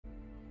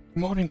Good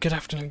morning, good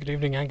afternoon, good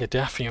evening, and good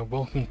day, and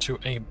welcome to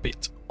a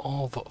bit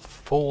of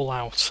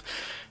Fallout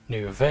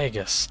New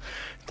Vegas,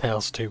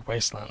 Tales to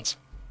Wastelands.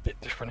 Bit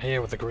different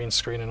here with the green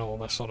screen and all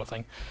this sort of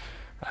thing.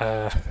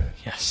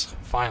 Yes,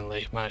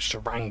 finally managed to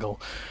wrangle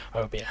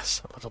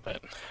OBS a little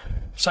bit.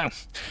 So,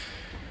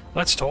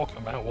 let's talk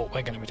about what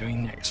we're going to be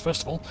doing next.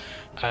 First of all,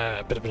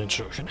 a bit of an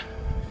introduction.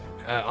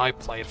 I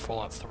played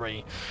Fallout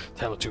 3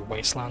 Tale of Two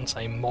Wastelands,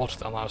 a mod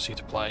that allows you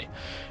to play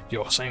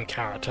your same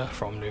character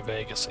from New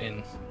Vegas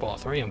in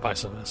Fallout 3 and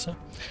vice versa,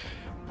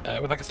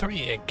 with like a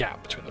 3-year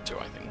gap between the two,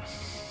 I think.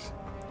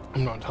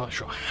 I'm not entirely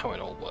sure how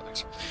it all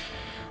works.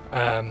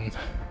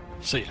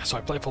 So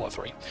I played Fallout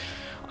 3.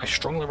 I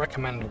strongly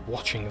recommend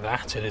watching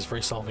that. It is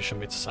very selfish of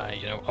me to say,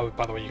 you know, oh,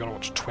 by the way, you got to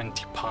watch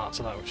 20 parts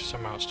of that, which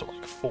amounts to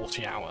like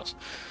 40 hours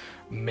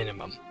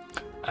minimum.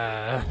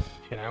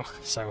 You know,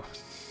 so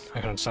I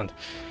can understand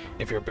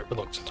if you're a bit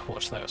reluctant to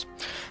watch those.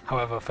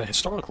 However, for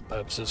historical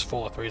purposes,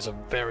 Fallout 3 is a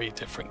very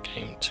different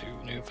game to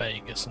New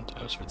Vegas in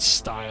terms of its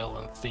style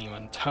and theme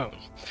and tone,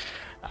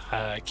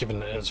 given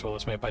that as well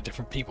as made by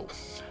different people.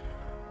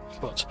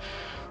 But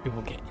we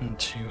will get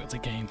into the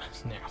game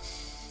now.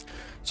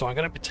 So I'm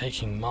going to be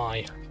taking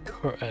my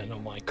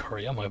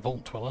Courier, my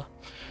Vault Dweller,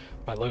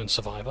 my Lone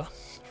Survivor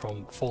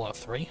from Fallout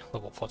 3,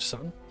 level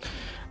 47,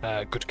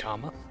 Good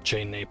Karma,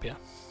 Jane Napier.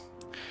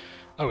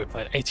 Oh, we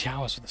played 80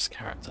 hours with this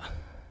character.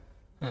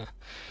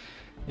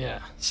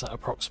 Yeah, so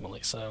approximately,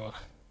 so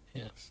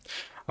yeah.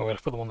 I'm going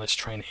to put them on this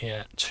train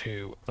here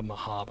to the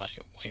Mojave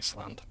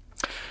Wasteland.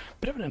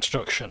 Bit of an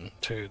introduction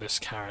to this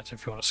character,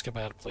 if you want to skip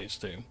ahead, please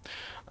do.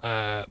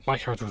 My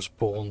character was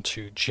born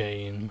to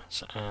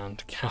James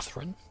and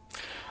Catherine.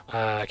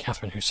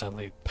 Catherine, who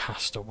sadly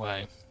passed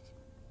away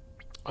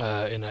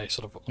in a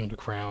sort of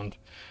underground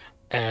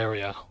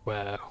area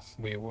where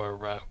we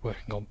were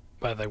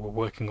where they were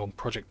working on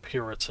Project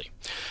Purity,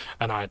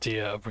 an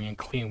idea of bringing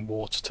clean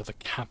water to the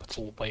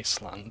capital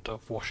wasteland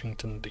of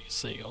Washington,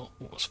 D.C., or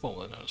what was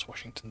formerly known as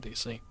Washington,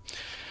 D.C.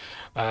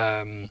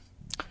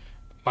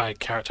 My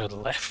character had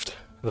left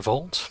the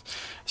vault,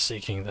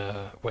 seeking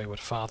their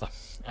wayward father,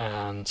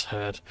 and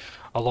had,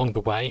 along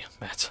the way,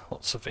 met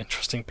lots of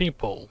interesting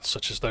people,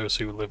 such as those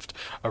who lived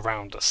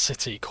around a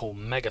city called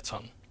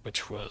Megaton,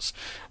 which was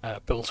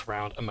built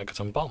around a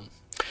megaton bomb.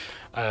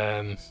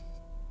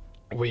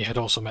 We had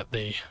also met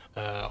the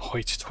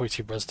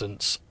hoity-toity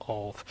residents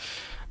of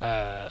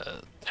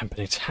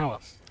Tempany Tower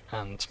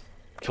and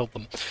killed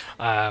them.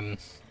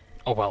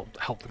 Or well,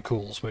 helped the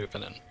ghouls move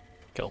in and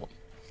kill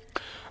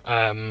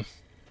them.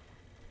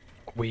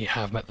 We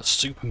have met the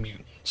super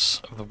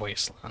mutants of the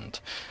Wasteland,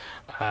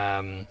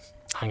 hanging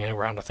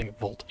around, I think,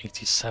 Vault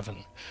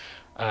 87.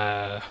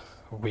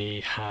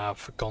 We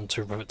have gone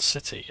to Rivet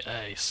City,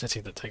 a city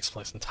that takes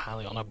place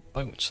entirely on a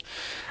boat.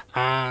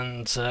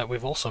 And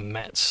we've also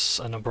met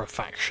a number of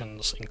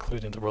factions,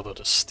 including the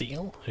Brotherhood of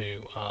Steel,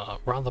 who are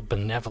rather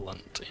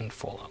benevolent in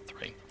Fallout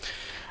 3,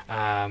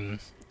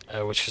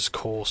 which has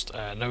caused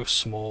no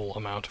small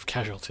amount of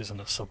casualties in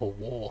the Civil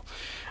War.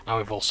 And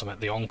we've also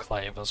met the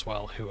Enclave as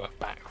well, who are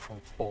back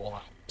from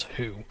Fallout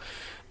 2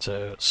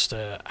 to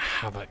stir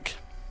havoc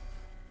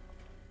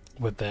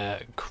with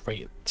their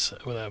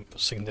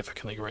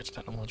significantly greater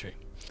technology.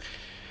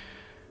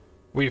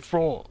 We've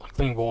brought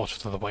clean water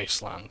to the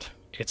wasteland.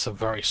 It's a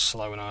very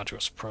slow and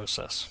arduous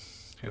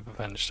process. We've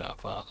avenged our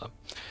father,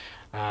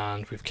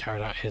 and we've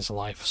carried out his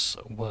life's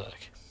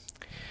work.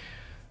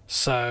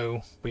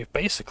 So we've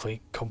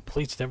basically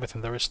completed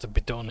everything there is to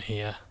be done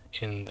here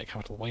in the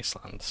capital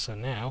wasteland. So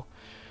now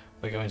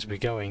we're going to be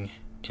going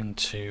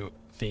into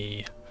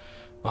the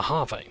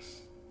Mojave,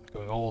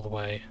 going all the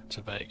way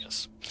to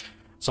Vegas.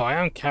 So I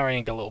am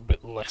carrying a little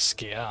bit less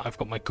gear. I've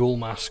got my ghoul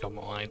mask, I've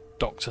got my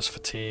doctor's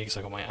fatigues,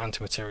 I've got my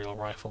anti-material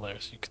rifle there,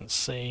 as you can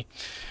see.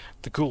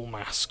 The ghoul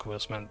mask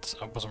was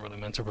I wasn't really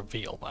meant to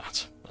reveal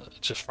that,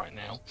 just right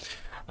now.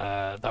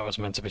 That was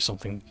meant to be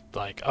something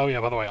like, oh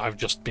yeah, by the way, I've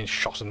just been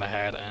shot in the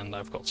head and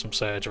I've got some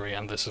surgery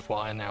and this is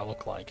what I now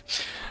look like.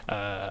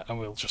 And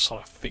we'll just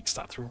sort of fix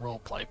that through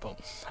roleplay, but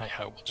hey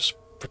ho, we'll just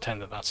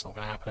pretend that that's not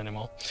going to happen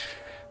anymore.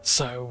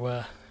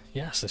 So,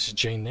 yes, this is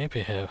Jane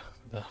Napier here,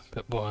 with a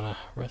bit more on her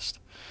wrist.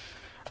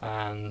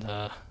 And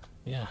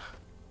yeah,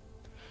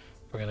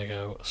 we're going to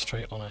go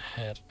straight on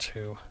ahead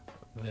to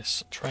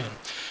this train.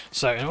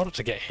 So in order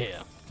to get here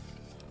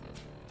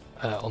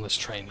on this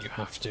train, you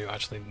have to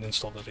actually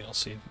install the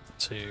DLC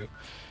to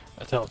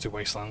Tale of Two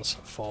Wastelands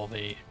for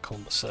the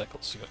Columbus Circle.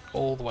 So you go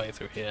all the way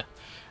through here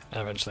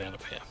and eventually end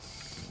up here.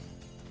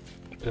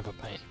 Bit of a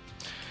pain.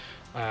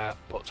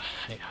 But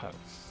hey ho,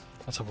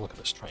 let's have a look at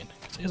this train.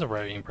 It is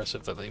very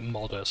impressive that the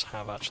modders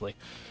have actually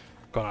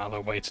gone out of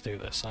their way to do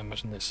this. I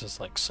imagine this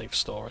is like safe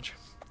storage.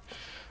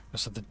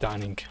 There's the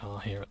dining car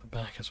here at the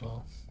back as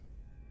well,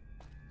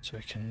 so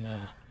we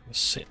can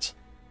sit.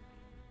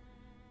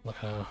 Look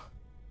at our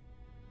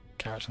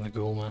character in the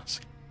ghoul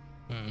mask.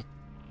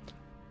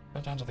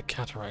 Go down to the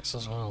cataracts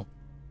as well.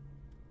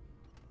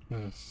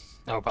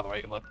 Oh, by the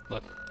way,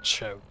 let's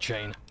show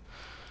Jane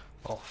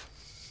off.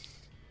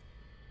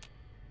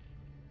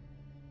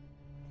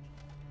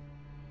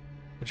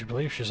 Would you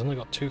believe she's only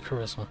got 2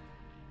 charisma?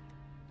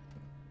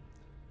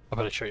 I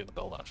better show you the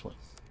build actually.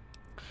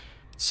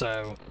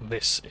 So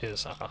this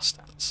is our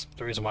stats.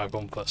 The reason why I've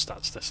gone for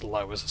stats this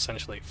low is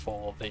essentially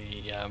for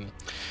the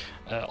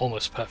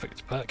almost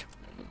perfect perk.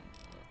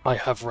 I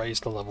have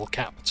raised the level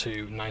cap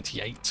to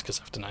 98 because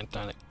after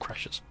 99 it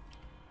crashes.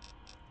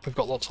 We've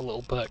got lots of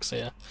little perks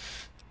here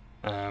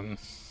from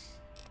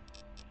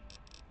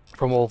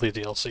all the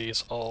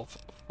DLCs of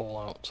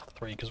Fallout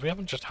 3, because we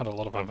haven't just had a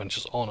lot of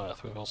adventures on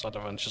Earth, we've also had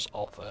adventures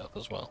off Earth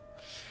as well.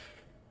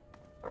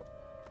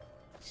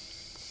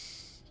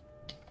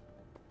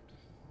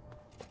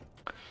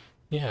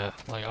 Yeah,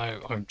 like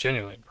I'm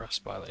genuinely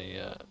impressed by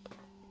the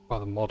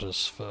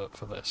modders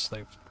for this.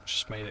 They've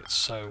just made it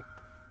so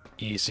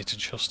easy to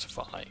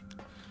justify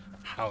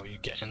how you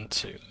get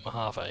into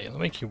Mojave, and they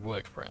make you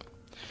work for it.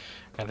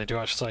 And they do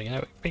actually say, you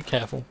know, be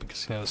careful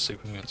because you know there's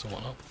super mutants and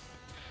whatnot.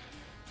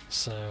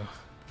 So,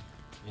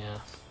 yeah,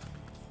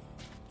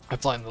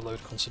 I've lightened the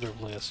load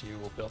considerably, as you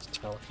will be able to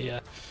tell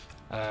here.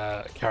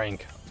 Carrying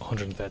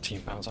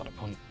 113 pounds out of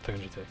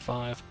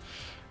 335.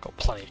 Got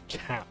plenty of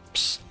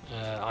caps.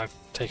 I've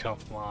taken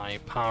off my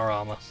power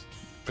armor,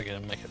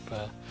 figured to make it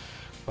fair.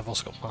 I've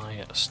also got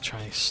my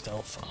Chinese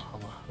stealth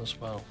armor as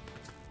well.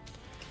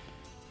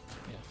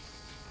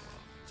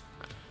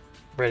 Yeah.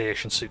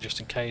 Radiation suit just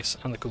in case,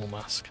 and the ghoul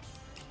mask.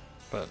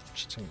 But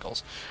just in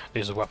case.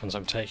 These are weapons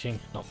I'm taking,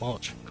 not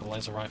much. Got a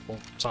laser rifle,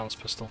 silence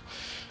pistol,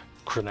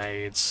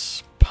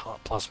 grenades,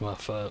 plasma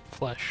for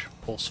flesh,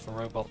 pulse for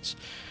robots,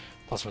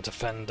 plasma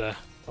defender,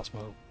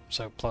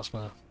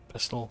 plasma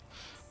pistol.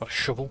 Got a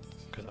shovel,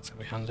 because that's going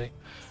to be handy.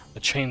 A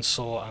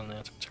chainsaw and the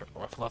anti-material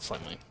rifle, that's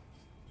like my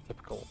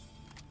typical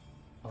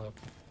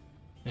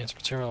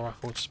anti-material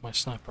rifle, which is my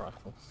sniper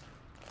rifle.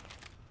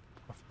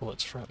 I have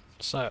bullets for it.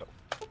 So,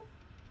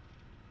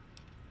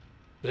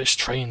 this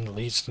train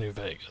leads to New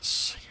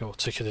Vegas. Your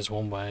ticket is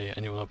one way,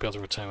 and you will not be able to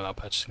return without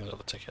purchasing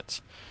another ticket.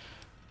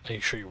 Are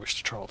you sure you wish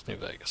to travel to New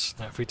Vegas?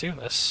 Now, if we do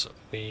this,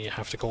 we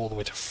have to go all the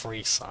way to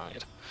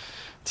Freeside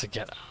to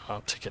get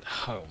our ticket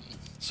home,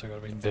 so we've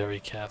got to be very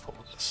careful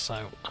with this. So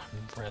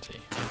I'm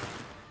ready.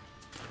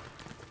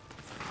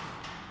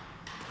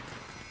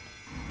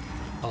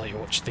 I'll let you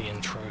watch the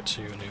intro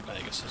to New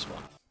Vegas as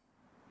well.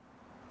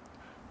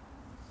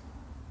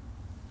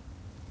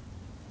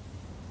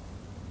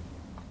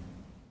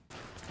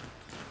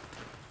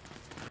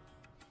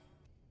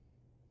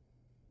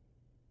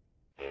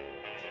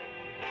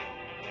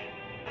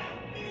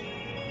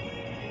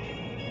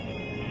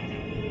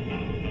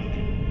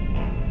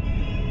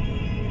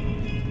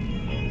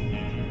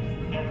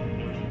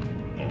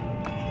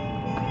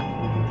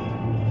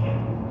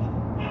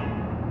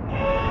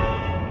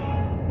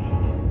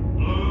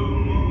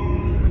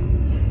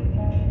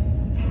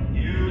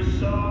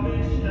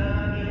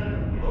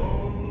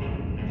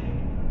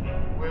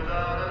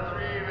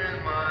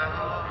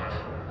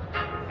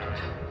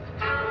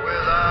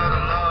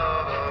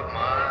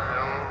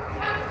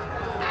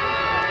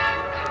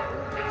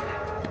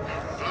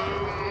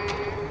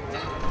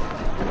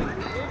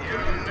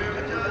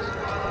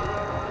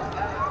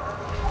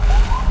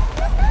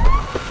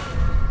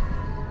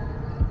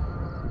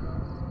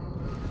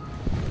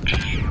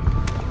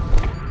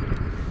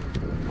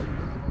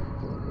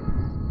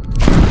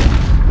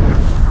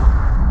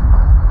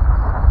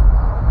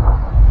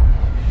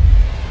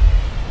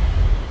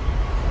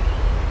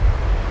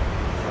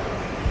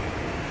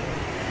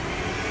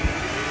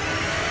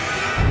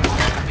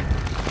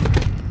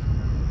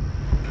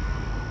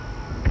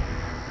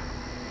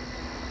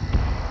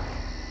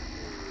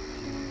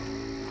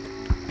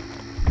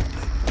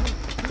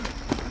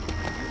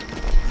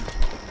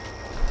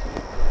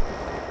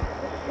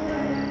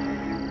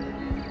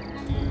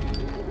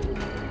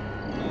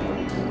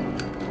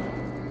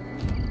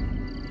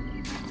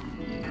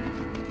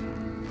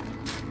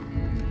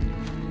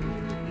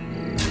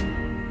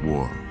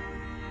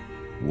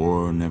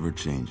 War never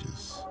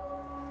changes.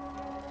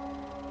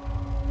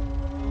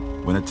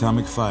 When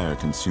atomic fire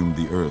consumed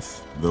the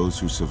Earth, those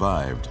who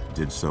survived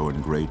did so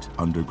in great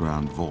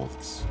underground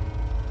vaults.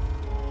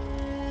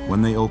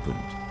 When they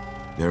opened,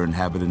 their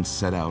inhabitants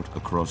set out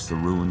across the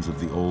ruins of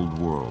the old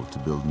world to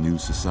build new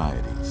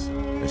societies,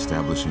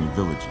 establishing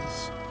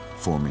villages,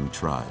 forming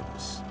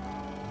tribes.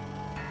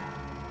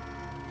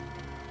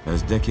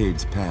 As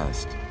decades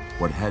passed,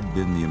 what had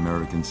been the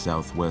American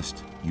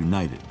Southwest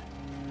united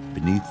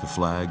beneath the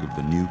flag of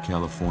the new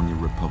California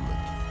Republic,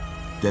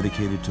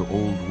 dedicated to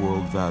old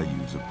world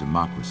values of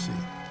democracy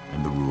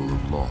and the rule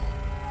of law.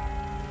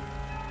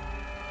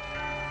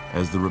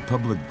 As the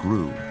Republic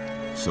grew,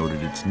 so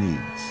did its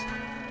needs.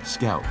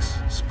 Scouts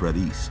spread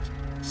east,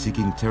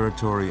 seeking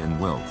territory and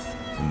wealth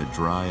in the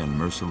dry and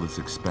merciless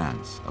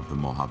expanse of the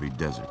Mojave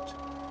Desert.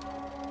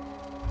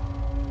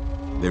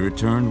 They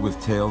returned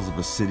with tales of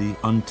a city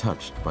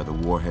untouched by the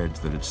warheads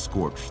that had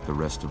scorched the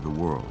rest of the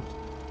world,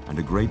 and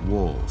a great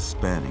wall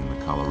spanning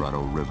the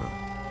Colorado River.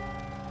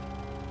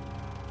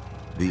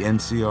 The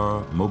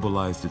NCR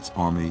mobilized its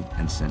army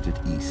and sent it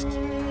east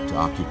to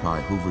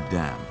occupy Hoover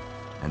Dam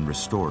and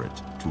restore it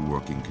to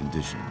working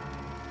condition.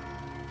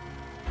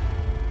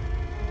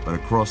 But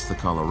across the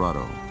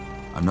Colorado,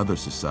 another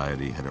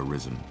society had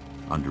arisen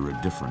under a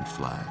different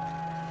flag.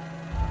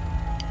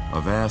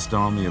 A vast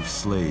army of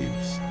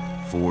slaves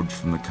forged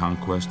from the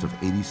conquest of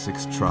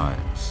 86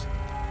 tribes,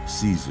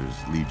 Caesar's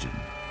Legion.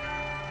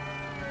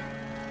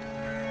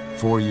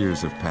 4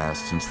 years have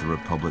passed since the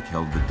Republic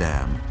held the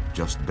dam,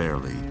 just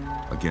barely,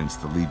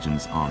 against the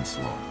Legion's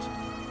onslaught.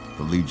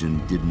 The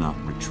Legion did not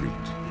retreat.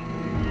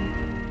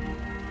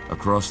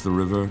 Across the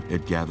river,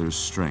 it gathers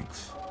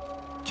strength.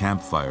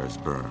 Campfires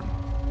burn,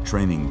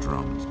 training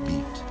drums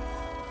beat.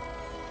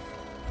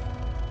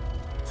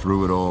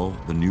 Through it all,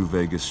 the New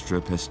Vegas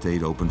Strip has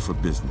stayed open for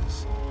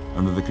business,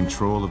 under the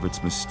control of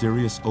its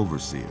mysterious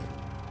overseer,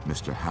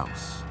 Mr.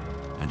 House,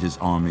 and his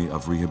army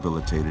of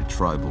rehabilitated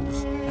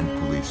tribals and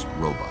police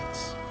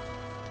robots.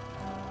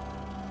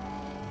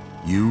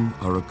 You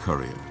are a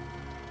courier,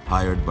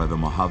 hired by the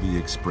Mojave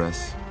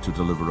Express to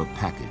deliver a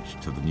package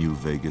to the New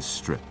Vegas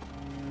Strip.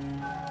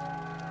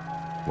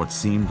 What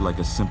seemed like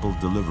a simple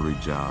delivery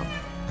job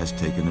has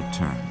taken a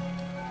turn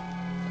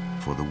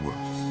for the worse.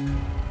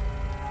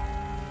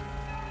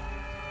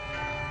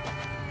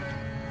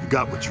 You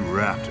got what you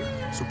were after,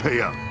 so pay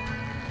up.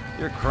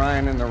 You're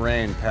crying in the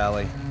rain,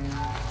 Pally.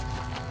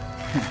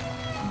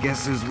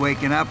 Guess who's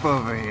waking up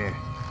over here?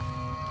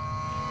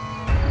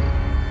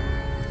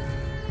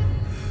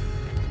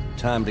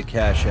 Time to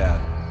cash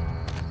out.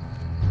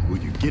 Will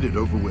you get it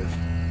over with?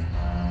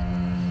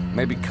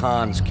 Maybe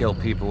cons kill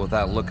people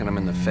without looking them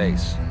in the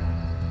face.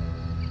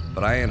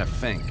 But I ain't a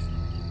fink.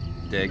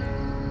 Dig?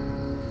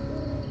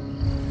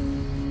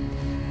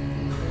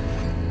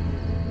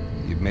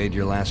 You've made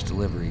your last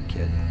delivery,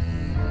 kid.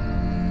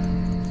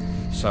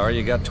 Sorry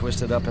you got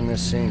twisted up in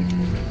this scene.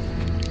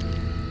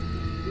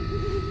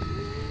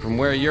 From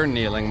where you're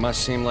kneeling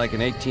must seem like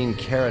an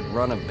 18-carat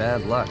run of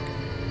bad luck.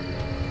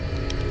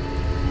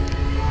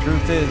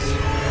 Truth is,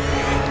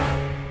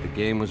 the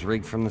game was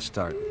rigged from the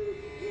start.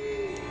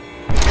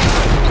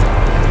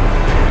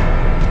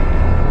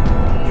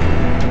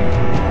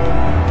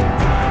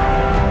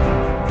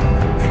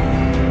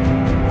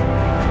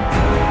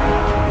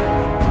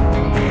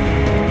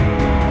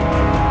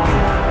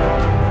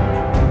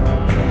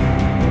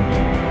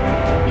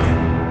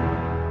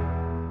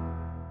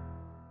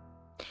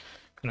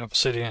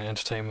 Obsidian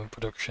Entertainment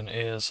Production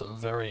is a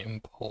very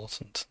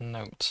important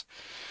note,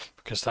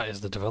 because that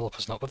is the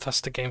developers, not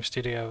Bethesda Game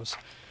Studios,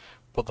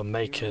 but the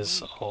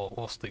makers, or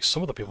at least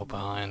some of the people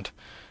behind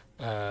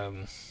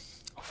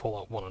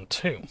Fallout 1 and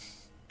 2.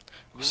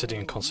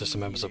 Obsidian consists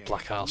of members of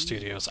Black Isle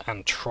Studios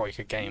and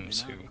Troika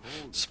Games, who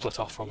split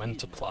off from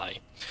Interplay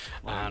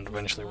and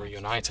eventually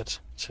reunited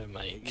to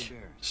make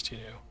the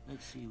studio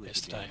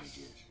is today.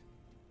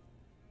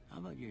 How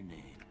about your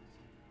name?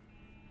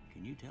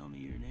 Can you tell me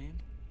your name?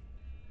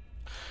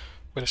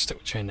 We're going to stick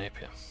with Jane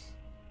Napier.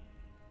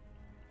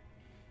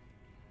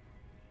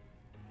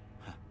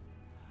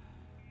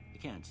 I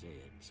can't say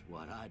it's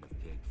what I'd have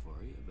picked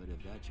for you, but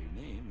if that's your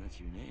name, that's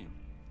your name.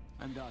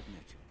 I'm Doc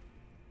Mitchell.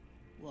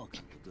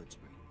 Welcome to Good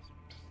Springs.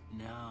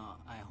 Now,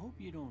 I hope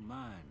you don't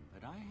mind,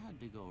 but I had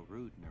to go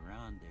rooting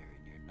around there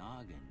in your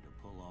noggin to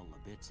pull all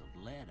the bits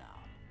of lead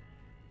out.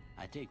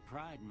 I take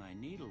pride in my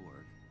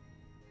needlework,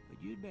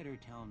 but you'd better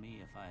tell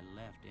me if I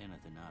left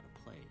anything out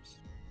of place.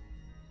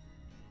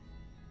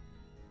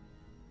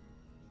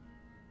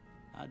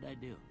 How'd I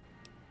do?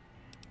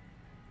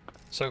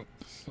 So,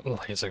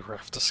 laser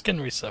craft, a skin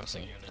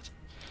resurfacing unit.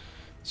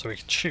 So we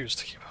can choose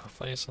to keep our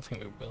face, I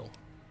think we will.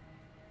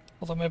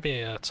 Although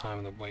maybe a time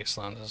in the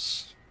Wasteland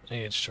has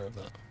aged her of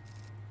that.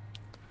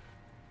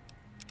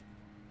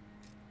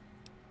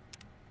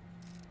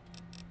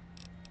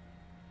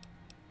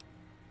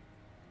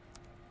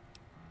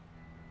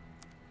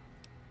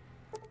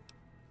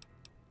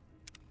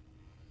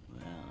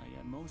 Well, I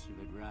got most of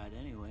it right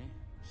anyway.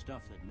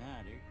 Stuff that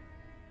mattered.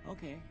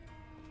 Okay.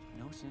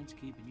 No sense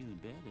keeping you in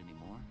bed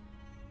anymore.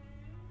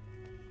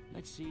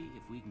 Let's see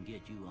if we can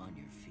get you on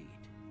your feet.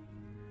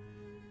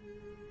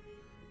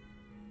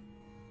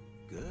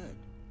 Good.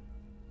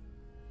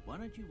 Why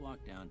don't you walk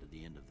down to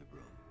the end of the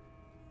room,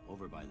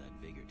 over by that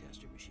vigor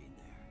tester machine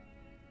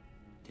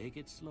there. Take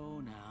it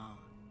slow now.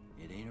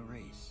 It ain't a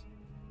race.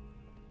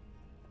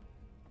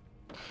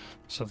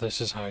 So this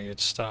is how you'd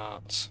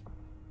start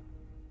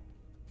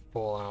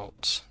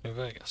Fallout New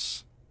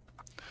Vegas.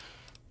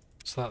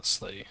 So that's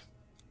the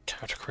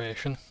character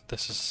creation.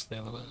 This is the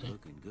other bit.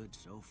 Looking good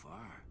so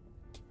far.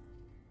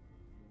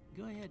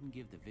 Go ahead and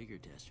give the vigor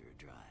tester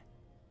a try.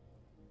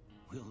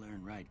 We'll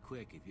learn right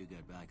quick if you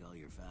got back all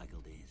your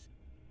faculties.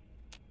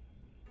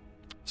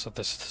 So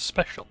this is the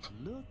special.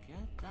 Look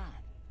at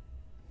that.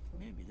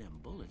 Maybe them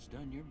bullets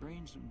done your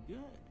brain some good.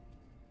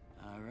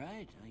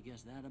 Alright, I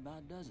guess that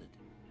about does it.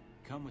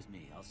 Come with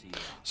me, I'll see you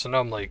out. So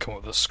normally you come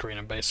up with a screen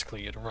and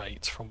basically you'd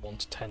rate from 1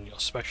 to 10 your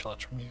special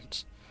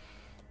attributes.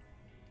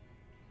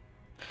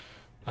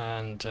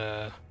 And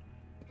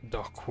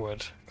Doc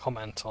would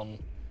comment on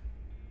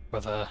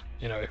whether,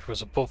 you know, if it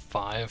was above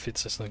 5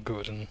 it's just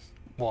good and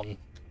 1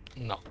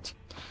 not.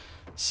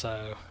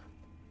 So,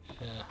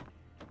 yeah.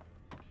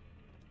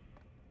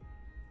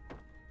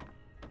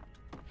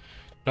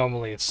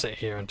 Normally it'd sit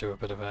here and do a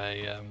bit of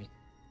a,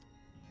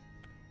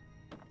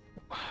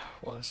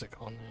 what is it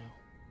called now?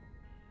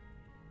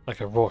 Like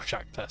a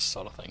Rorschach test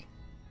sort of thing.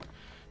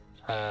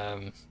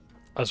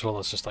 As well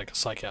as just like a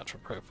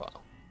psychiatric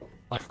profile.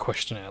 Like a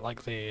questionnaire,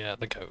 like the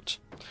GOAT.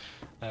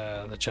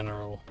 The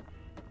General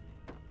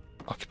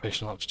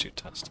Occupational Aptitude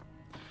Test.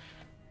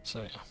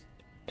 So yeah.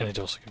 And it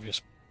also gives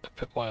you a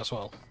pip-Y as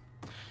well.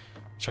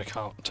 Which I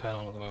can't turn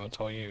on at the moment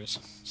or use,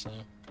 so...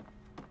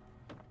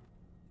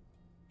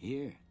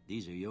 Here,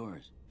 these are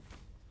yours.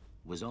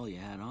 Was all you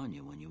had on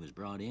you when you was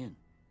brought in.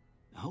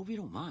 I hope you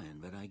don't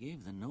mind, but I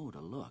gave the note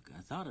a look.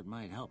 I thought it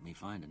might help me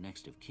find a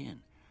next of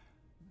kin.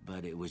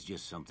 But it was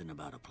just something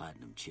about a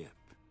platinum chip.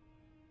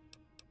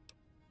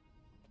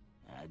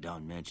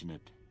 Don't mention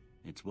it.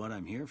 It's what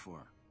I'm here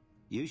for.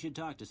 You should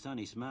talk to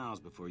Sunny Smiles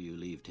before you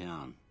leave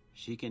town.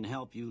 She can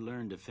help you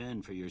learn to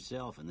fend for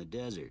yourself in the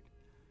desert.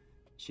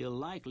 She'll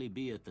likely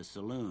be at the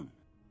saloon.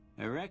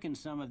 I reckon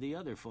some of the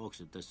other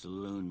folks at the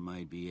saloon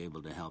might be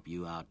able to help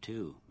you out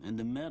too. And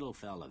the metal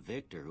fella,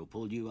 Victor, who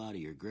pulled you out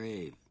of your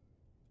grave.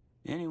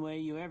 Anyway,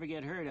 you ever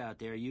get hurt out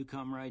there, you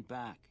come right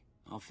back.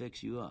 I'll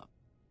fix you up.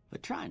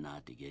 But try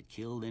not to get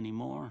killed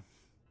anymore.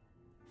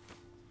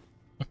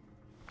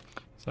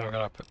 So I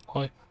got a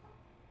pip-Y.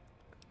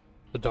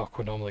 The doc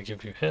would normally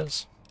give you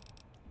his.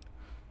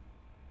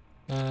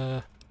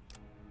 Some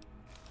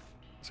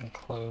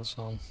clothes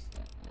on.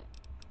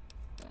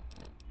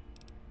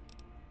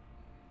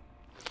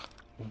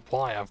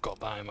 Why I've got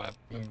that in my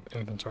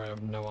inventory, I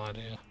have no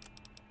idea.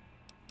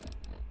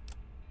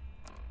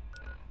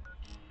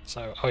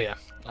 So, oh yeah,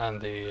 and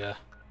the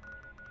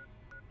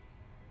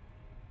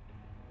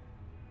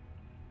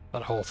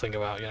that whole thing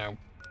about, you know,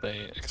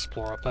 the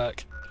Explorer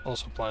perk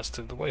also applies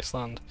to the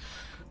Wasteland.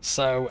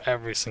 So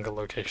every single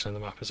location in the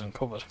map is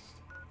uncovered.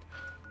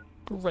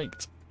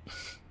 Great.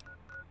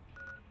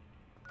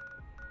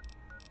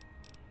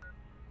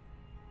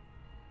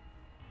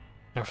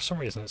 Now for some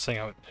reason it's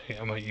saying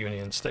I'm at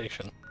Union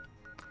Station.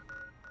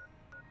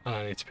 And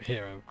I need to be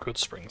here in Good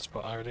Springs,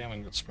 but I already am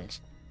in Good Springs.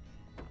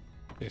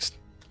 At least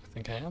I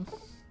think I am.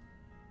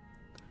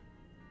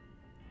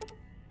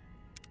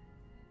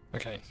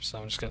 Okay, so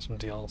I'm just getting some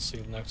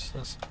DLC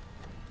notices.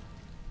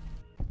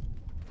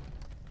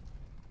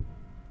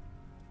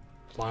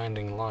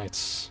 Blinding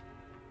lights.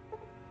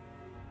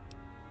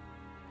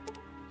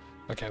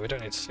 Okay, we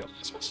don't need to see all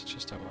these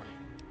messages, don't worry.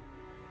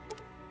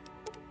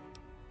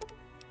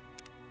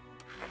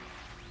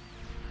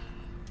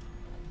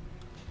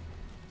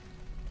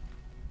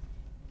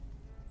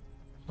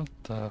 What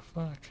the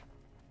fuck?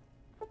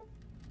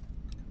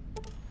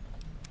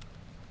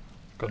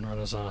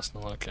 Gunrunner's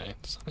Arsenal, okay.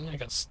 So I think I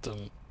got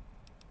some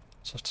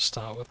stuff to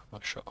start with, I'm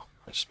not sure.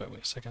 Just wait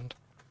a second.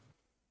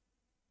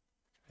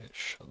 Okay,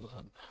 shut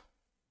that.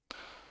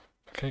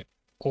 Okay,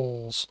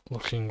 all's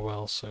looking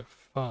well so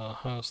far.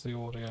 How's the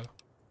audio?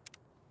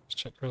 Let's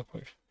check real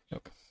quick.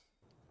 Yep.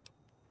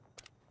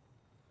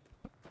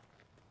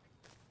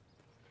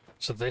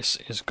 So this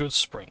is Good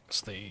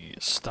Springs, the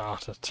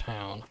starter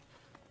town.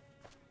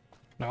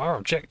 Now our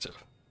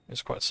objective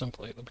is quite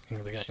simply at the beginning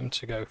of the game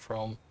to go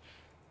from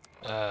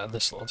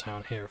this little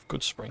town here of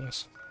Good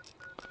Springs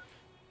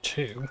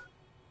to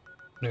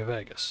New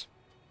Vegas.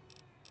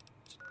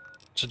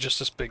 So just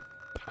this big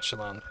patch of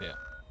land here.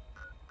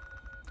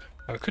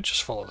 Now we could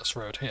just follow this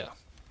road here,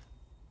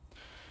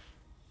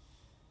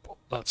 but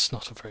that's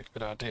not a very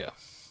good idea.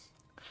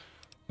 I'm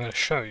going to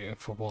show you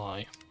for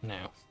why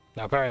now.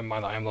 Now bear in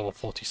mind that I am level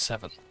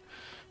 47,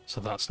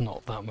 so that's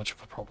not that much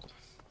of a problem.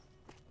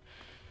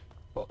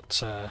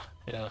 But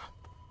yeah,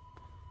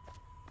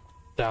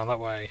 down that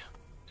way,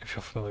 if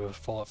you're familiar with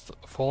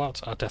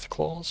Fallout, are Death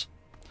Claws.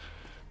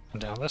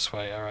 And down this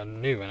way are a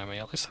new enemy,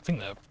 at least I think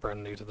they're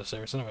brand new to the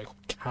series anyway,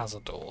 called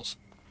Cazadors.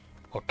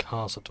 Or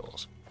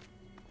Cazadors.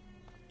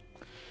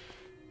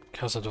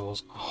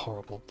 Cazadors are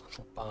horrible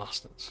little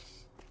bastards.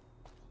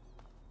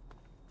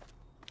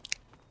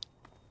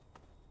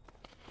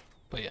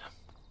 But yeah.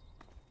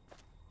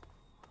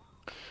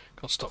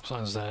 Got stop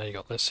signs there, you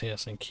got this here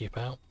saying keep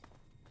out.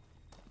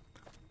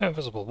 No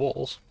invisible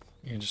walls,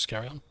 you can just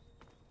carry on.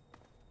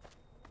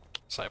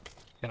 So,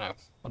 you know,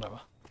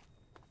 whatever.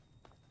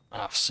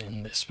 I've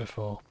seen this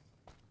before.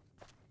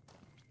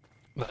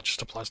 That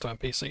just applies to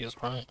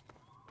NPCs, right?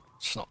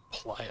 It's not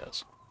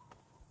players.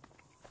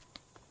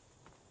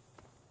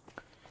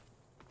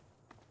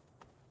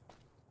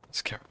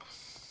 Let's carry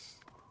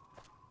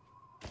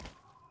on.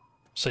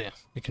 So yeah,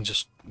 you can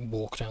just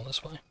walk down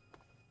this way.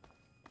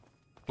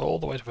 All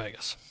the way to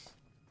Vegas.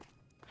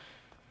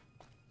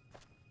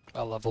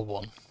 At level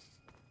 1.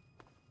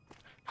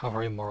 How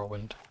very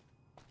Morrowind.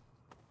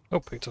 Oh,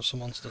 picked up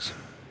some monsters.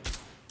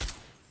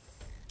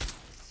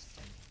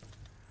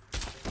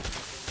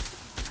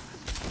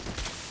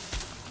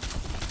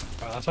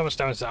 Right, that's how much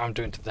damage that I'm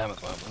doing to them at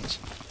the moment.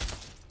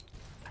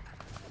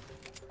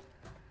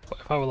 But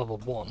if I were level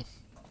 1,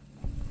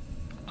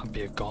 I'd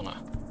be a goner.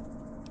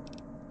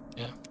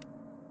 Yeah.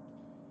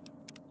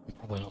 I'm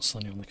probably not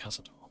selling you on the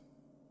Cazador.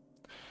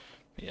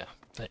 But yeah,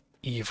 they're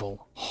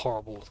evil,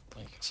 horrible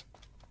things.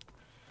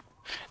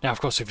 Now,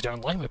 of course, if you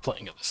don't like me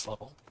playing at this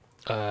level,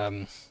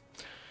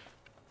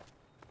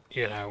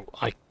 you know,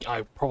 I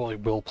probably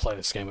will play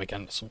this game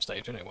again at some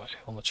stage anyway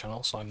on the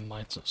channel, so I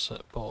might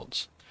set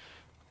boards.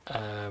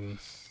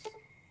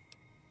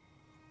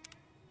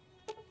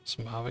 It's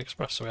Mojave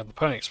Express. So we had the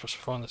Pony Express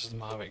before, and this is the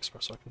Mojave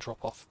Express, so I can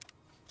drop off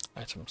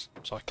items.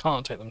 So I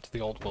can't take them to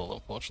the old world,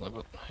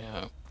 unfortunately, but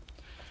yeah.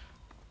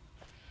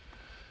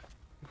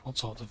 We'll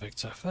talk to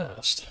Victor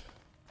first.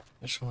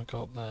 I just want to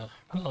go up there.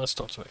 Oh, let's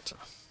talk to Victor.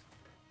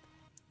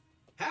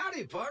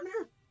 Howdy,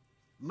 partner.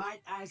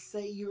 Might I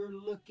say you're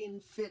looking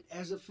fit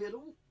as a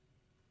fiddle?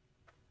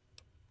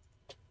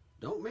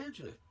 Don't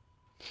mention it.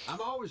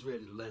 I'm always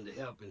ready to lend a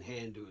helping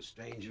hand to a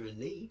stranger in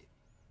need.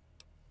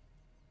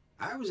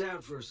 I was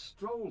out for a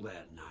stroll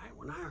that night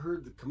when I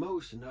heard the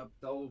commotion up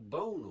the old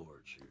bone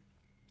orchard.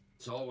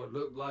 Saw what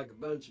looked like a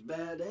bunch of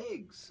bad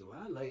eggs, so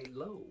I laid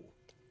low.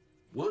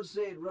 Once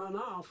they'd run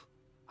off,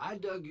 I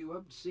dug you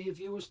up to see if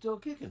you were still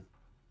kicking.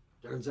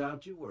 Turns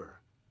out you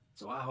were,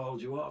 so I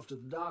hauled you off to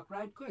the dock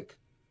right quick.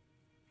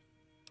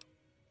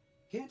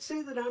 Can't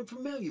say that I'm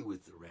familiar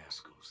with the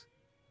rascals.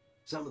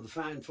 Some of the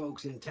fine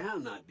folks in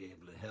town might be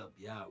able to help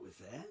you out with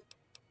that.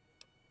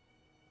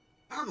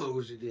 I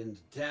moseyed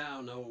into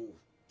town,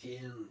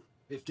 10,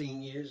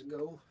 15 years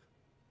ago.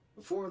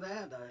 Before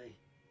that,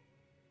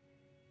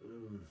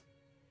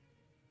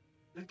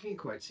 I can't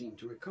quite seem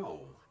to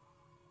recall.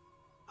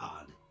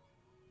 Odd.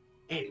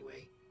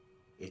 Anyway,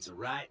 it's a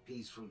right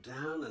peaceful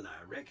town, and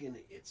I reckon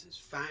it's as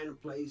fine a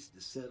place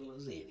to settle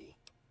as any.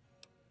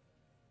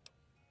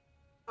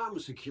 I'm a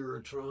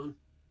Securitron.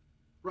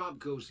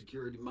 Robco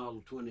Security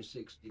Model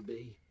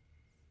 2060B.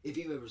 If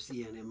you ever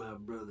see any of my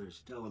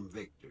brothers, tell them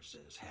Victor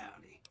says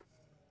howdy.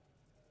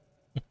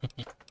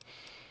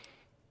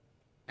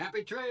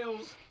 Happy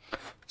trails!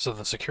 So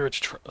the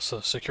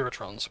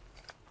Securitrons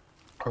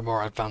are a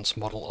more advanced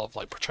model of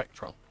like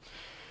Protectron.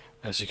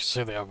 As you can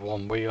see, they have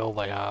one wheel,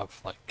 they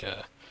have like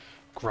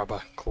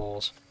grabber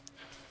claws,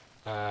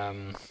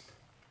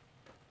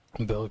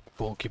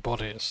 bulky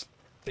bodies.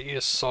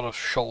 These sort of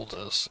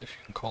shoulders, if you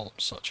can call them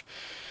such,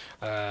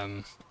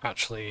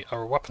 actually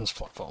are a weapons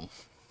platform.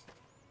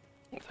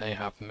 They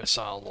have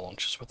missile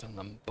launchers within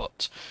them,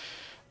 but,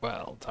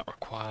 well, that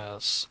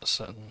requires a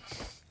certain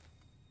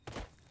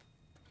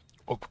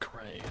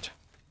upgrade.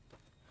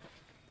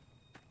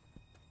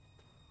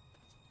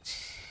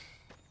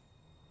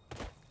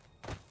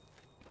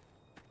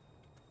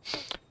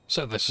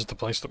 So this is the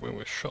place that we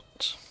were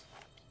shot.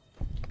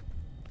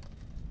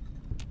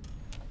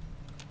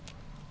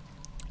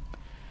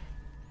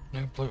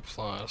 No blue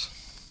flyers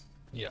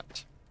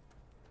yet.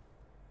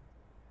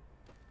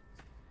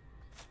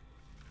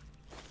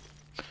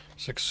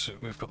 So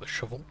we've got the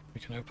shovel.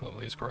 We can open up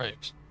these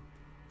graves.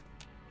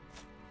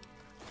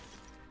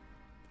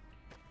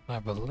 I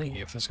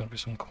believe there's going to be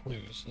some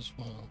clues as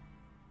well.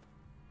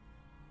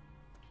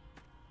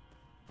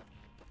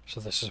 So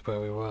this is where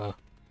we were.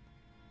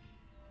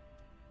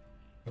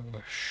 We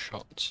were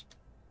shot.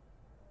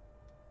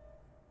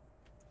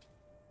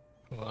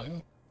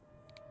 Hello?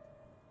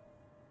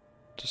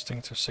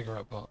 Distinctive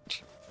cigarette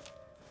butt.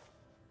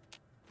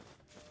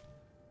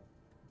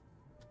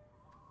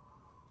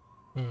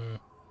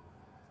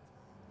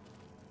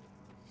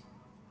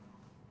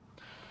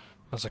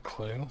 There's a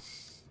clue.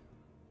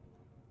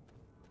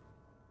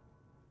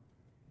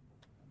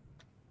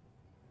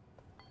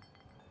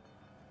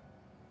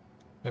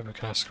 Maybe we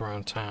can ask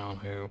around town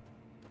who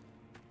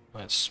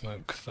might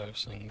smoke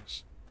those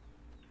things.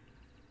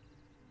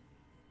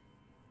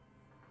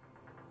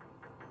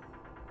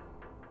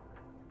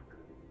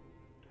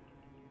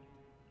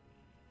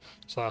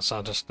 So that's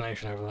our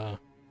destination over there.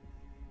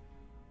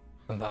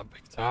 And that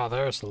big tower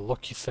there is the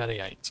Lucky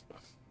 38.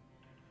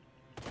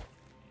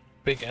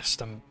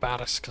 Biggest and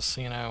baddest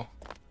casino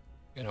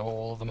in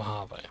all of the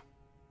Mojave.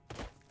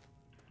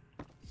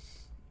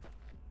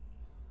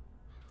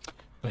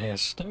 And here's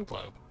Snow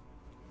Globe.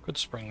 Good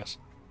springs.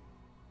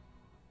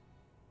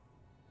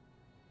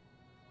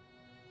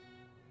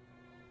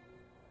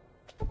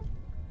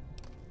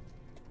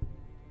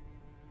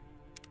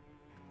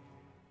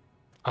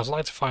 I'd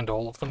like to find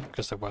all of them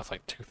because they're worth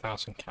like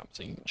 2,000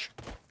 caps each.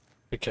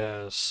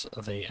 Because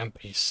the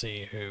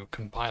NPC who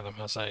can buy them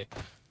has a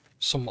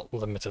somewhat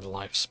limited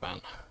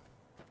lifespan.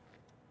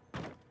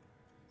 In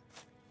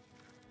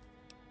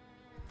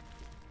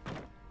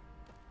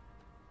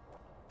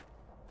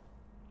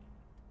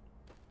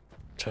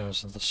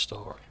terms of the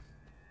story.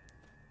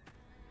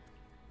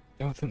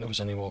 I don't think there was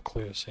any more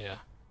clues here.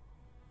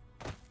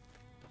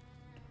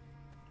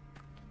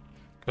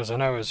 Because I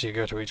know as you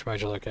go to each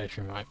major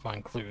location you might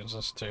find clues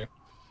as to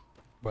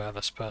where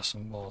this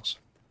person was.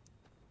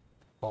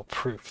 Or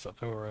proof that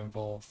they were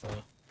involved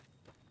there.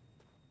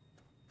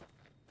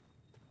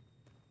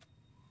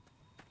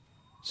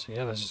 So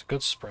yeah, this is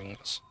good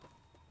springs.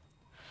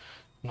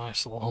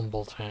 Nice little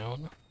humble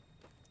town.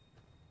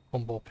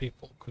 Humble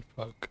people, good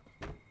folk.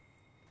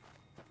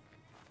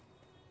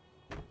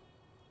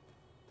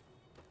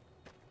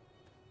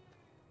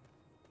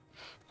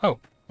 Oh,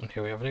 and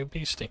here we have a new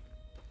beastie.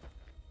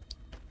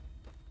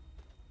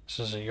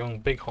 This is a young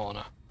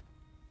bighorner.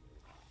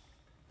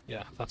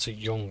 Yeah, that's a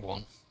young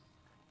one.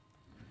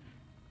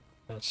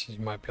 That's, you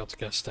might be able to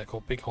guess they're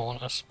called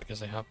bighorners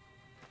because they have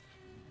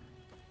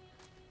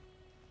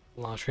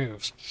large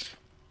hooves.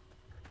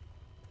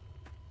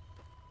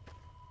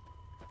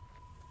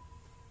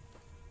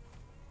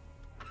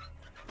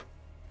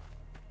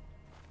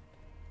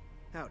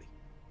 Howdy.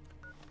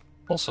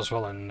 Also, as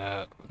well in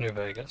New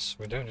Vegas,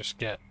 we don't just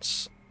get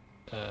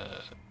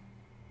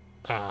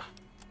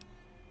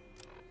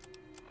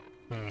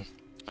I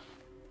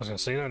was gonna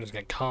say you don't just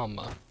get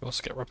karma, you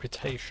also get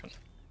reputation.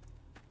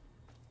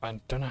 I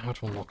don't know how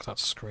to unlock that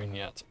screen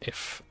yet,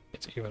 if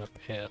it even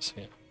appears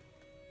here.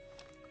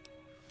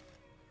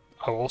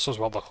 Oh, also as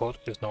well, the HUD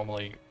is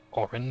normally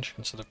orange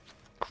instead of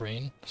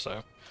green,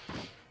 so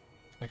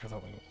think of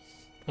that one.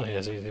 Oh,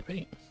 here's Easy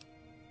Pete.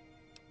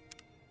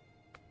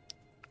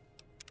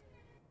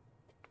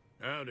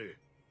 Howdy.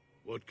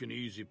 What can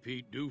Easy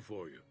Pete do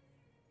for you?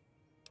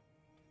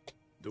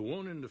 The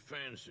one in the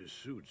fancy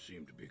suit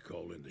seemed to be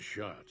calling the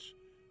shots.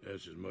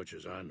 That's as much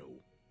as I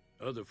know.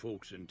 Other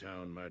folks in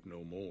town might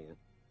know more.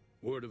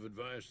 Word of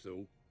advice,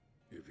 though,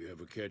 if you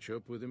ever catch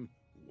up with him,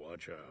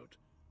 watch out.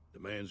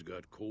 The man's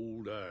got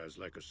cold eyes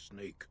like a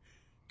snake.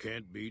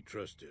 Can't be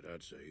trusted,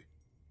 I'd say.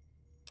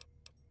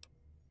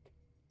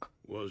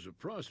 Was a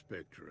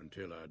prospector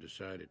until I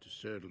decided to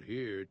settle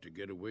here to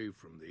get away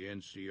from the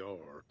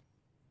NCR.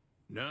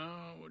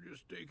 Now, we'll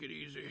just take it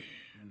easy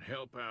and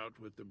help out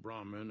with the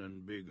Brahmin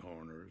and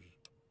Bighorners.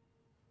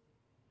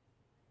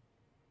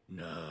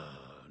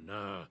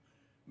 Nah.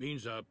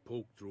 Means I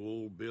poke through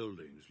old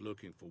buildings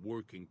looking for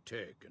working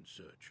tech and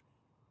such.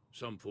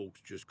 Some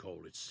folks just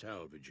call it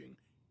salvaging,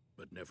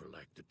 but never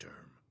liked the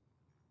term.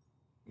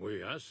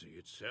 Way I see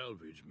it,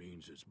 salvage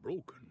means it's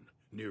broken,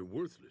 near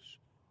worthless.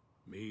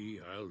 Me,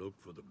 I look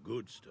for the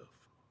good stuff.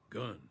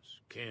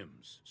 Guns,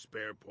 chems,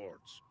 spare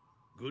parts.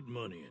 Good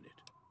money in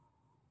it.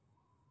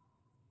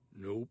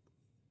 Nope.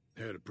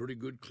 Had a pretty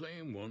good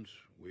claim once,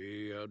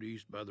 way out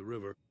east by the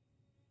river,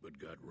 but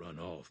got run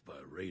off by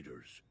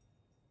raiders.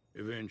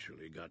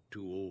 Eventually got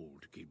too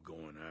old to keep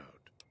going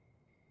out.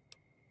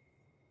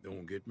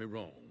 Don't get me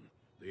wrong,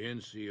 the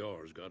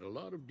NCR's got a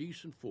lot of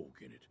decent folk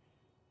in it.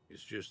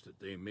 It's just that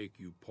they make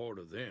you part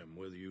of them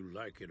whether you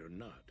like it or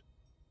not.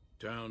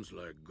 Towns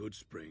like Good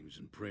Springs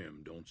and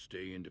Prim don't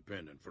stay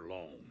independent for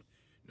long,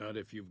 not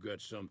if you've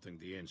got something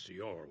the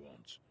NCR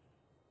wants.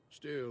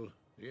 Still,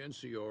 the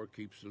NCR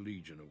keeps the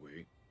Legion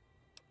away.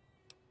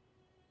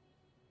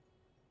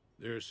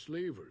 They're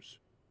slavers,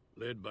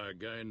 led by a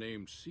guy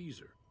named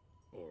Caesar,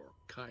 or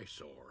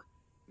Caesar.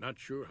 Not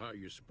sure how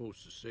you're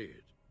supposed to say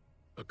it.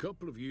 A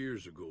couple of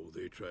years ago,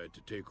 they tried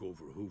to take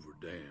over Hoover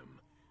Dam,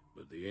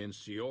 but the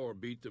NCR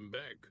beat them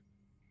back.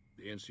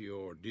 The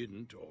NCR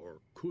didn't or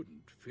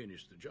couldn't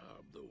finish the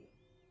job, though.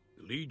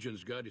 The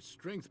Legion's got its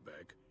strength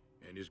back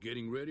and is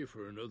getting ready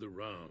for another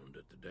round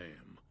at the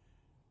dam.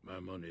 My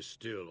money's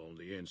still on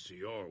the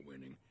NCR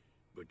winning,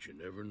 but you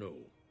never know.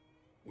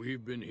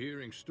 We've been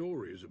hearing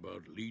stories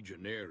about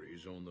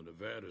legionaries on the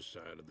Nevada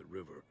side of the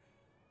river,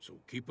 so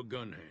keep a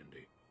gun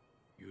handy.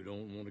 You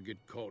don't want to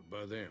get caught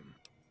by them.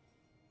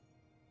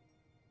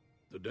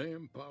 The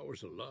dam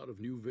powers a lot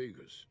of New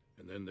Vegas,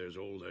 and then there's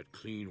all that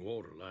clean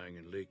water lying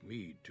in Lake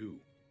Mead,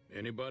 too.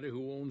 Anybody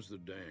who owns the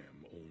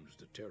dam owns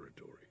the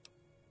territory.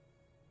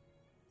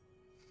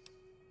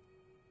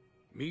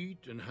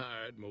 Meat and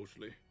hide,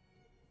 mostly.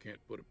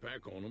 Can't put a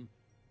pack on them.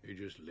 You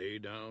just lay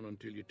down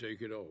until you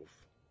take it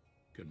off.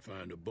 Can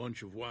find a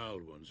bunch of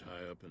wild ones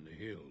high up in the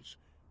hills,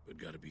 but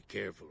gotta be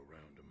careful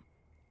around them.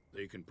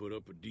 They can put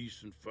up a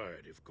decent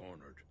fight if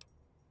cornered.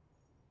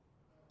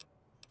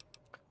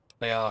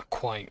 They are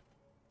quite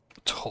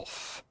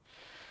tough.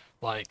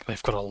 Like,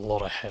 they've got a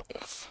lot of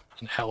health.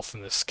 And health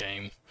in this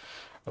game,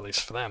 at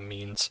least for them,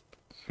 means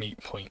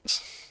meat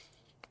points.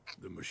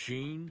 The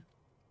machine?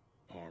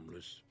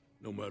 Harmless,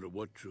 no matter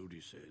what Trudy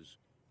says.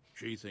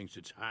 She thinks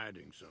it's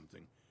hiding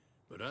something,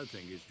 but I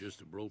think it's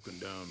just a broken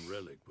down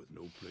relic with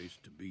no place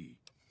to be.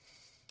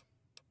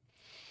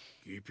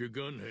 Keep your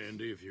gun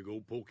handy if you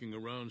go poking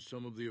around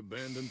some of the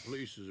abandoned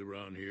places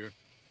around here,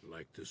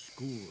 like the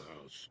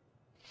schoolhouse.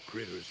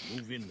 Critters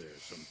move in there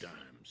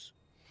sometimes.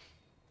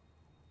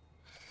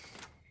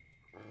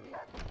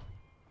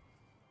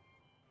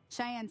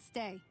 Cheyenne,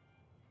 stay.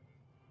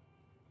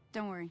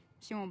 Don't worry,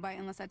 she won't bite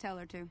unless I tell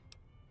her to.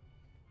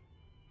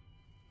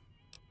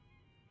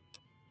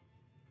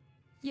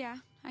 Yeah,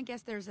 I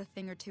guess there's a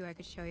thing or two I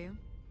could show you.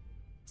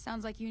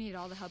 Sounds like you need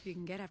all the help you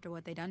can get after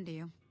what they done to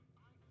you.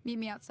 Meet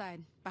me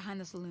outside, behind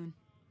the saloon.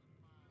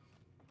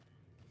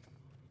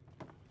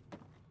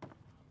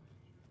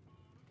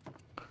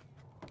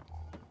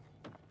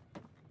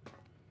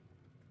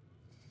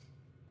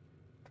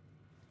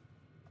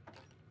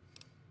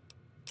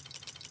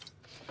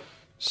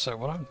 So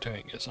what I'm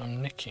doing is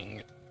I'm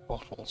nicking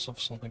bottles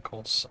of something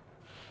called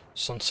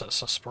Sunset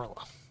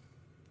Sarsaparilla,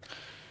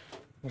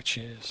 which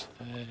is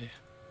a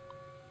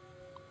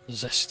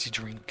zesty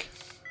drink.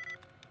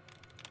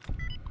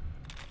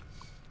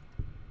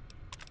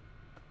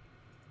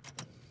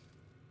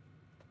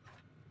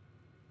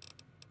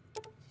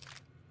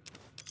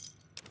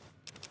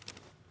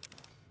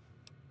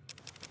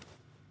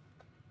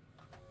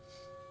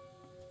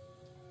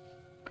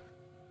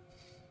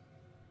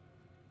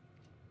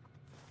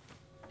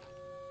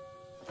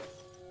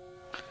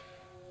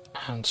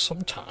 And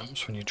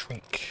sometimes when you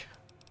drink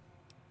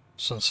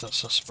Sunset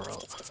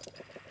Sarsaparilla,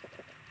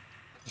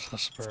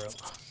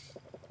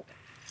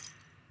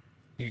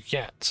 you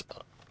get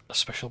a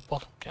special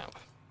bottle cap.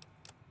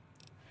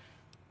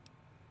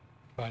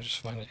 If I just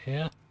find it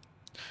here,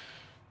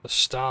 the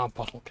star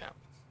bottle cap.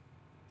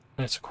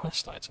 And it's a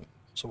quest item,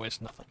 so it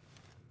weighs nothing.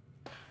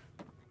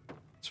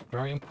 It's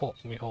very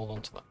important we hold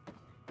on to that.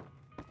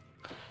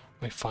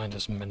 We find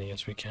as many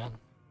as we can.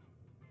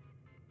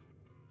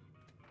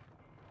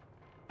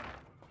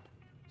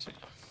 So,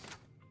 yeah.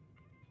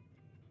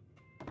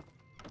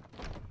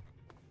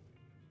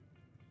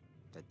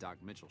 That Doc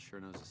Mitchell sure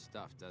knows his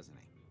stuff, doesn't he?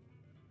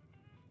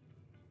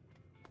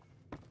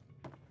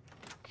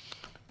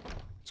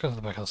 Let's go to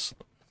the back of the...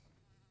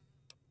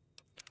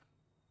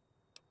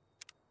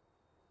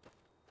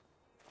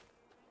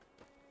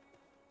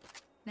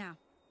 Now,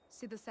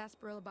 see the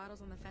sarsaparilla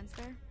bottles on the fence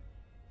there?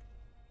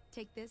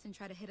 Take this and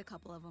try to hit a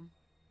couple of them.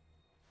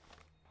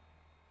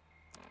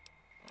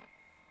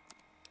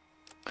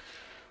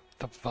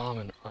 The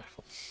varmint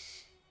rifle.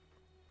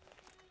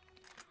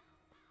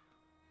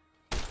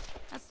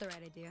 That's the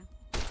right idea.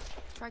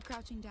 Try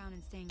crouching down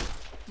and staying.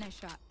 Nice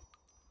shot.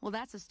 Well,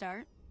 that's a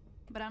start.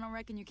 But I don't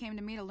reckon you came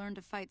to me to learn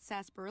to fight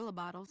sarsaparilla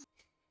bottles.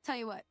 Tell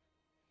you what,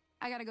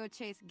 I gotta go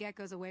chase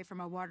geckos away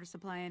from our water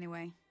supply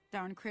anyway.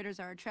 Darn critters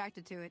are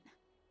attracted to it.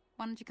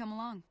 Why don't you come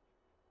along?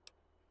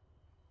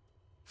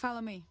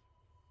 Follow me.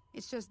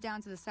 It's just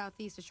down to the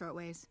southeast a short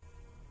ways.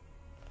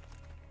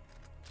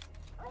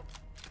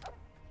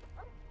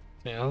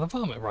 Yeah, the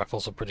varmint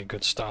rifle's a pretty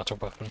good starter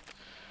weapon.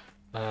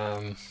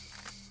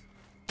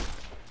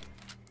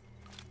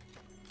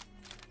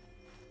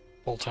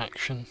 Bolt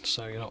action,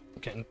 so you're not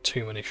getting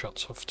too many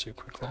shots off too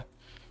quickly.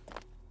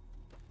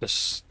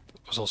 This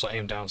was also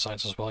aim down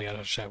sights as well, you had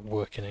to actually have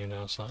working aim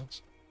down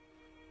sights.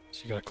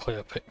 So you got a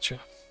clear picture.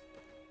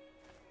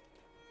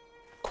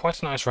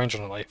 Quite a nice range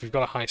on it, like if you've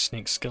got a high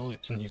sneak skill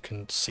and you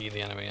can see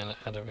the enemy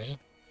ahead of you,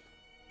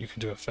 you can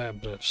do a fair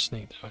bit of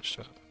sneak damage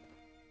to it.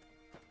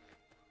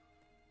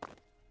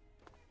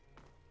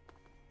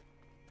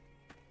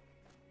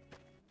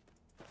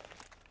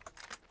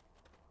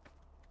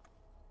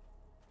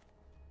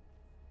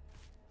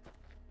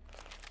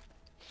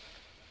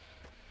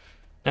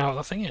 Now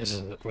the thing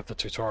is that with the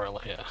tutorial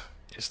here,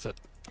 is that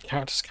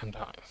characters can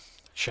die.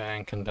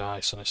 Cheyenne can die,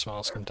 Sonny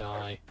Smiles can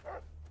die,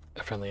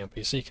 a friendly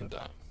NPC can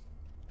die.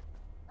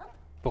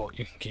 But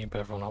you can keep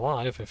everyone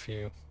alive if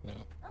you know,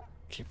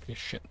 keep your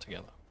shit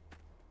together.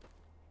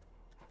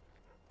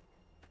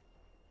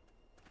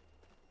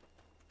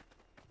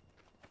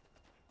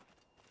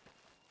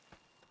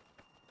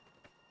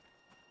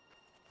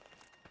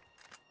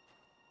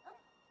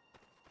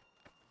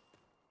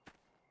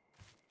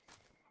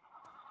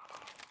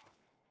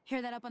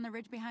 Hear that up on the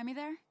ridge behind me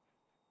there?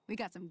 We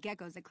got some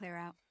geckos to clear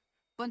out.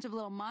 Bunch of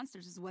little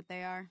monsters is what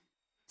they are.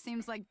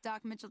 Seems like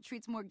Doc Mitchell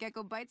treats more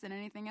gecko bites than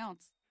anything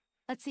else.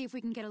 Let's see if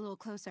we can get a little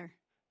closer.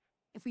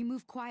 If we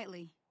move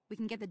quietly, we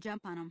can get the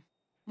jump on them.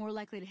 More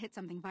likely to hit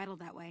something vital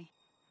that way.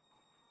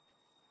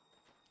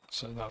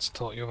 So that's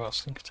taught you about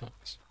sneak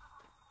attacks.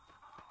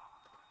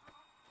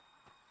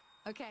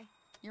 Okay,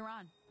 you're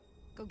on.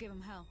 Go give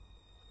him hell.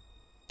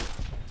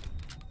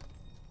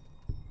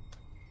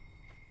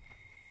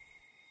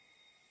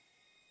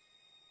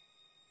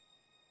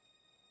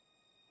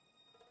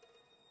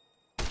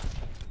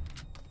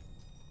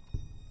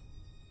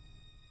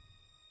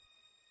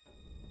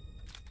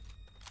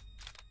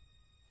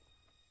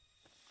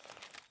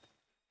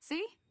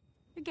 See?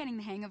 You're getting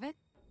the hang of it.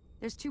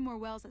 There's 2 more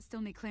wells that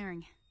still need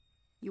clearing.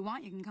 You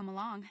want, you can come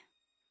along.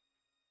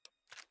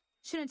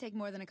 Shouldn't take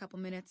more than a couple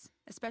minutes,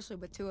 especially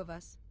with 2 of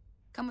us.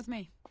 Come with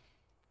me.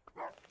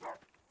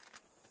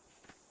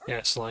 Yeah,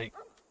 it's like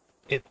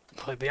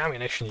the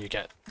ammunition you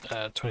get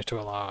 22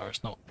 LR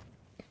is not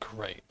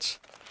great.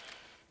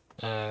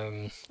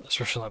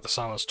 Especially like the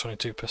silenced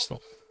 22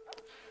 pistol.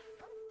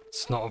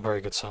 It's not a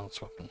very good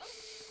silenced weapon.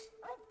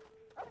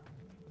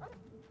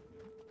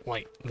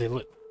 Like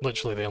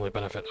literally the only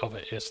benefit of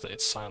it is that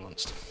it's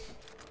silenced.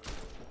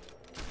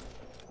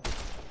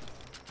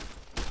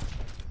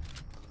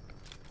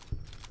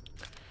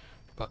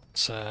 But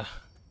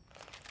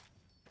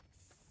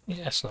yeah,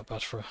 it's not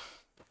bad for a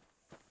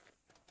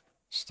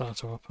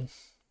starter weapon.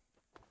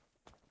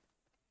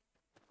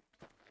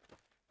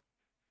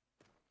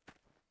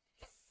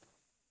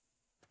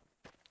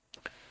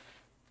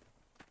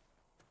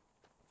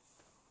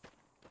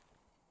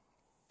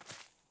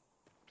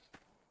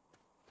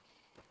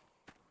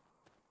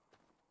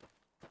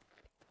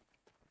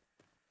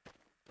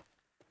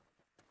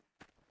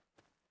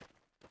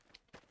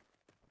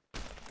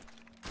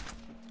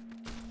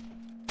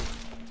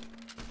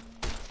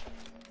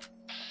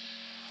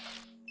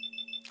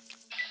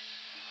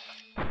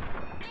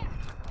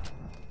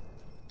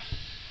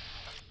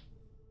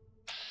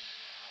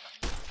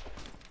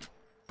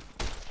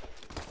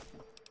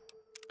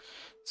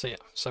 So yeah,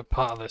 so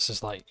part of this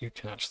is like you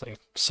can actually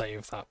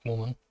save that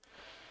woman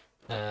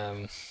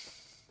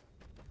if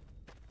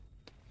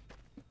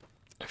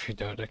you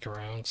don't dick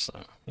around. So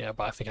yeah,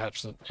 but I think I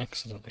actually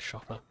accidentally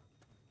shot her.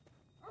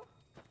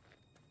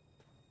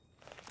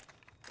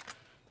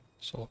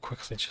 So I'll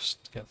quickly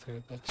just get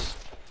through this.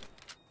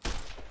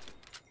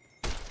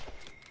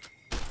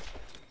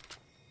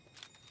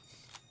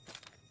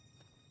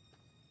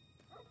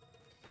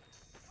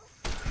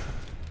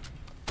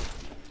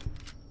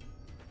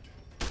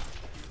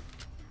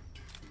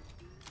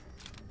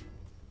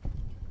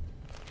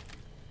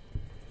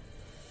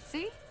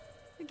 See?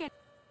 We get.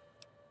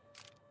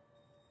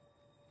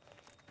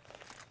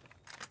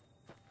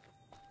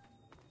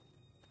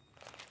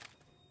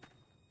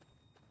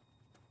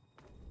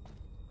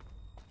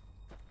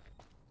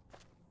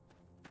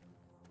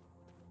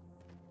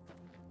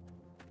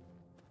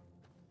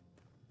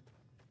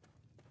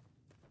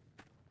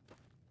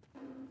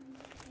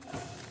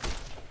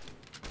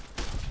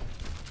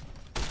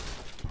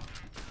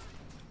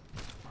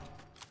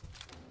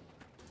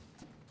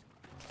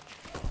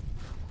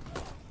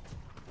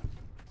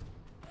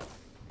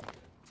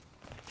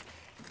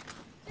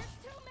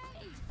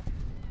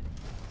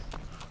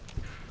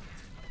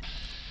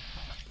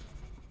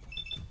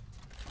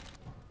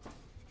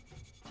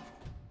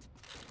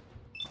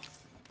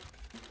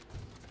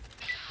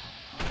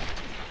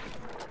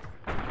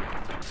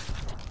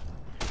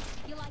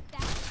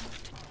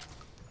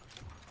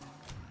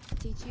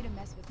 Teach you to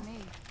mess with me.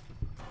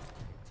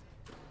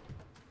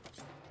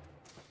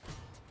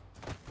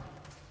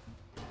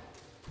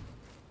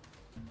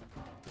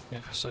 Yeah,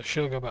 so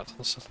she'll go back to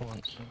the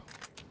settlement now.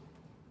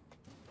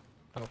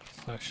 Oh,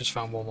 no, she's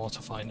found one more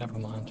to fight, never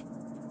mind.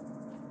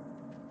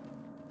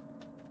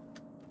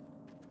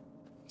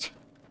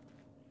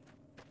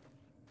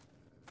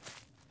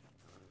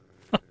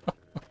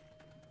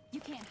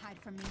 You can't hide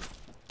from me.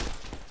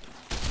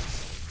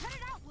 Cut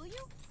it out, will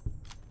you?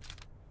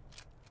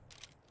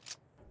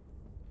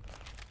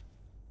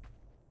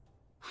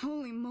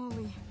 Holy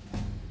moly.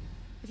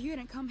 If you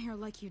hadn't come here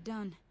like you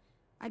done,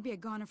 I'd be a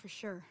goner for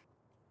sure.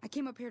 I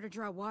came up here to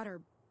draw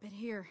water, but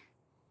here,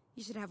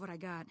 you should have what I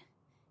got.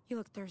 You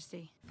look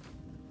thirsty.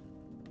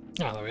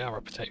 Ah, there we are,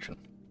 reputation.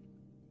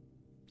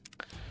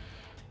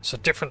 So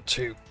different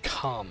to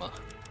Karma.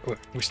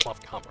 We still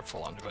have Karma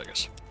for Land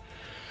Vegas.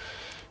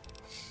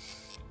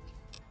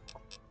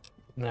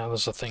 Now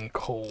there's a thing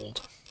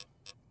called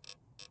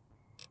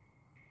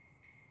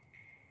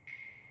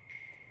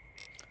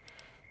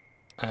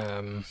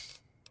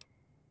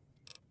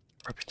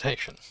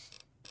reputation.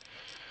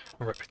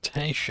 A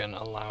reputation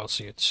allows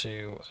you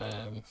to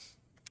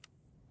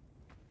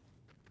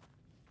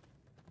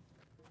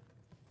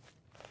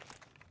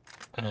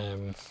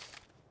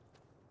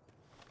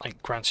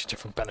like grants you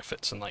different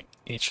benefits, and like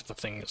each of the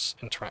things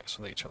interacts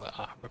with each other.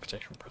 Ah,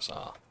 reputation press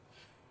R.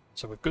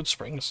 So with Good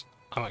Springs,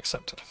 I'm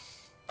accepted.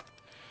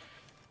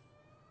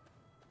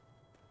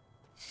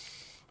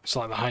 So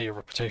like the higher your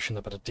reputation,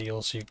 the better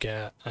deals you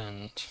get,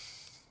 and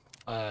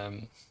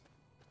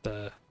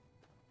the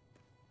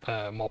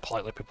more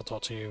politely people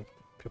talk to you,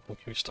 people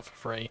give you stuff for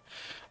free,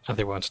 and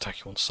they won't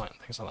attack you on sight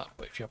and things like that.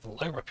 But if you have a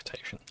low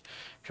reputation,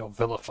 if you're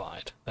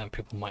vilified, then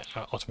people might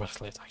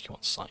automatically attack you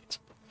on sight.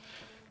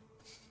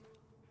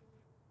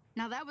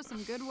 Now that was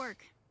some good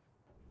work.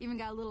 Even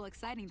got a little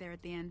exciting there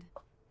at the end.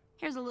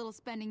 Here's a little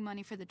spending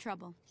money for the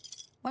trouble.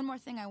 One more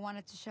thing I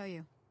wanted to show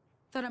you.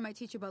 Thought I might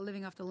teach you about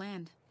living off the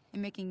land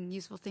and making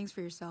useful things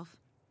for yourself.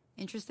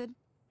 Interested?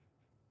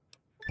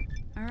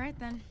 Alright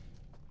then.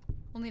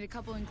 We'll need a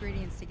couple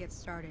ingredients to get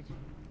started.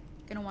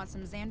 Gonna want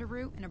some xander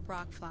root and a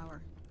brock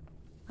flower.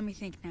 Let me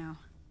think now.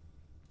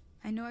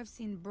 I know I've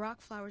seen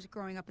brock flowers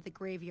growing up at the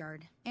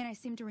graveyard, and I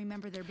seem to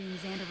remember there being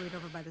xander root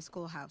over by the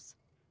schoolhouse.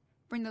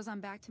 Bring those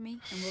on back to me,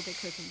 and we'll get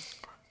cooking.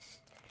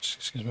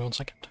 Excuse me 1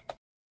 second.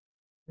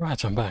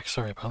 Right, I'm back.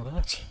 Sorry about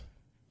that.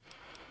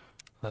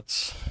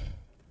 Let's...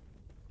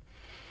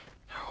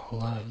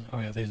 learn. Oh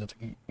yeah, these are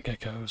the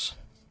geckos.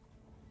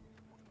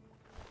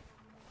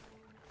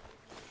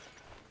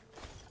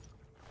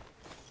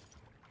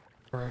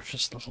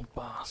 Ferocious little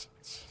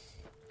bastards.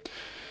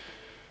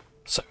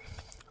 So,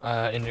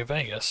 in New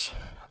Vegas,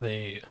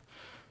 the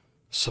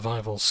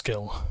survival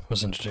skill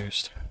was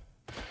introduced,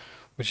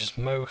 which is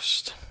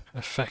most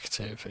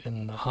effective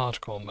in the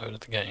hardcore mode of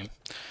the game,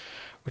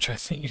 which I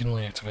think you can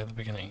only activate at the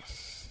beginning.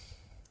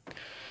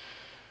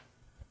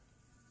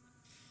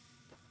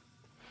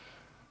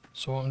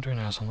 So what I'm doing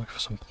now is I'm looking for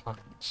some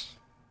plants.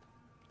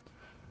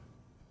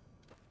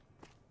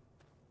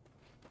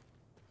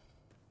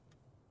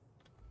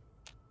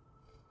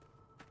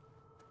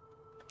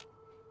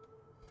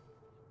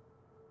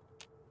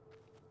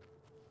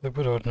 They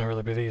would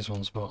ordinarily be these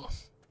ones, but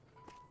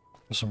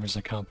for some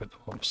reason I can't pick them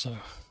up, so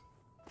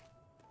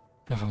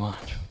never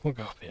mind, we'll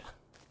go up here.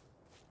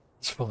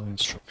 Let's follow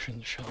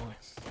instructions, shall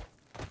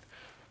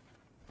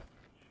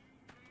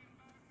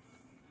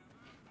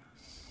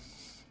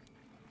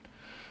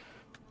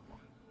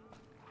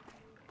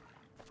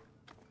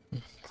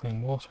we?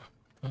 Clean water,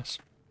 nice.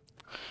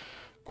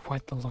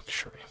 Quite the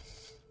luxury.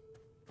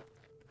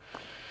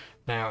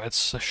 Now,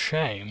 it's a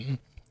shame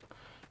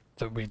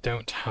that we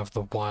don't have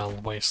the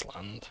Wild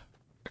Wasteland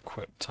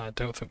equipped. I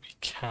don't think we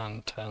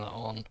can turn it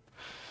on.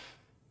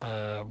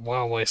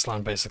 Wild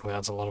Wasteland basically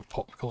adds a lot of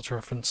pop culture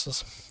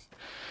references.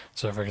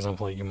 So for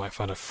example, you might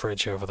find a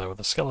fridge over there with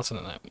a skeleton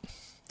in it.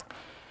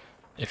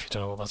 If you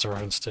don't know what that's a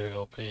reference to,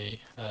 it'll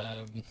be...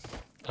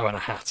 oh, and a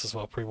hat as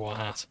well, pre-war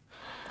hat.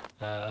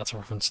 That's a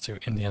reference to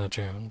Indiana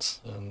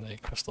Jones and the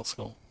Crystal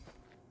Skull.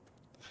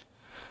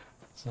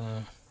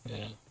 So,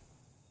 yeah.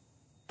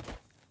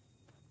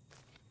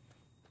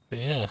 But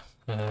yeah,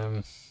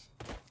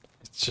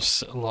 it's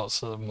just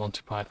lots of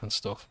Monty Python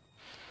stuff.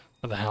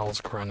 But the Hell's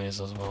Grannies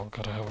as well.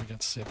 God, I hope we get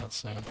to see that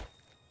soon.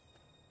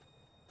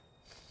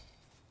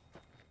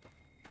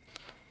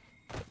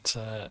 But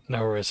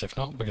no worries if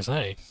not, because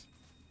hey,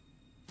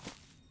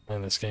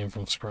 playing this game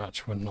from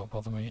scratch would not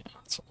bother me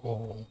at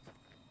all.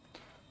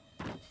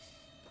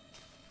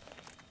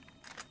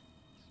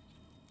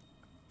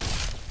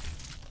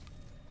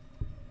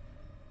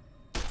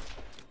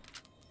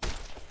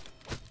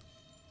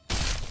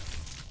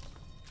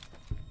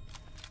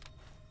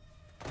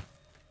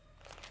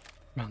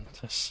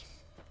 Mantis.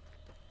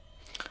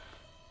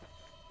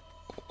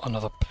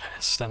 Another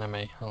pest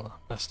enemy.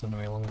 Pest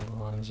enemy along the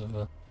lines of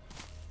a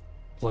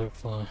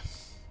blowfly.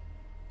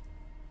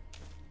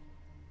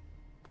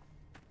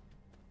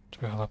 2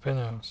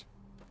 jalapenos.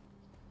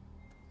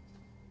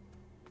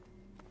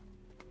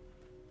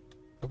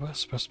 There's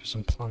supposed to be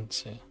some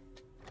plants here.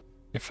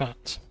 In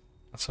fact,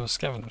 let's have a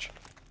scavenge.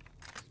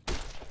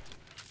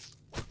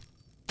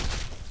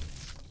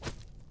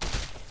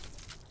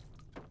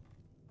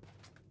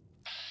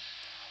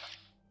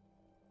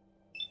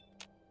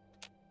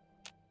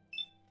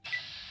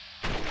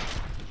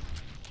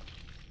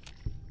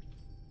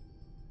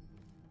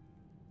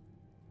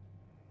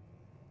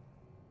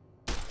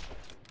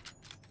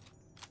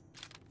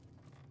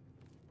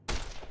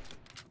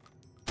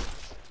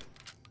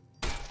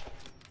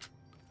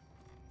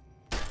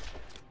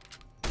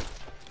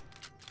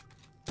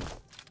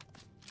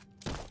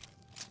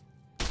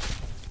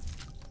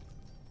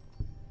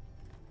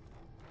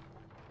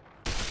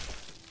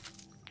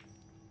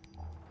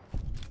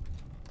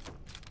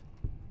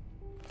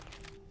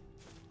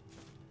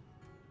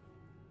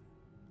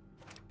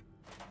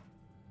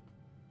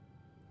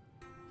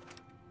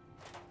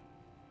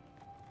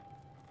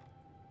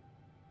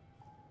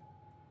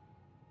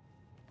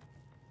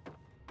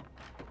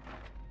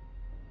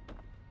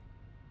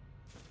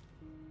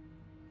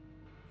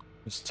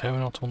 Use the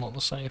terminal to unlock the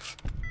safe.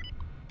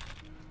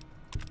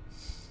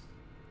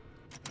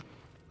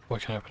 We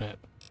can open it,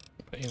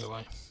 but either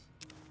way.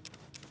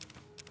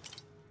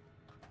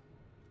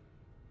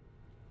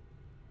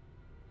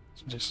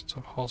 Just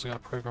also got a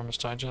Programmer's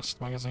Digest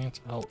magazine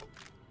to help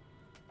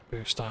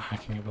boost our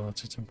hacking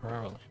ability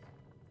temporarily.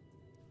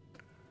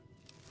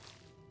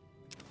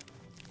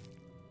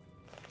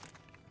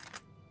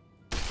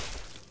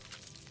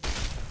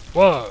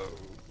 Whoa!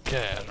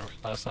 Okay, I didn't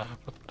realise that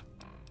happened.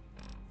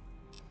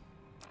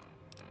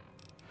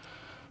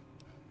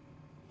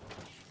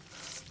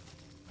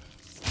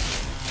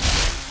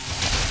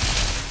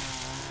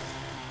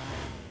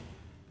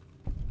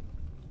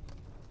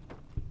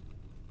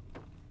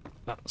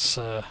 That's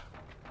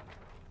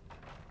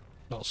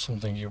not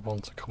something you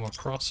want to come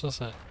across,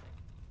 is it?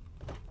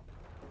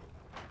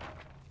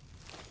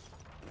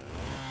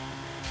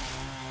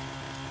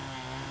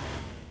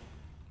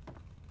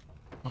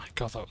 My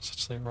god, that was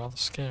actually rather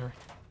scary.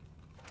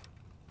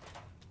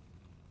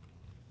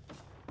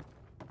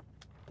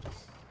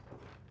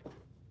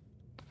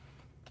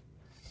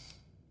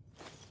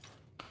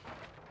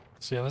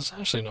 So yeah, there's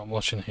actually not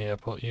much in here,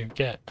 but you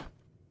get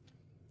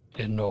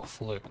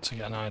enough loot to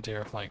get an idea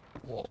of like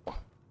what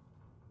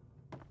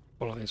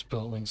are these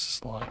buildings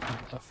like and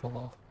what they're full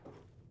of.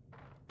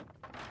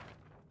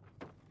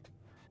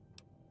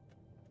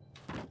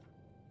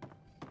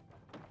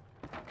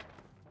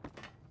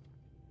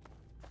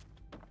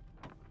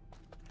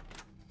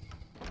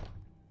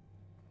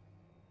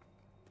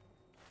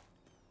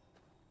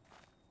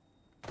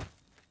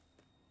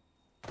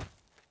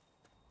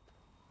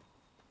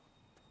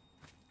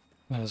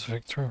 There's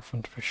Victor in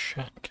front of his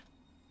shack.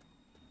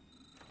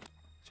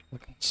 Let's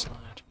look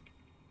inside.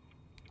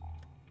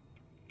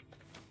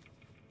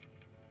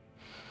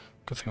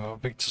 Good thing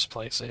about Victor's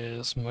place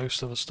is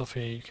most of the stuff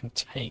here you can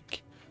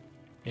take.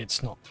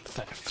 It's not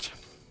theft.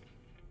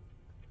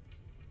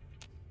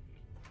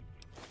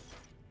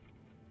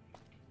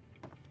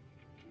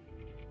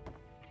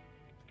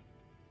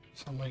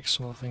 So that makes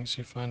some of the things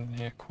you find in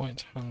here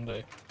quite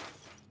handy.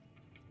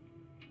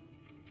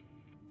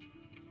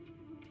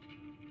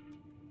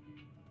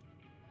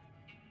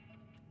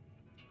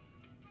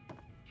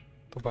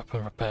 The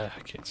weapon repair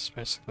kit's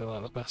basically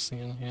like the best thing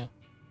in here.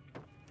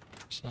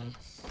 So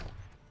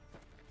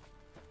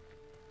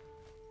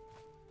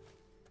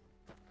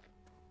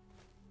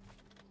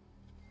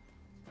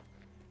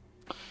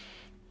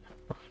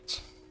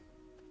right.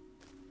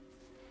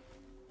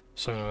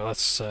 So anyway,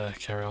 let's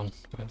carry on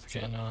with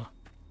getting our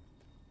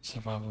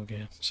survival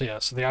gear. So yeah,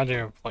 so the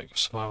idea of like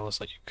survival is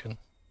that you can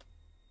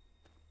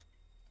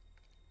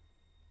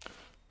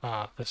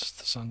this is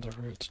the Sander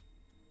route.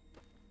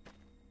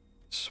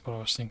 This is what I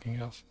was thinking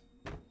of.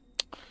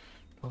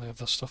 All the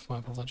other stuff, my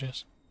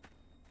apologies.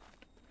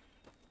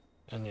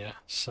 And yeah,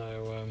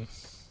 so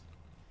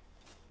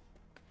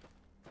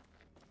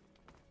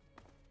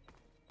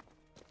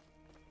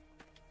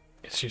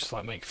It's used to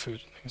like make food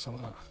and things like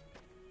that.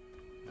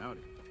 Howdy.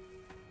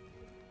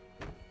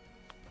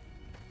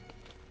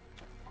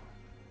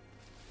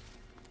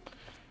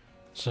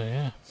 So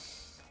yeah.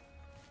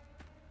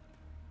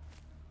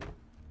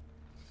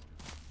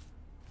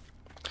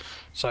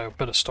 So a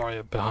bit of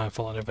story behind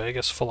Fallout New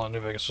Vegas. Fallout New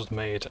Vegas was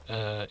made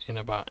in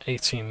about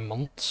 18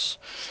 months,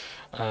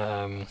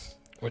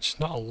 which is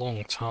not a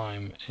long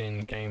time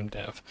in game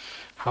dev.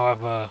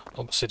 However,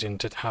 Obsidian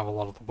did have a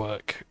lot of the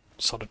work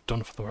sort of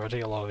done for them already,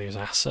 a lot of these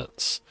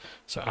assets.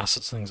 So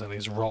assets, things like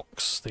these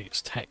rocks,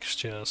 these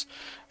textures,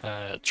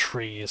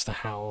 trees, the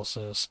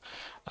houses,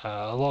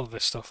 a lot of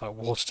this stuff, like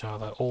water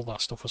tower, all that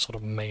stuff was sort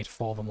of made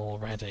for them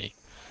already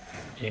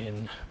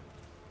in...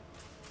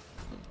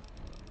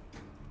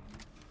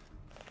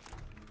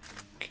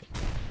 Okay.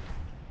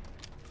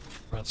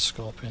 Red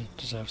Scorpion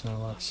deserves no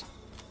less.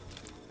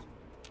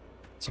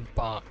 It's a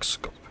bark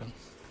scorpion.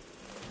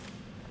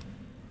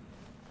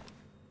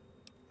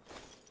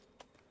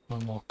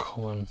 One more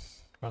common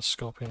red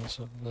scorpions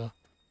of the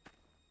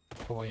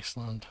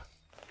Wasteland.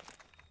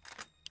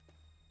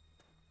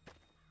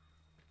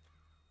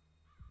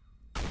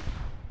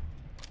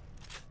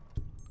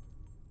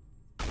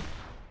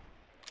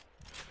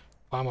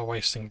 Why am I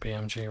wasting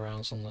BMG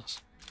rounds on this?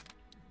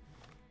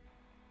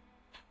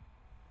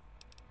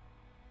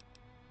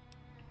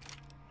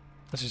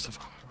 Let's use the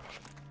farming rod.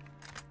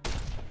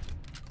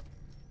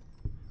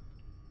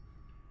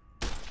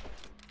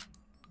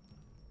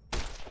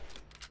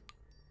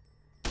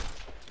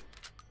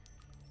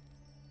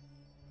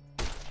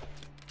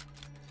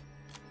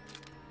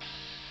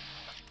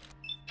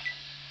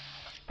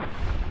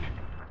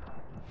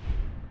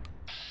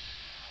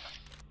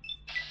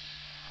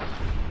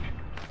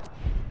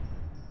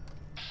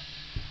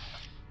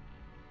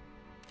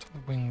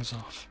 Wings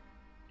off.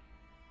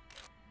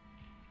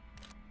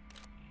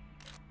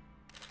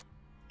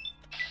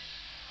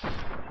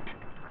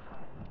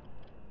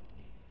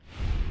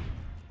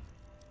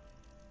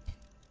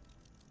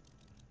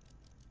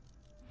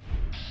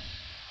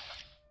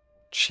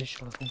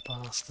 Cheeky little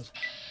bastard.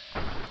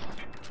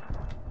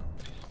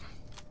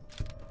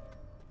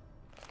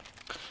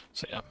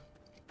 So yeah.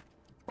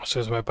 So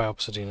it was made by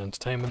Obsidian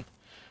Entertainment,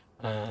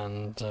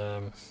 and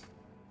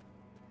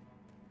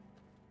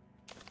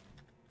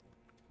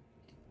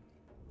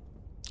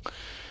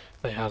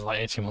they had like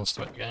 18 months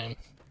to make the game,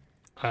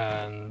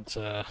 and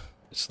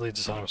its lead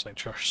designer was like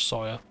Josh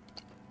Sawyer,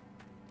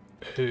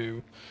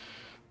 who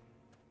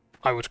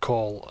I would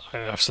call,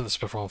 I've said this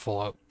before on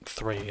Fallout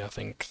 3, I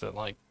think that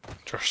like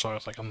Josh Sawyer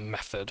is like a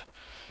method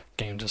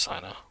game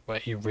designer, where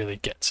he really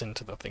gets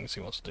into the things he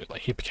wants to do.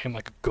 Like he became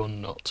like a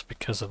gun nut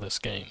because of this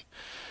game,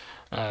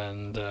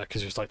 and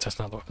because he was like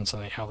testing out the weapons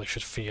and how they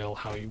should feel,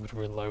 how you would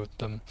reload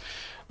them,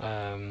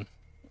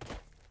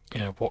 you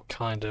know, what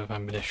kind of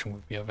ammunition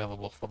would be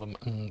available for them,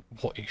 and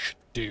what you should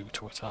do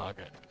to a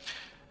target.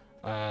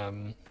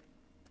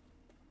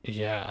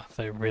 Yeah,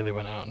 they really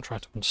went out and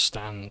tried to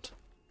understand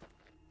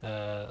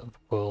the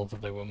world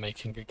that they were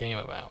making a game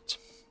about,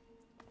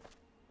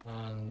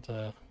 and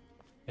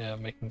yeah,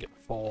 making it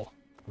for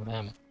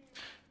them.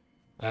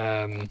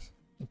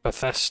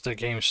 Bethesda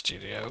Game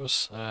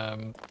Studios,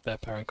 their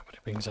parent company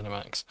being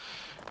ZeniMax,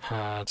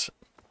 had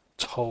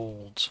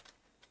told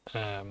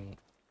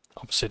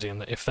Obsidian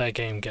that if their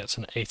game gets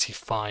an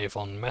 85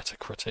 on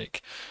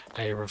Metacritic,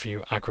 a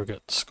review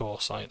aggregate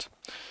score site.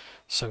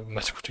 So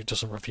Metacritic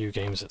doesn't review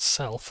games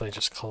itself, they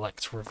just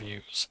collect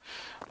reviews.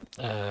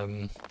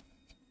 In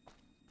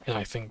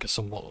I think a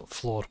somewhat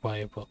flawed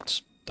way,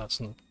 but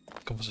that's a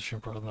conversation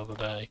for another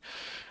day.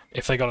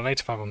 If they got an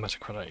 85 on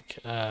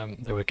Metacritic,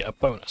 they would get a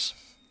bonus.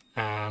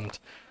 And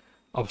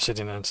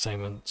Obsidian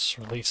Entertainment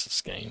released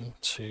this game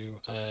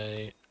to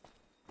a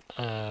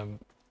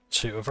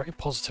very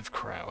positive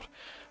crowd,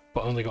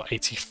 but only got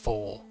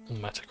 84 on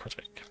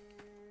Metacritic.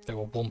 They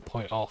were 1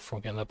 point off from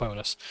getting their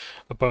bonus,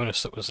 a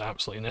bonus that was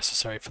absolutely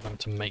necessary for them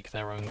to make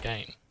their own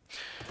game.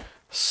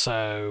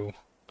 So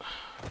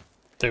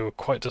they were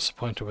quite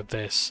disappointed with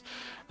this,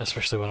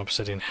 especially when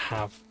Obsidian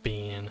have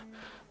been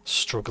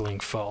struggling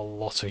for a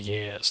lot of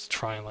years to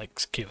try and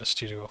like keep the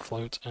studio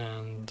afloat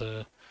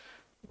and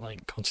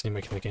like continue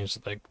making the games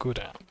that they're good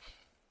at.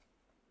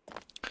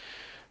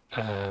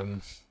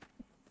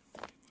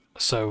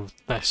 So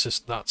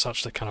that's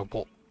actually kind of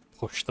what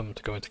pushed them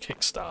to go into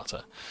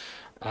Kickstarter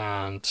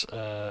and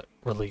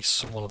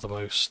release one of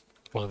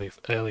the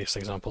earliest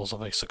examples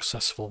of a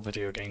successful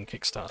video game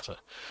Kickstarter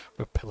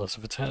with Pillars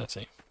of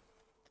Eternity.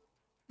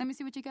 Let me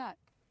see what you got.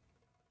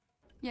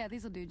 Yeah,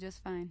 these'll do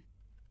just fine.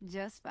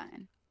 Just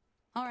fine.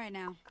 Alright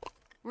now,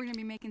 we're gonna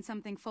be making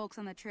something folks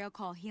on the trail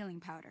call healing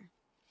powder.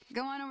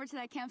 Go on over to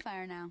that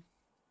campfire now.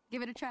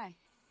 Give it a try.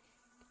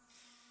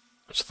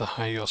 So the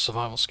higher your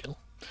survival skill,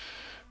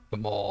 the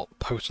more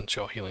potent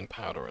your healing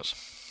powder is.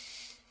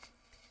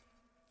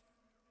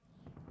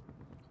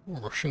 Ooh,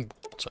 rushing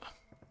water.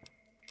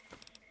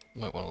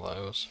 Make one of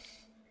those.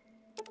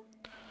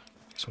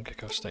 Some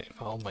gecko state.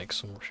 I'll make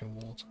some rushing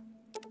water.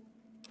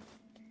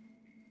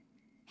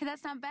 Hey,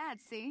 that's not bad,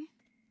 see?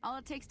 All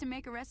it takes to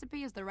make a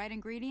recipe is the right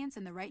ingredients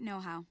and the right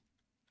know-how.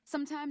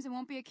 Sometimes it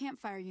won't be a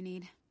campfire you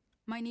need.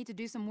 Might need to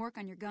do some work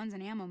on your guns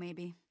and ammo,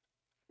 maybe.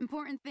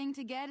 Important thing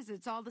to get is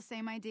it's all the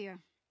same idea.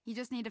 You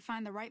just need to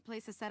find the right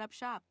place to set up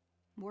shop.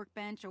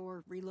 Workbench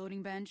or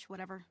reloading bench,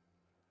 whatever.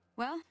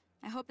 Well,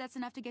 I hope that's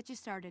enough to get you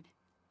started.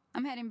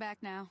 I'm heading back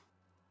now.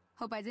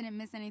 Hope I didn't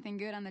miss anything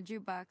good on the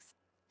jukebox.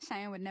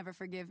 Cheyenne would never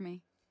forgive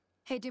me.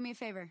 Hey, do me a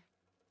favor.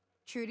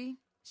 Trudy,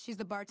 she's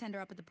the bartender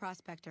up at the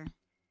Prospector.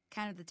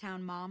 Kind of the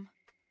town mom.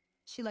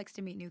 She likes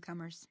to meet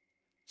newcomers.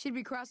 She'd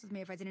be cross with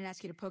me if I didn't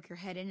ask you to poke your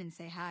head in and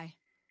say hi.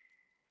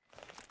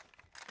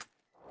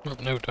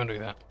 No, don't do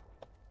that.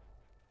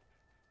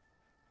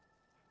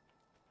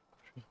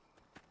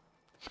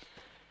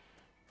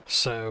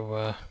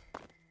 So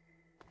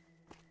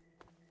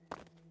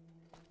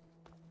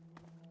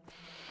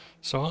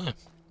I.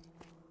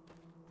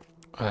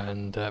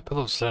 And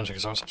Pillows of Eternity,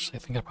 because I was actually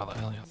thinking about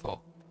that earlier, I thought,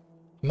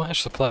 I might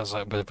actually play as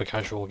like a bit of a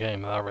casual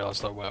game, and I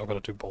realised that, well, I've got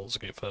to do Baldur's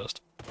Gate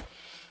first.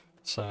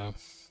 So,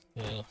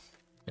 yeah.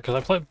 Because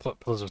I played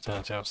Pillars of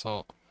Eternity, I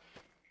thought,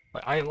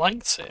 like, I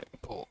liked it,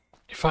 but,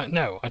 in fact,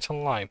 no, I tell a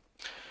lie.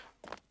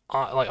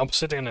 Like,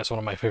 Obsidian is one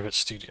of my favourite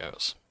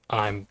studios,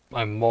 and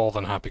I'm more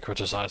than happy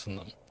criticising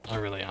them. I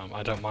really am.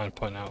 I don't mind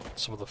pointing out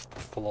some of the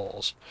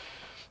flaws.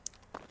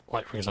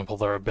 Like, for example,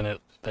 their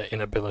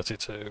inability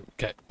to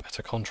get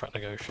better contract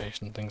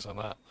negotiation, things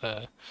like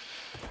that.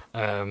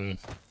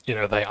 You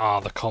know, they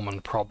are the common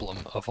problem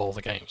of all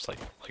the games. Like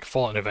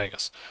Fallout New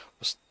Vegas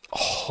was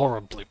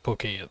horribly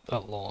buggy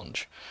at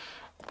launch.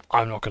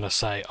 I'm not going to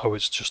say, oh,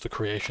 it's just the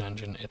creation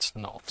engine. It's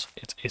not.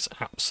 It is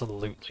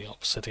absolutely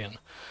Obsidian,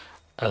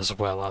 as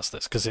well as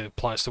this, because it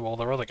applies to all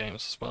their other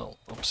games as well.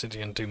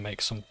 Obsidian do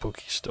make some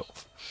buggy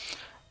stuff,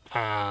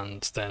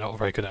 and they're not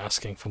very good at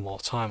asking for more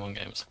time on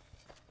games.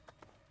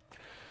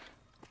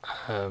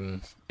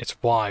 It's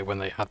why when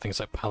they had things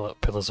like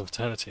Pillars of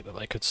Eternity that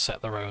they could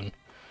set their own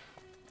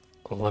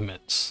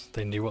limits.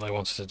 They knew what they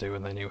wanted to do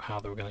and they knew how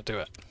they were going to do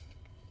it.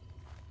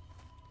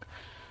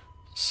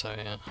 So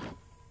yeah.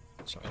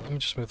 Sorry, let me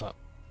just move that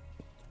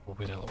a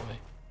bit out of the way.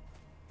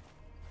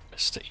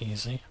 Mr.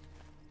 Easy.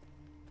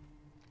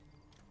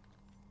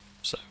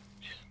 So,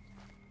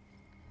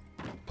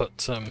 yeah.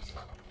 But,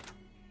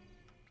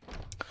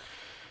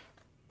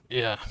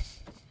 yeah.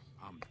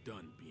 I'm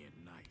done being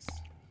nice.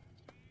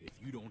 If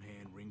you don't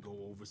hand Ringo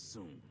over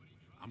soon,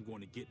 I'm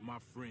going to get my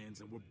friends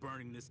and we're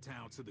burning this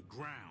town to the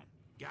ground.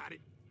 Got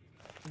it?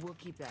 We'll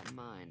keep that in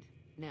mind.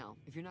 Now,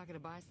 if you're not going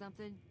to buy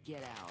something,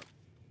 get out.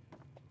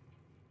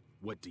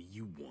 What do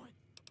you want?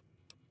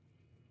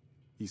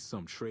 He's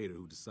some traitor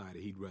who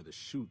decided he'd rather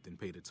shoot than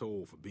pay the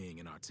toll for being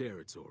in our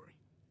territory.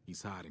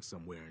 He's hiding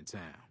somewhere in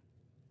town.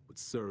 Would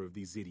serve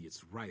these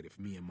idiots right if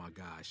me and my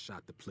guys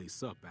shot the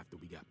place up after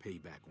we got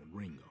payback on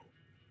Ringo.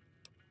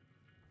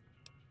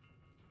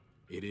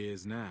 It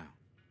is now.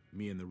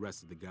 Me and the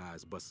rest of the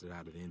guys busted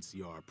out of the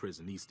NCR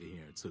prison east of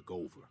here and took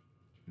over.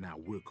 Now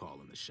we're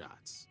calling the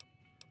shots.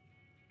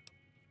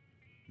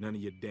 None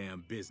of your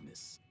damn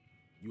business.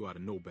 You ought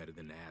to know better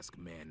than to ask a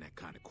man that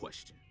kind of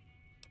question.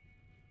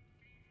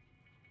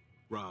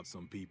 Robbed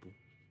some people,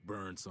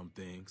 burned some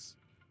things,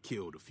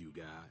 killed a few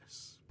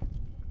guys.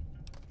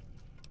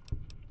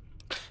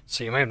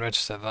 So you may have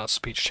noticed that that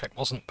speech check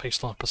wasn't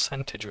based on a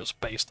percentage; it was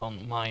based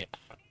on my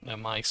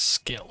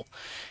skill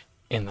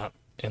in that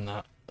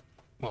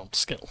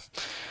skill.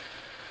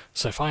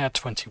 So if I had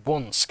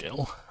 21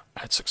 skill,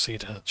 I'd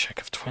succeed at a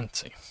check of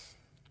 20.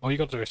 All you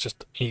got to do is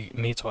just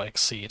meet or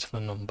exceed the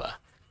number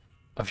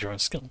of your own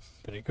skill.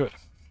 Pretty good.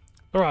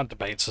 There are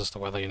debates as to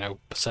whether, you know,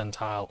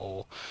 percentile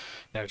or,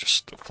 you know,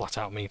 just flat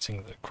out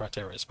meeting the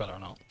criteria is better or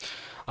not.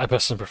 I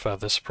personally prefer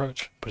this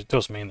approach, but it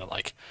does mean that,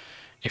 like,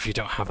 if you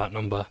don't have that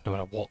number, no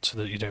matter what,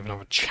 that you don't even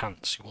have a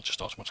chance, you will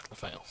just automatically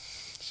fail.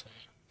 So.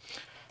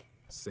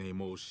 Same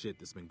old shit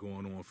that's been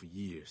going on for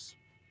years.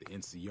 The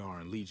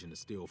NCR and Legion are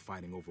still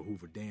fighting over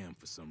Hoover Dam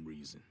for some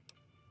reason.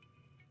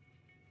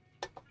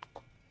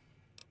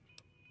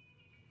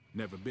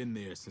 Never been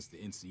there since the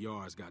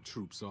NCR's got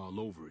troops all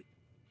over it.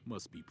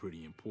 Must be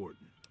pretty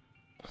important.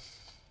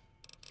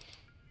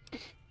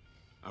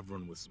 I've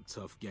run with some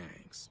tough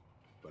gangs,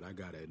 but I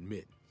gotta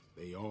admit,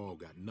 they all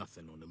got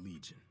nothing on the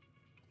Legion.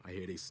 I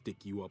hear they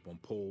stick you up on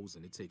poles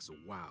and it takes a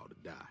while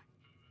to die.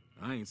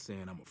 I ain't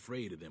saying I'm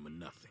afraid of them or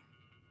nothing,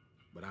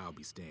 but I'll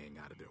be staying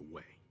out of their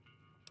way.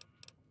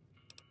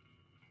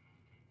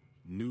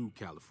 New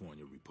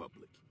California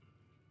Republic.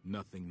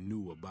 Nothing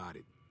new about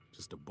it.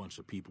 Just a bunch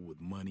of people with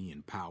money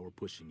and power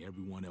pushing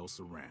everyone else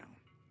around.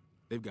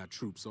 They've got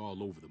troops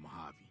all over the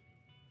Mojave,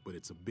 but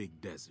it's a big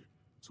desert,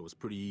 so it's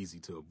pretty easy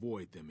to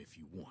avoid them if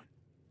you want.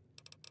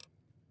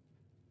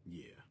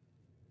 Yeah.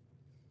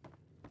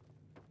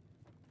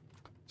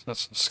 So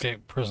that's an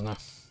escaped prisoner.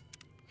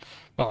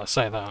 Well, I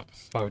say that.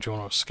 Why would you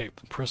want to escape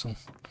the prison?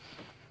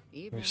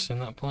 Have you seen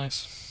that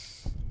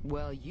place?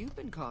 Well, you've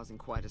been causing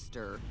quite a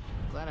stir.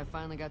 Glad I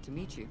finally got to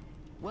meet you.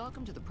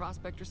 Welcome to the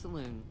Prospector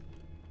Saloon.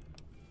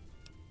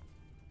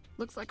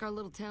 Looks like our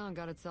little town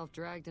got itself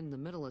dragged into the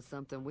middle of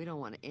something we don't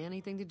want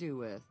anything to do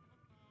with.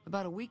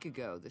 About a week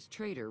ago, this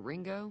traitor,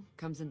 Ringo,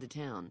 comes into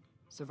town.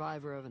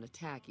 Survivor of an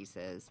attack, he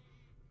says.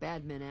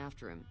 Bad men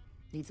after him.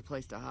 Needs a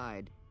place to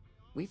hide.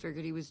 We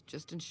figured he was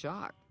just in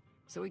shock,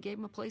 so we gave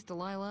him a place to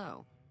lie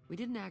low. We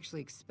didn't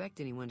actually expect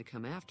anyone to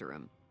come after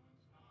him.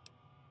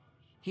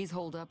 He's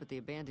holed up at the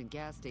abandoned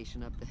gas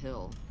station up the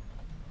hill.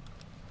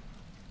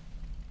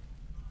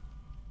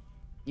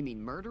 You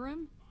mean murder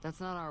him? That's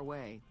not our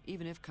way,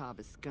 even if Cobb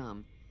is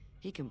scum.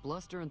 He can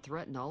bluster and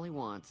threaten all he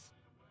wants.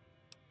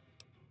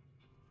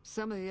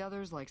 Some of the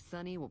others, like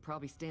Sonny, will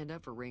probably stand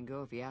up for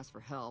Ringo if he asks for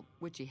help,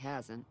 which he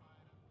hasn't.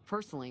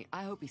 Personally,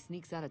 I hope he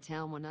sneaks out of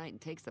town one night and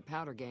takes the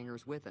powder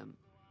gangers with him.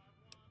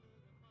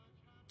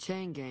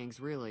 Chain gangs,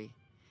 really.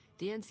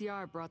 The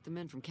NCR brought them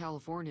in from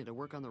California to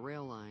work on the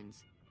rail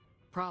lines.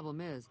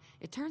 Problem is,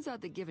 it turns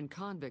out that giving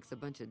convicts a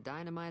bunch of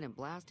dynamite and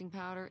blasting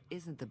powder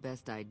isn't the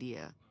best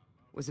idea.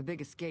 It was a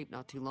big escape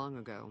not too long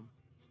ago.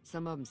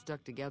 Some of them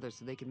stuck together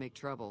so they could make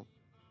trouble.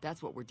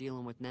 That's what we're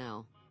dealing with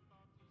now.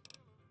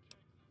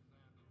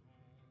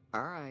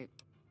 All right.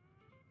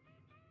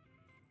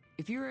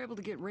 If you were able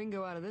to get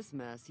Ringo out of this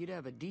mess, you'd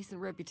have a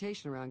decent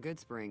reputation around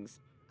Goodsprings.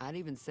 I'd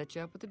even set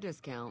you up with a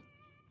discount.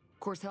 Of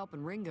course,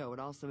 helping Ringo would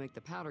also make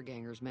the powder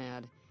gangers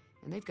mad,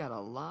 and they've got a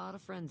lot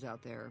of friends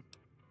out there.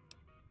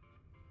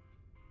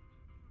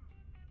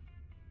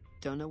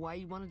 Don't know why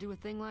you'd want to do a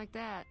thing like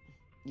that.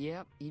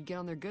 Yep, you'd get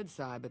on their good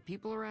side, but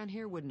people around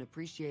here wouldn't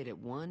appreciate it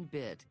one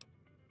bit.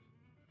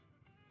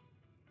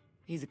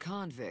 He's a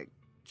convict,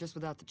 just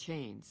without the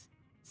chains.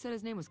 Said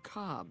his name was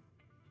Cobb.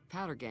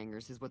 Powder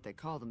gangers is what they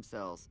call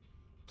themselves.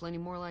 Plenty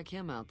more like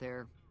him out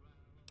there.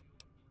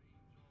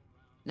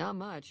 Not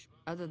much,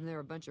 other than they're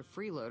a bunch of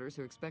freeloaders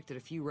who expected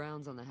a few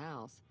rounds on the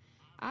house.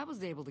 I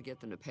was able to get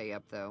them to pay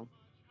up, though.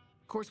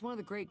 Of course, one of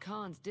the great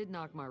cons did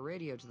knock my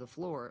radio to the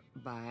floor,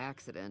 by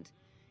accident,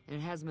 and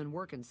it hasn't been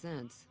working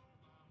since.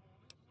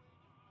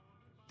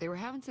 They were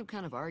having some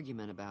kind of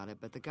argument about it,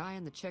 but the guy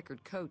in the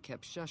checkered coat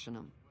kept shushing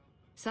them.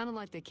 Sounded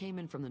like they came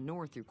in from the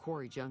north through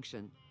Quarry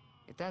Junction.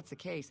 If that's the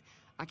case,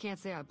 I can't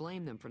say I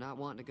blame them for not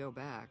wanting to go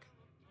back.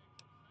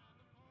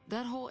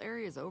 That whole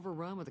area is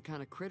overrun with the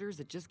kind of critters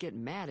that just get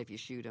mad if you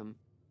shoot them.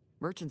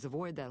 Merchants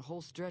avoid that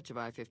whole stretch of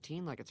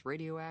I-15 like it's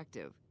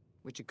radioactive,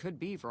 which it could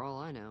be for all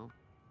I know.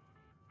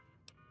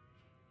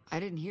 I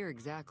didn't hear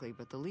exactly,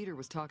 but the leader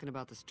was talking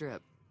about the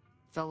strip.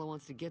 Fellow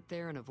wants to get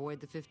there and avoid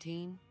the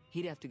 15,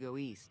 he'd have to go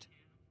east.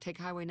 Take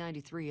Highway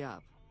 93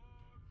 up.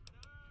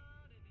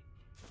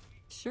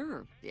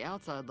 Sure, the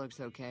outside looks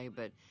okay,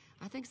 but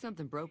I think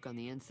something broke on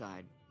the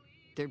inside.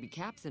 There'd be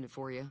caps in it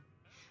for you.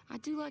 I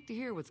do like to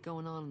hear what's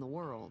going on in the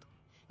world,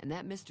 and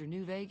that Mr.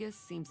 New Vegas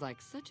seems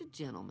like such a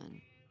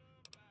gentleman.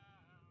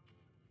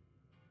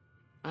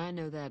 I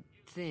know that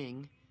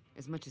thing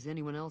as much as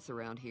anyone else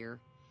around here.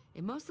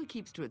 It mostly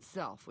keeps to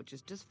itself, which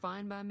is just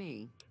fine by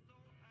me.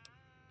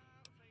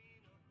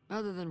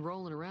 Other than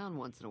rolling around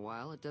once in a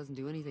while, it doesn't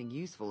do anything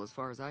useful as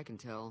far as I can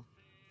tell.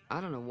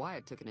 I don't know why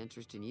it took an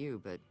interest in you,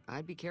 but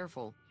I'd be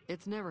careful.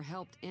 It's never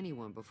helped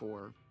anyone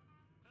before.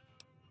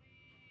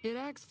 It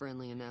acts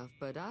friendly enough,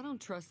 but I don't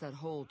trust that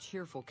whole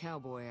cheerful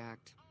cowboy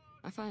act.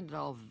 I find it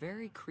all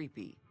very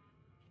creepy.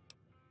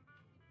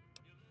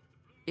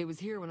 It was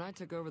here when I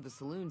took over the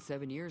saloon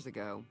 7 years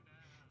ago.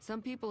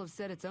 Some people have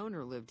said its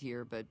owner lived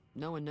here, but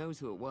no one knows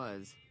who it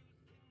was.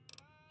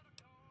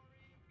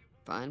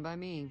 Fine by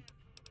me.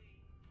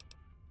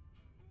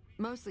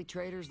 Mostly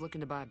traders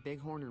looking to buy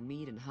bighorn or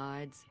meat and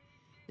hides.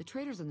 The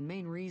traders are the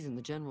main reason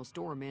the general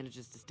store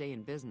manages to stay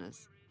in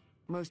business.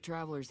 Most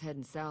travelers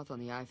heading south on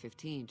the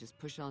I-15 just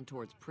push on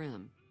towards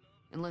Prim,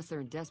 unless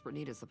they're in desperate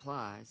need of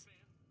supplies.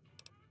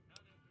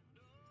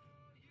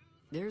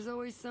 There's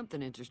always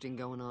something interesting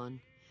going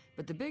on,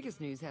 but the biggest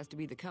news has to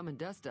be the coming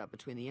dust-up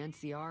between the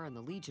NCR and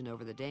the Legion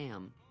over the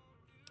dam.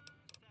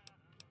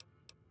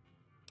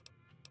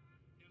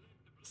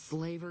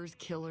 Slavers,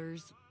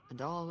 killers,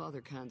 and all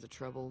other kinds of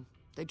trouble.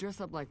 They dress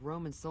up like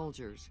Roman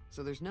soldiers,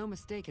 so there's no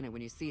mistaking it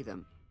when you see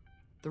them.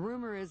 The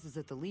rumor is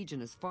that the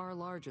Legion is far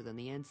larger than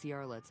the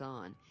NCR lets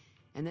on,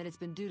 and that it's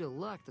been due to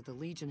luck that the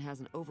Legion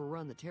hasn't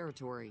overrun the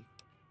territory.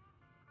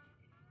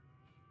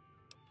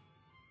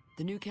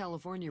 The new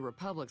California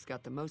Republic's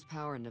got the most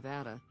power in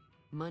Nevada.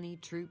 Money,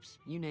 troops,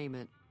 you name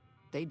it.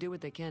 They do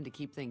what they can to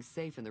keep things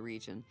safe in the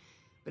region,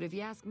 but if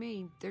you ask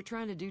me, they're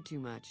trying to do too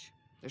much.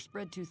 They're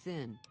spread too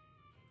thin.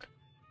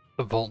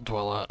 The Vault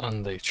Dweller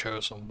and the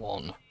Chosen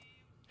One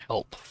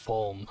help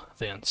form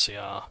the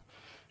NCR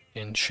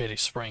in Shady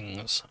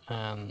Springs,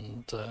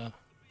 and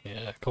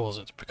cause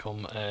it to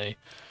become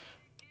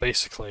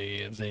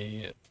basically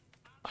the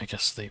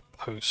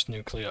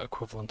post-nuclear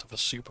equivalent of a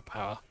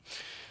superpower.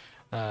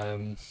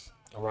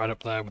 Right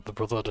up there with the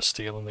Brotherhood of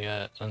Steel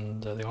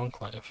and the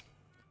Enclave.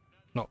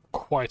 Not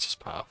quite as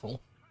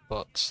powerful,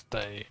 but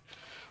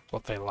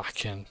what they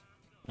lack in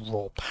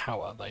raw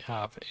power, they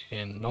have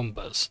in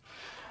numbers,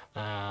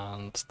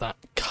 and that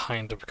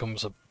kind of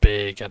becomes a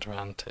big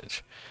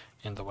advantage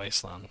in the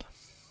Wasteland.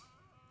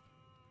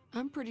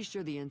 I'm pretty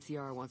sure the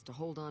NCR wants to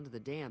hold on to the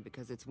dam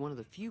because it's one of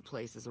the few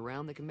places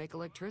around that can make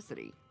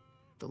electricity.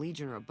 The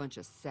Legion are a bunch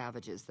of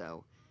savages,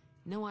 though.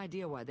 No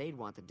idea why they'd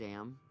want the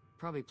dam.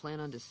 Probably plan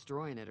on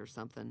destroying it or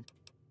something.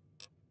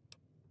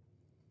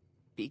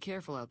 Be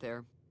careful out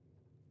there.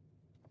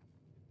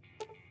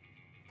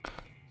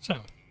 So,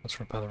 let's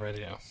repair the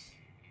radio.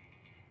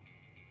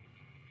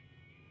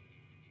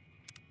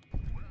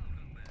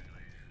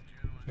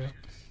 Yeah.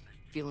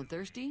 Feeling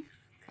thirsty?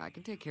 I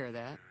can take care of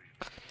that.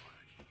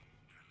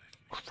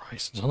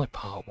 Christ, it's only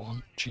part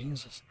 1.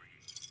 Jesus.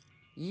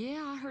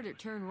 Yeah, I heard it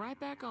turn right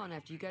back on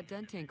after you got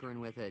done tinkering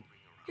with it.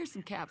 Here's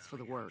some caps for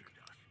the work.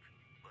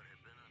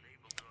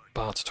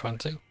 Barter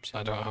 20, so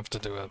I don't have to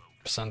do a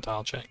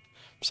percentage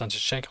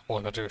check. All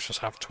I gotta do is just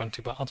have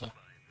 20 barter.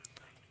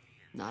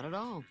 Not at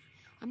all.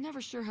 I'm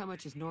never sure how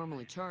much is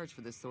normally charged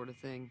for this sort of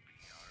thing.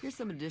 Here's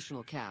some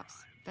additional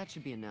caps. That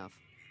should be enough.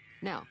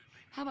 Now,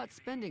 how about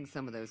spending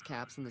some of those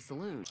caps in the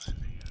saloon?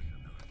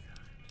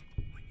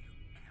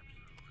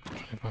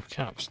 25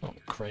 caps, not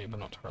great, but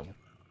not terrible.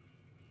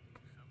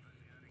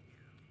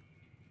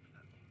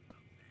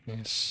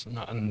 It's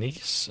not a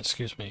niece,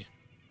 excuse me.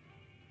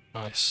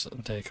 Nice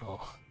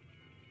decor.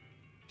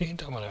 Dean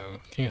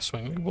Domino, King of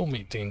Swing. We will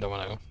meet Dean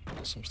Domino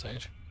at some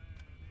stage.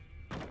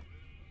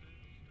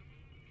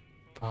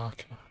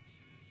 Parker.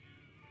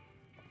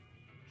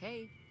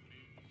 Hey.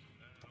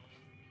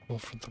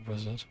 Wilfred the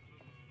Wizard.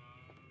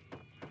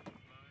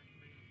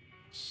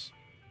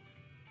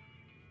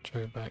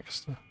 Joe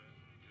Baxter.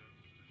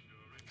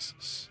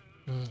 Texas.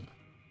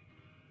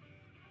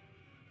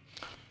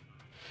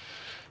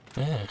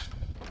 Yeah.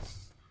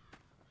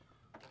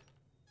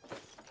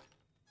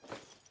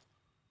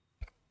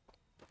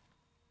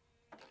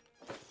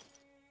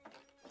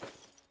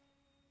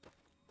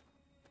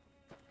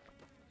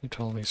 You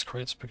told these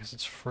crates because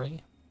it's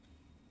free?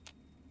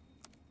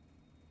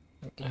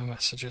 No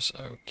messages,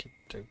 okie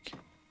dokie.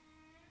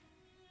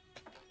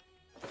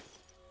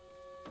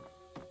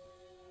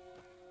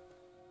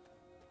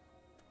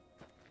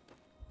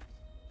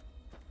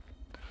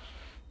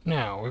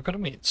 Now, we've got to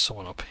meet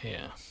someone up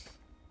here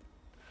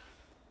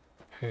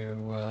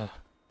who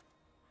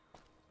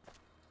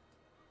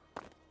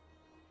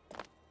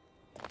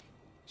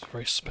is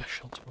very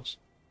special to us.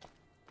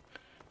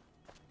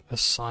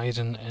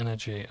 Poseidon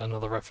Energy,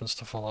 another reference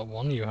to Fallout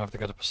 1. You have to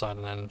go to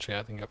Poseidon Energy,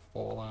 I think, at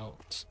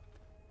Fallout.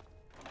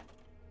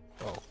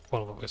 Well,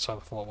 one of them, it's either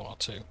Fallout 1 or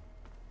 2.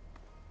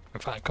 In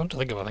fact, come to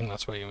think of it, I think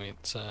that's where you meet,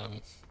 is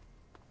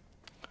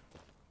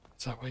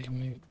that where you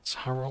meet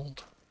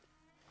Harold?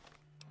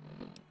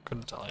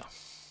 Couldn't tell you.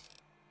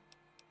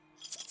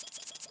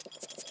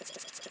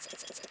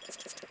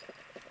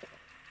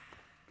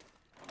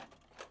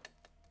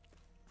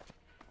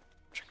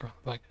 Check around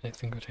the back,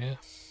 anything good here?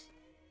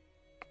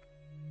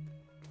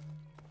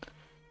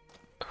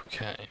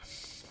 Okay.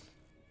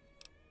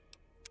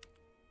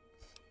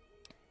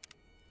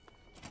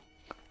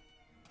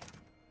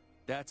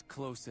 That's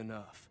close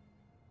enough.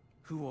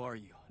 Who are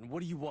you, and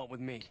what do you want with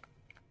me?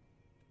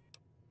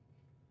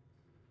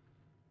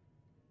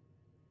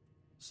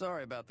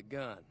 Sorry about the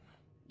gun.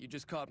 You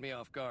just caught me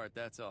off guard,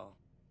 that's all.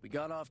 We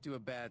got off to a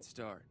bad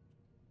start.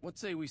 What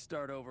say we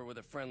start over with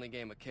a friendly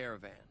game of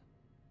Caravan?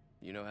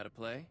 You know how to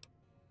play?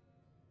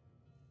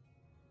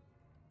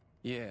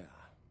 Yeah.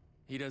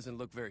 He doesn't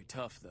look very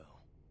tough, though.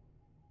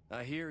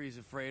 I hear he's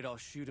afraid I'll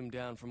shoot him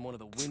down from one of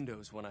the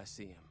windows when I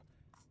see him.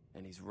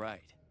 And he's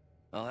right.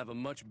 I'll have a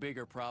much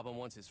bigger problem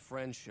once his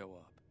friends show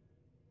up.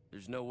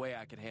 There's no way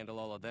I could handle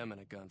all of them in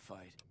a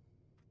gunfight.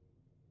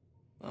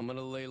 I'm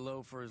gonna lay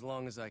low for as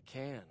long as I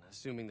can,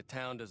 assuming the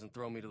town doesn't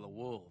throw me to the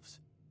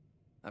wolves.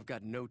 I've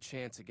got no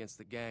chance against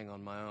the gang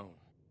on my own.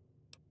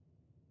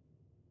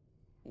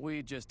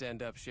 We'd just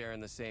end up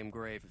sharing the same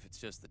grave if it's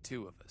just the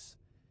two of us.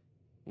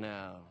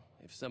 Now,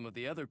 if some of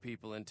the other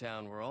people in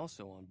town were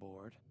also on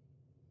board...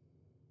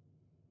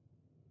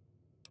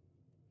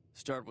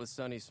 Start with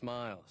Sunny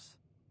Smiles.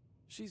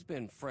 She's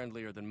been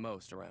friendlier than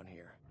most around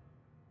here.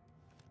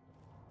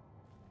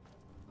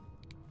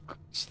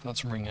 So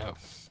that's Ringo.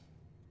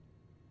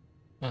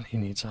 And he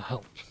needs our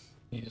help.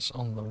 He is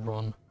on the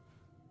run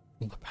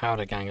from the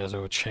powder gangers who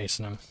were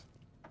chasing him.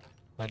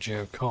 Like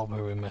Joe Cobb,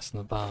 who we met in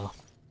the bar.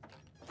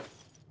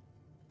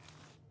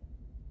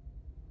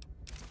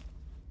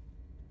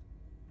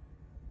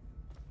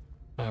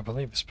 I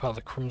believe it's part of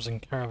the Crimson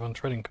Caravan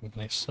Trading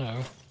Company,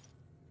 so...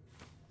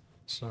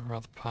 it's a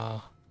rather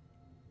powerful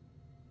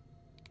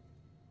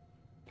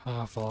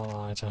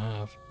ally to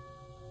have.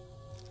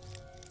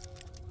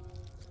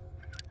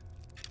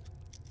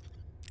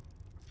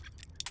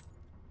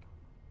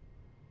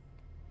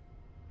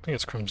 I think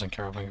it's Crimson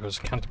Caravan because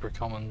Canterbury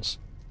Commons.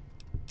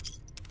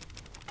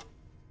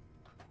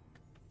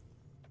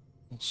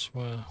 I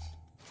swear.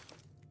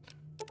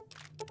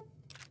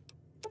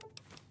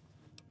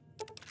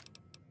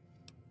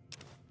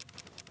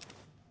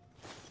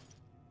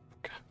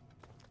 Okay.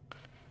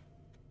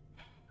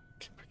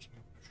 Keep picking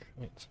up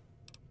shit.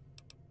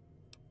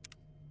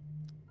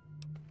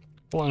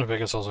 Well,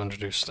 Vegas also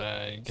introduced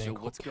a game. So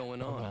what's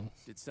going on?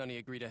 Did Sonny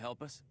agree to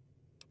help us?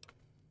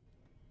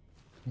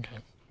 Okay.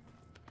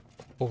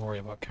 We'll worry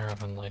about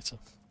Caravan later.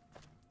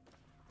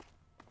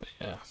 But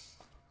yeah.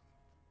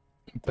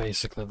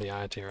 Basically the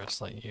idea is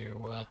that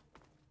you, well,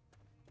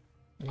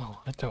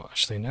 I don't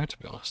actually know, to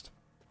be honest.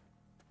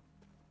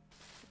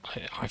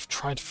 I've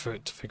tried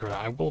to figure it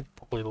out. I will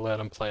probably learn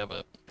and play a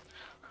bit.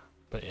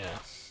 But yeah.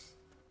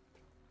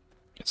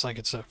 It's like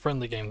it's a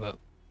friendly game that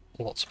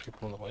lots of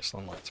people in the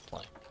Wasteland like to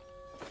play.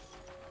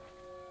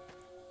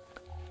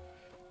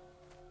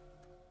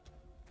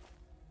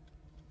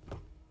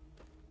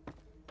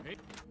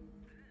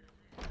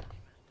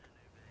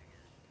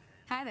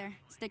 Hi there.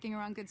 Sticking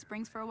around Good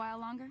Springs for a while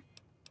longer?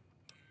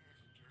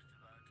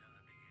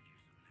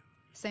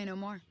 Say no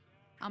more.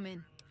 I'm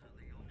in.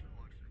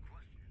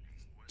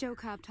 Joe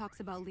Cobb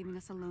talks about leaving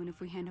us alone if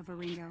we hand over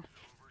Ringo,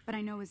 but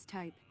I know his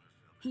type.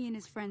 He and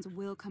his friends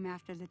will come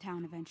after the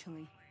town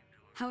eventually.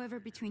 However,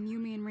 between you,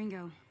 me, and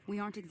Ringo, we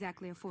aren't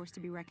exactly a force to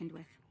be reckoned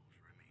with.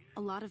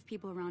 A lot of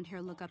people around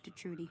here look up to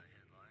Trudy.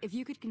 If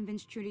you could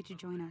convince Trudy to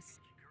join us,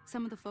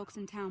 some of the folks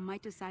in town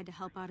might decide to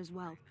help out as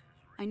well.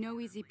 I know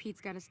Easy Pete's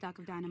got a stock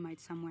of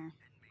dynamite somewhere,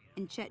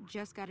 and Chet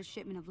just got a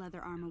shipment of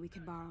leather armor we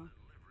could borrow.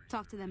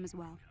 Talk to them as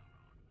well.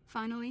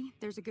 Finally,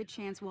 there's a good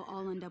chance we'll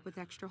all end up with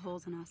extra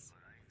holes in us.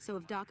 So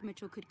if Doc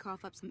Mitchell could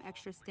cough up some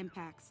extra stim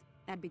packs,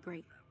 that'd be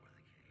great.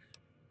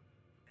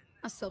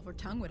 A silver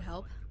tongue would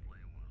help.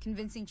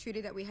 Convincing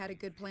Trudy that we had a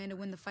good plan to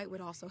win the fight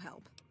would also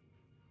help.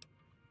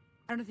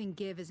 I don't think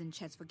give is in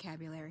Chet's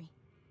vocabulary.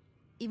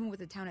 Even with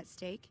the town at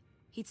stake,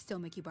 he'd still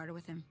make you barter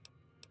with him.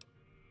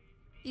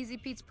 Easy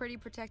Pete's pretty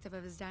protective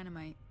of his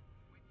dynamite.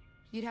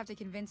 You'd have to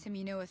convince him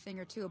you know a thing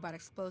or two about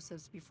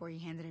explosives before you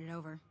handed it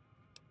over.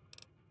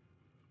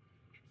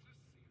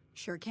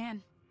 Sure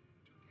can.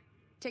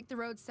 Take the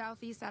road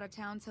southeast out of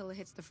town till it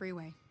hits the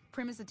freeway.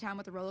 Prim is the town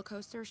with the roller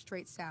coaster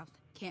straight south.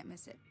 Can't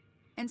miss it.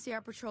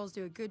 NCR patrols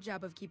do a good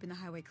job of keeping the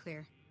highway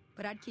clear,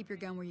 but I'd keep your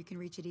gun where you can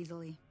reach it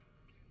easily.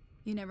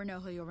 You never know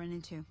who you'll run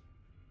into.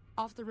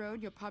 Off the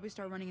road, you'll probably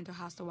start running into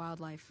hostile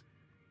wildlife.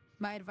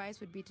 My advice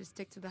would be to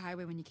stick to the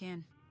highway when you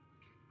can.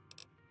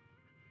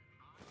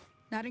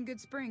 Not in Good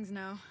Springs,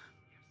 no.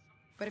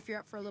 But if you're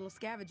up for a little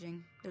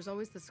scavenging, there's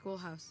always the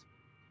schoolhouse.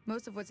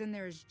 Most of what's in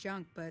there is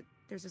junk, but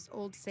there's this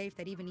old safe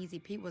that even Easy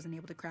Pete wasn't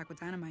able to crack with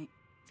dynamite.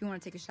 If you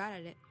want to take a shot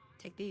at it,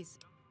 take these.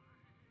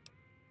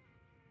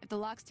 If the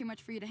lock's too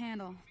much for you to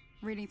handle,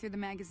 reading through the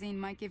magazine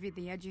might give you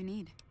the edge you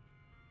need.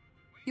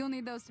 You'll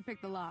need those to pick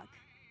the lock.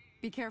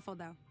 Be careful,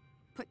 though.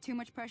 Put too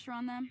much pressure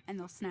on them, and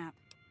they'll snap.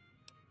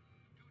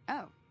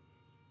 Oh.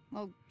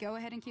 Well, go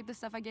ahead and keep the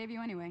stuff I gave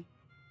you anyway.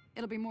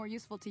 It'll be more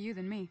useful to you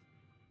than me.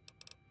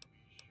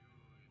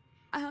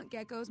 I hunt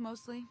geckos,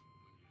 mostly.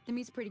 The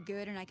meat's pretty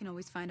good, and I can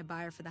always find a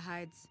buyer for the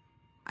hides.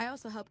 I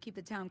also help keep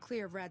the town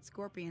clear of rad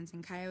scorpions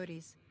and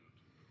coyotes.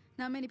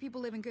 Not many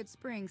people live in Good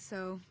Springs,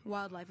 so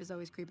wildlife is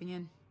always creeping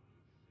in.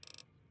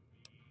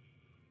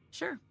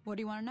 Sure, what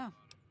do you want to know?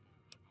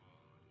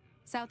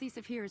 Southeast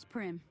of here is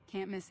Prim,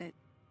 can't miss it.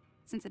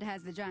 Since it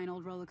has the giant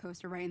old roller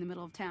coaster right in the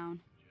middle of town.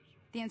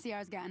 The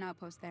NCR's got an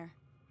outpost there.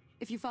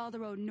 If you follow the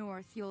road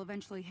north, you'll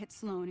eventually hit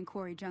Sloan and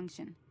Quarry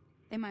Junction.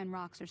 They mine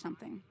rocks or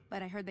something,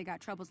 but I heard they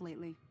got troubles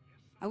lately.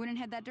 I wouldn't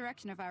head that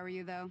direction if I were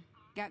you, though.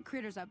 Got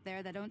critters up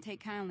there that don't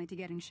take kindly to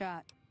getting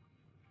shot.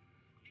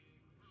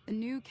 The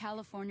new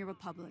California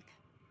Republic.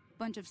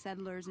 Bunch of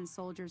settlers and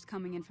soldiers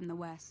coming in from the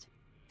west,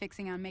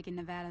 fixing on making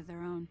Nevada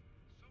their own.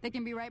 They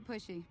can be right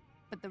pushy,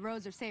 but the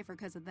roads are safer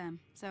because of them,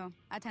 so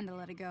I tend to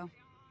let it go.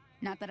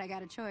 Not that I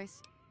got a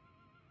choice.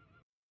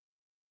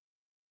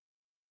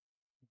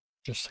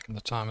 Just taking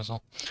the time is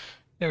all.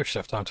 Yeah, we should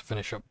have time to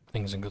finish up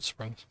things in Good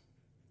Springs.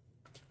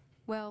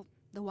 Well,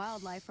 the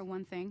wildlife for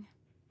one thing.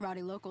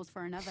 Rowdy locals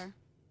for another.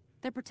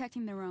 They're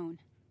protecting their own.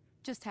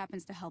 Just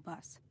happens to help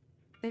us.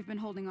 They've been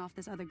holding off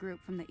this other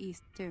group from the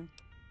east, too.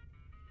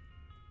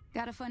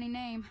 Got a funny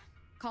name.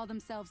 Call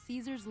themselves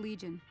Caesar's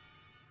Legion.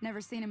 Never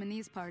seen them in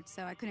these parts,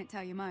 so I couldn't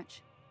tell you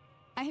much.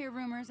 I hear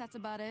rumors, that's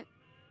about it.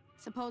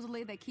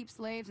 Supposedly they keep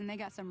slaves and they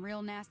got some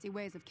real nasty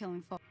ways of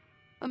killing folk.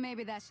 But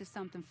maybe that's just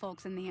something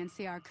folks in the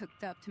NCR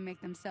cooked up to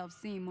make themselves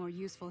seem more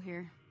useful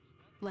here.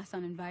 Less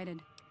uninvited.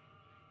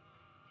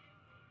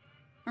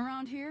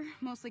 Around here,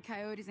 mostly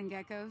coyotes and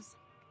geckos.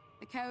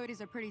 The coyotes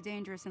are pretty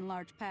dangerous in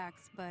large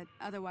packs, but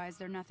otherwise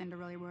they're nothing to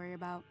really worry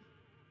about.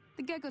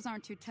 The geckos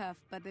aren't too tough,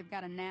 but they've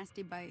got a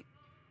nasty bite.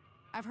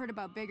 I've heard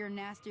about bigger,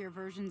 nastier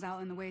versions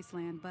out in the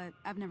Wasteland, but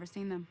I've never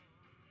seen them.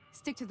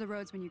 Stick to the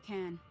roads when you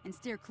can, and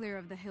steer clear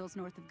of the hills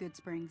north of Good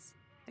Springs.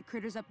 The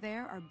critters up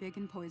there are big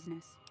and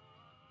poisonous.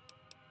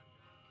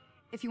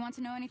 If you want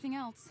to know anything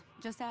else,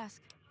 just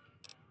ask.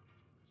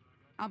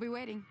 I'll be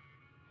waiting.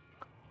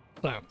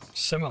 So,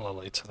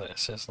 similarly to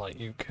this, it's like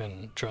you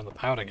can join the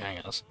powder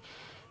gangers.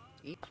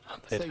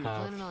 So you're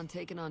planning on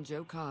taking on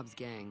Joe Cobb's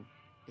gang.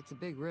 It's a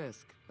big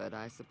risk, but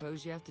I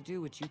suppose you have to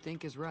do what you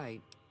think is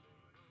right.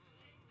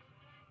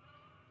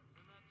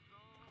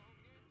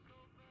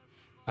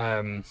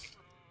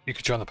 You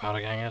could join the powder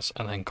gangers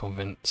and then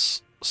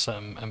convince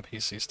some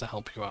NPCs to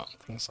help you out and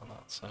things like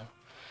that, so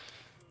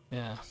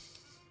yeah.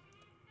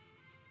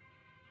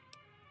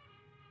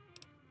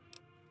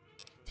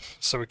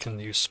 So we can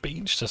use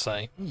speech to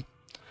say,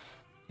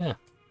 yeah,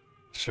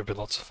 should be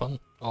lots of fun,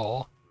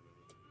 or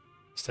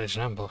stage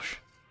an ambush,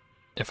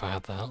 if I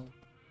had the help.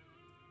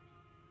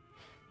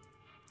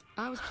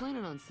 I was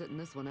planning on sitting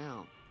this one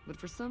out, but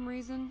for some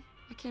reason,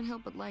 I can't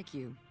help but like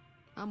you.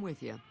 I'm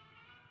with you.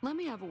 Let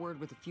me have a word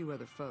with a few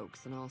other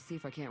folks, and I'll see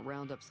if I can't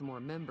round up some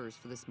more members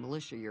for this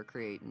militia you're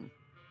creating.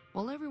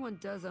 While everyone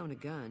does own a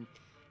gun,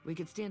 we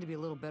could stand to be a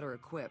little better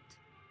equipped.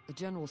 The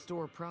general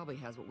store probably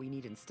has what we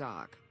need in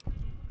stock.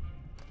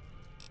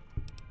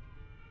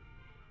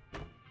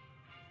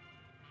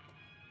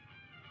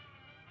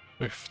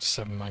 With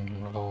 7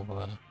 Magnum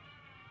revolver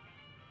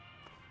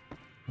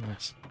there.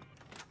 Nice.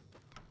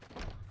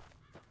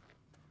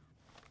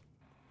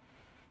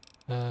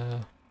 I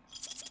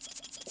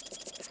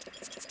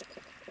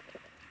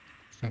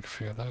think a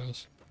few of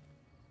those.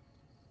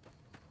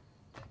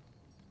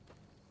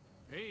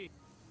 Hey.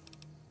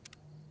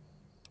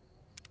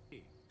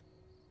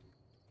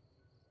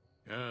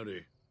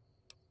 Howdy.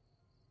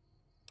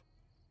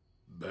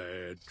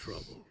 Bad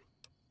trouble.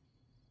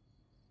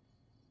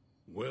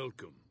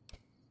 Welcome.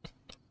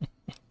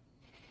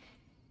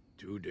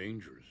 Too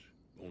dangerous.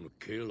 Gonna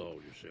kill all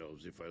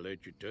yourselves if I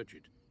let you touch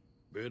it.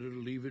 Better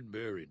to leave it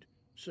buried.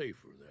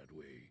 Safer that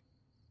way.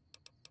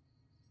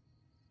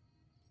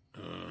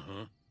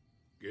 Uh-huh.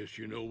 Guess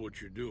you know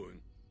what you're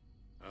doing.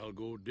 I'll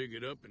go dig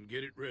it up and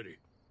get it ready.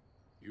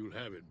 You'll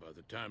have it by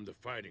the time the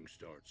fighting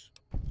starts.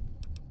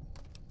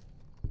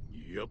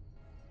 Yup.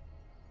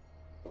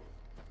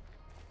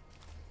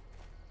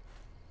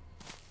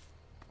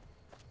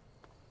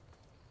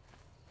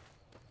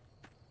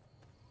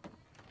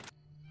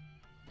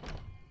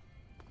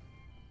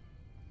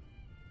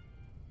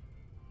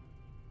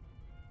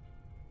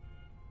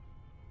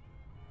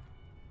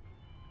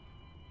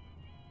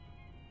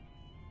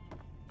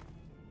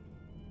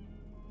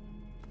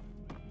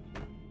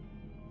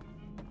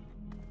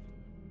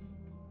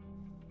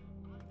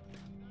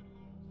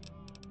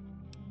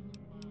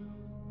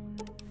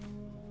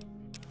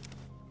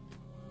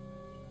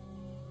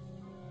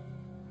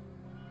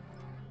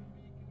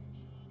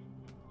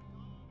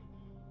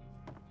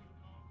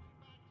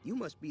 You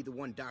must be the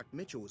one Doc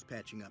Mitchell was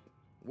patching up.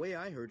 The way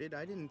I heard it,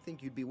 I didn't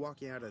think you'd be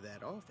walking out of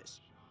that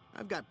office.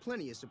 I've got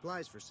plenty of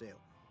supplies for sale.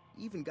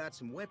 Even got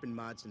some weapon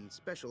mods and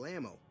special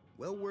ammo.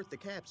 Well worth the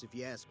caps if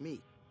you ask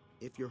me.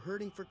 If you're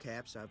hurting for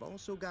caps, I've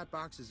also got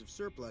boxes of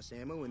surplus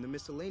ammo in the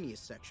miscellaneous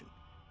section.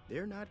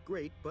 They're not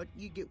great, but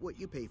you get what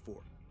you pay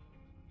for.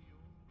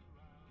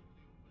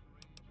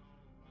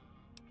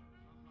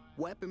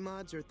 Weapon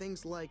mods are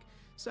things like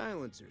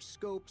silencers,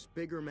 scopes,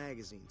 bigger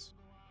magazines.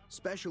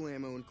 Special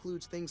ammo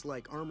includes things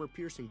like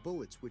armor-piercing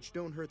bullets, which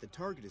don't hurt the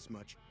target as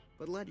much,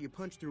 but let you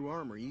punch through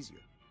armor easier.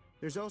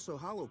 There's also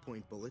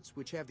hollow-point bullets,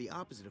 which have the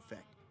opposite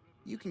effect.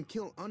 You can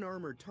kill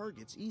unarmored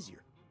targets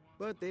easier,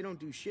 but they don't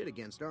do shit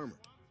against armor.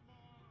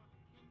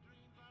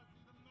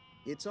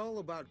 It's all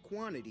about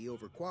quantity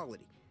over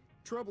quality.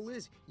 Trouble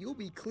is, you'll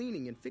be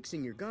cleaning and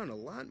fixing your gun a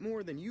lot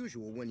more than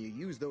usual when you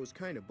use those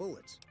kind of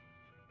bullets.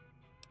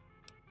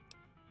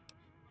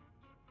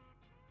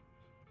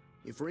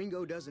 If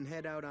Ringo doesn't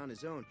head out on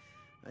his own,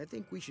 I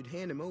think we should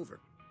hand him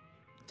over.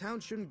 The town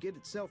shouldn't get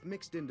itself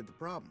mixed into the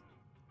problem.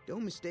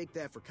 Don't mistake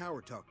that for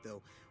coward talk,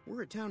 though.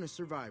 We're a town of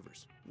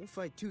survivors. We'll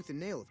fight tooth and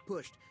nail if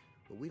pushed,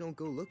 but we don't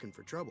go looking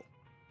for trouble.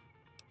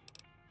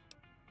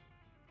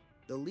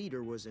 The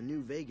leader was a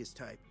New Vegas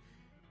type.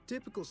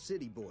 Typical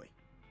city boy.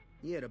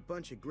 He had a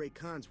bunch of Great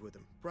Khans with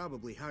him,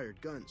 probably hired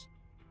guns.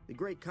 The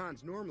Great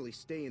Khans normally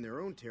stay in their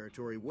own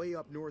territory way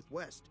up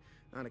northwest,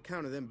 on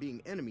account of them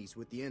being enemies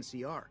with the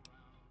NCR.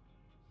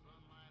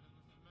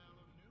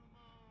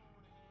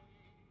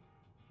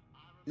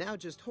 Now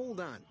just hold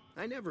on.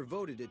 I never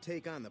voted to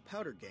take on the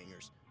Powder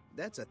Gangers.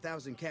 That's a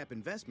 1,000-cap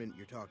investment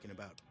you're talking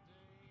about.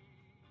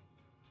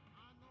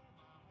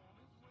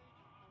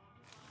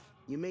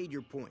 You made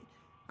your point.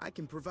 I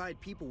can provide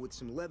people with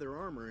some leather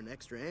armor and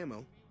extra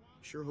ammo.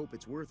 Sure hope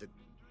it's worth it.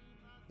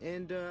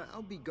 And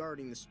I'll be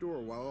guarding the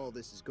store while all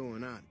this is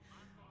going on.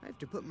 I have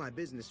to put my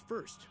business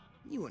first.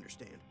 You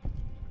understand.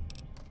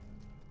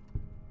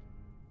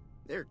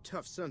 They're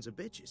tough sons of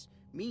bitches.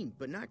 Mean,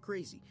 but not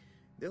crazy.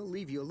 They'll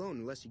leave you alone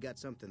unless you got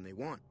something they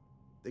want.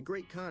 The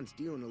Great Khans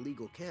deal in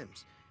illegal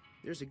chems.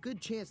 There's a good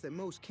chance that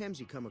most chems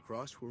you come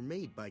across were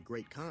made by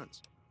Great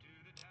Khans.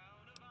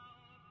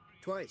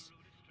 Twice.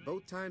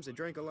 Both times I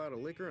drank a lot of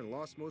liquor and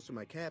lost most of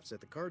my caps at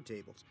the card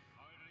tables.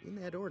 In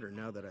that order,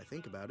 now that I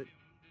think about it.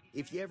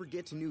 If you ever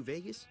get to New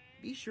Vegas,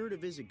 be sure to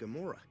visit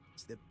Gomorrah.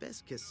 It's the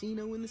best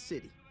casino in the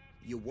city.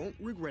 You won't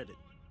regret it.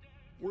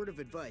 Word of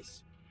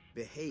advice,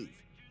 behave.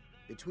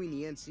 Between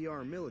the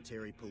NCR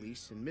military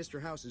police and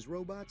Mr. House's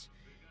robots,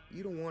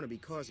 you don't want to be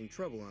causing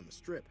trouble on the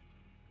Strip.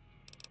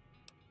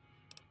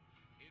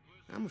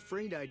 I'm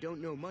afraid I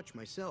don't know much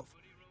myself.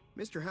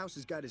 Mr. House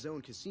has got his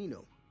own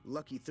casino,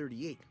 Lucky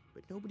 38,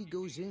 but nobody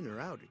goes in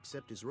or out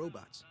except his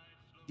robots.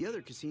 The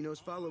other casinos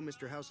follow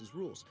Mr. House's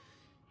rules,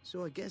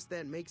 so I guess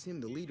that makes him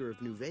the leader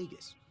of New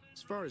Vegas.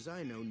 As far as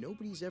I know,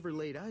 nobody's ever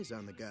laid eyes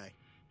on the guy.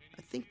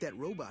 I think that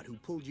robot who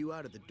pulled you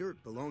out of the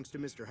dirt belongs to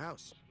Mr.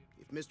 House.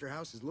 If Mr.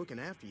 House is looking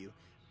after you,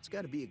 it's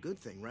got to be a good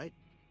thing, right?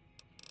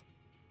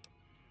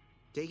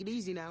 Take it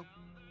easy now.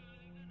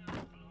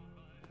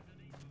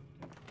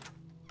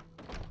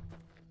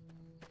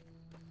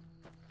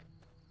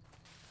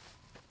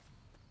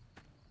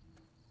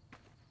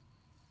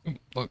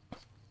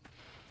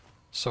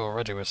 So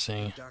already we're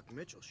seeing Doc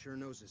Mitchell sure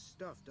knows his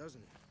stuff,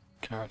 doesn't he?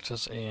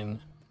 characters in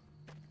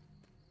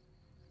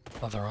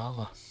leather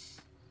armor.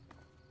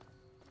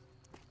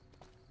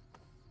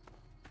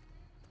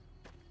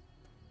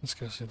 Let's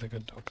go see the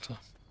good doctor.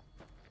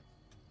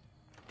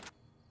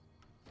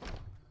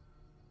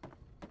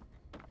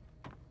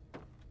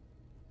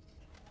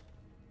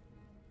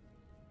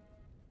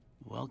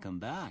 Welcome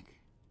back.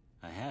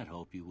 I had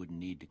hoped you wouldn't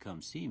need to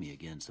come see me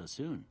again so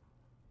soon.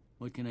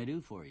 What can I do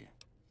for you?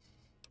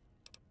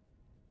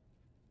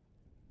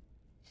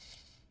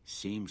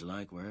 Seems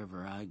like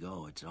wherever I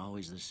go, it's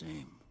always the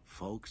same.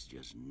 Folks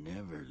just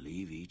never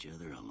leave each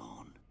other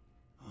alone.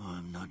 Oh,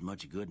 I'm not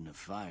much good in a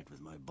fight with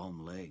my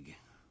bum leg.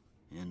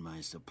 And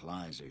my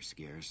supplies are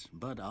scarce,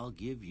 but I'll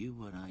give you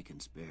what I can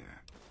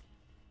spare.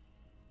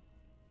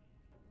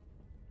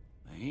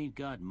 I ain't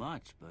got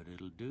much, but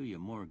it'll do you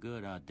more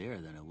good out there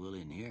than it will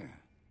in here.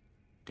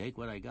 Take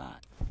what I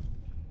got.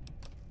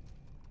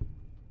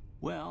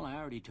 Well, I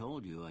already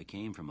told you I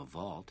came from a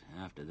vault.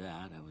 After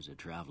that, I was a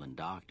traveling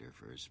doctor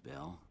for a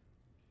spell.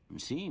 It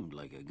seemed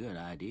like a good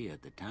idea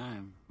at the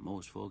time.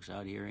 Most folks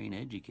out here ain't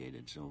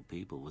educated, so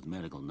people with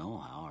medical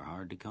know-how are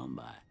hard to come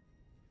by.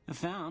 I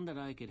found that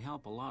I could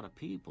help a lot of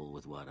people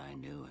with what I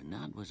knew, and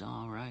that was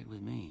all right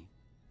with me.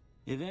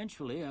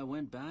 Eventually, I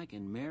went back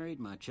and married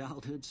my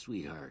childhood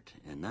sweetheart,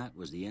 and that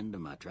was the end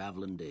of my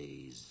traveling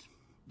days.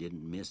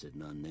 Didn't miss it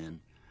none then.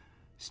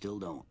 Still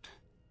don't.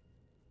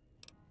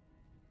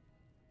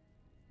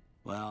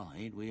 Well,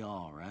 ain't we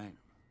all, right?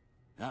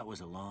 That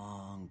was a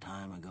long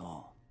time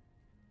ago.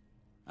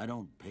 I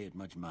don't pay it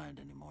much mind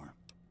anymore.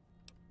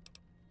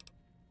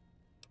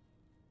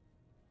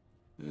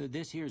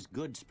 This here's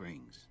Good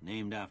Springs,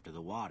 named after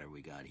the water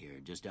we got here,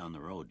 just down the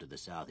road to the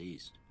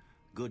southeast.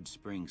 Good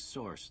Springs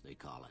Source, they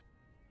call it.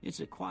 It's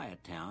a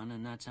quiet town,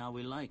 and that's how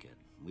we like it.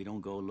 We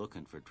don't go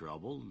looking for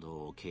trouble,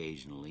 though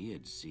occasionally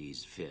it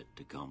sees fit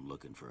to come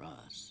looking for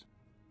us.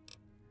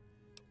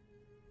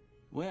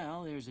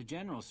 Well, there's a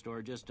general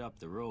store just up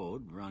the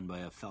road, run by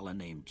a fella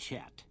named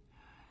Chet.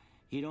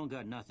 He don't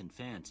got nothing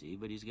fancy,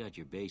 but he's got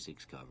your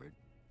basics covered.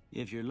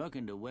 If you're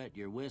looking to wet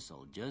your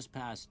whistle, just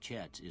past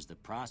Chet's is the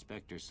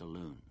Prospector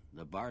Saloon.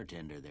 The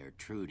bartender there,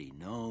 Trudy,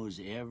 knows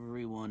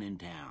everyone in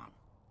town.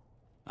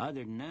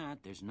 Other than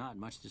that, there's not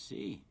much to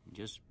see.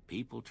 Just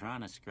people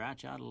trying to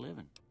scratch out a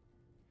living.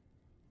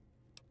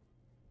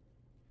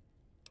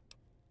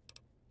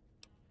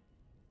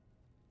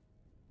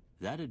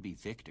 That'd be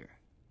Victor.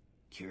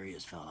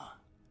 Curious fella.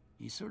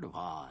 He's sort of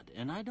odd,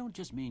 and I don't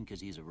just mean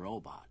 'cause he's a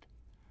robot.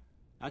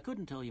 I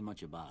couldn't tell you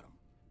much about him.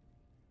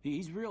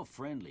 He's real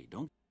friendly,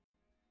 don't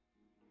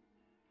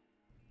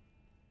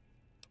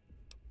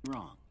get me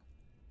wrong.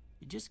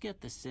 You just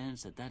get the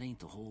sense that that ain't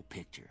the whole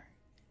picture.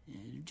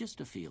 Just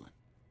a feeling.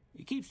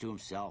 He keeps to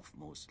himself,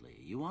 mostly.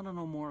 You want to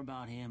know more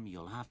about him,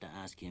 you'll have to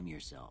ask him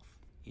yourself.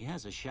 He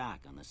has a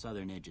shack on the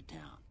southern edge of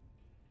town.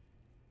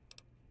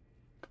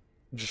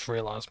 I just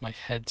realised my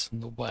head's in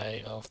the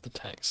way of the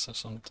text,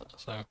 so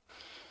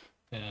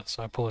yeah,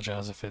 so I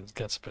apologise if it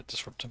gets a bit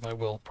disruptive. I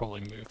will probably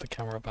move the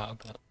camera about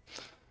a bit.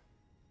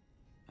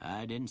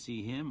 I didn't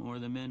see him or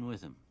the men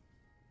with him.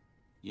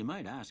 You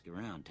might ask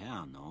around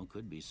town, though.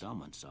 Could be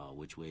someone saw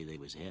which way they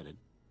was headed.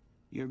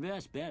 Your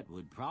best bet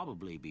would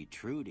probably be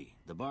Trudy,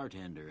 the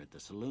bartender at the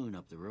saloon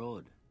up the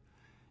road.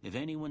 If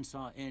anyone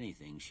saw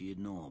anything, she'd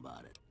know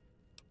about it.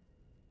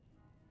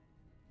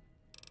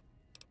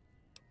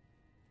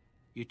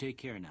 You take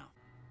care now.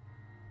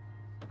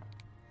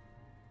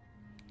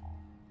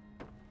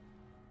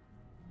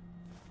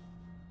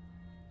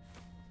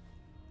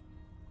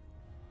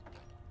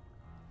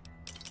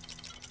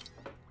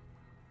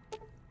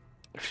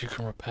 If you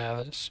can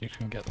repair this, you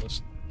can get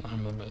this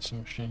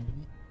medicine machine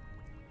gun.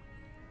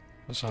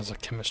 This has a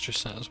chemistry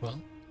set as well.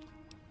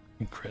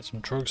 You can create some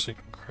drugs, so you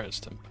can create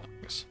stim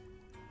packs.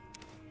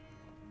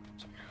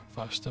 So we have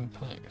 5 stim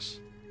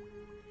packs.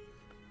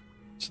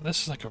 So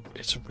this is like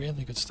it's a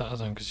really good starter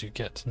zone because you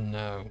get to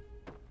know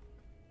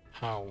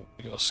how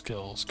your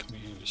skills can be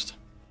used.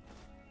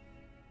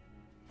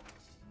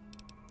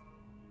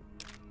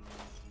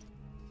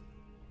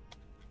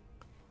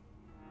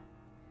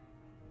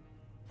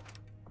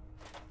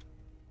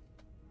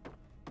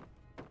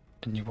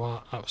 And you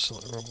are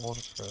absolutely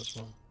rewarded for it as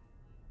well.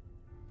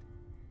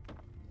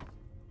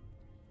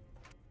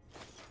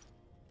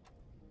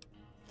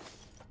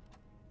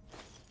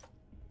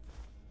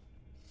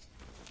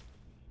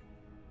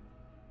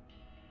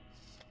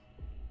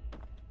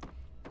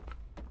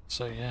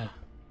 So yeah.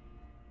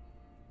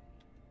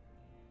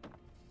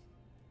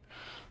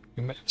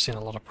 You may have seen a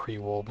lot of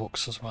pre-war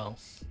books as well.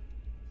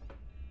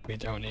 We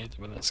don't need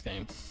them in this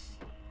game.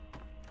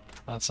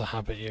 That's a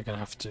habit you're gonna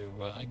have to,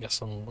 I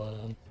guess,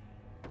 unlearn.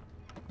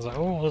 I was like,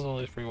 oh, there's all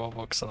these pre-war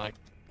books and I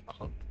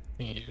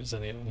can't use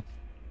any of them.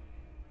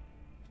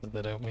 But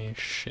they don't mean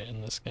shit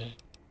in this game.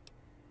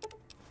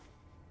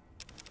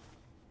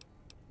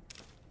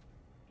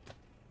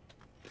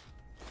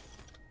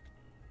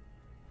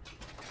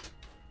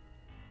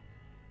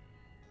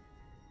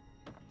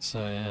 So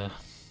yeah.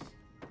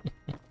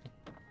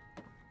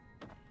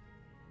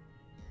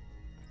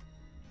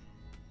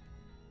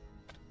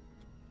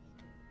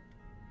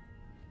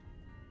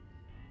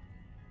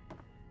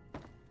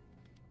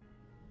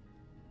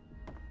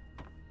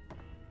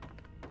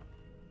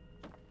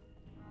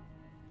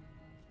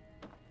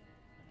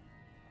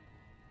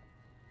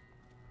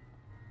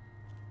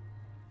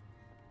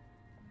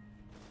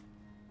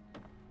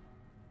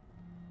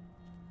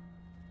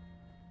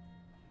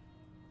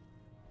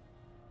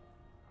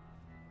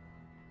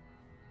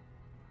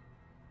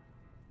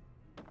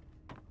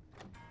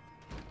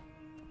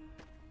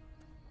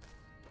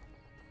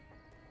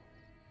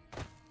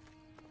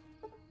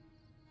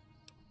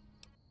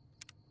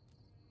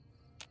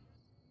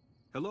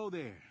 Hello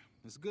there.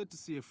 It's good to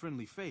see a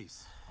friendly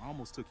face. I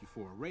almost took you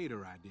for a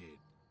raider, I did.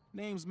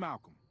 Name's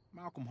Malcolm.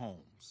 Malcolm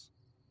Holmes.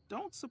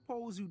 Don't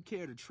suppose you'd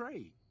care to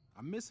trade.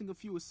 I'm missing a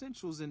few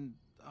essentials and...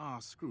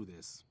 screw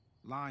this.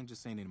 Lying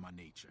just ain't in my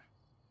nature.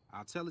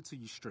 I'll tell it to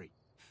you straight.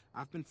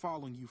 I've been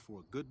following you for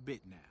a good bit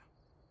now.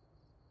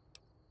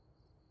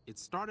 It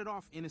started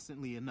off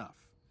innocently enough.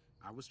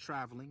 I was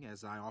traveling,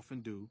 as I often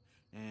do,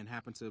 and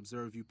happened to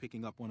observe you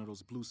picking up one of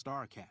those blue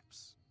star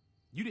caps.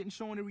 You didn't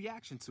show any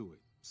reaction to it,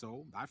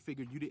 so I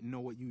figured you didn't know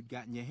what you'd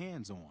gotten your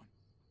hands on.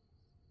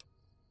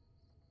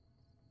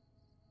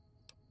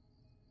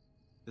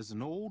 There's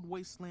an old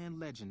Wasteland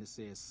legend that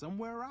says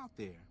somewhere out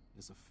there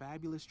is a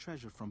fabulous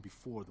treasure from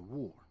before the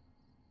war.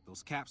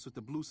 Those caps with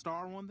the blue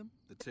star on them,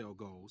 the tale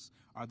goes,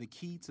 are the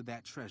key to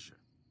that treasure.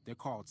 They're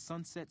called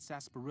sunset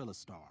sarsaparilla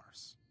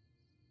stars.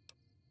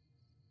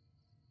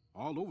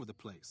 All over the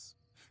place.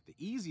 The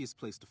easiest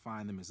place to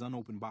find them is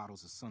unopened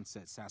bottles of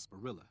sunset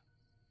sarsaparilla.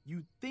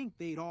 You'd think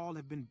they'd all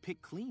have been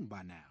picked clean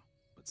by now,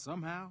 but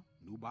somehow,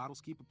 new bottles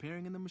keep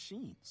appearing in the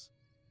machines.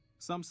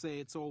 Some say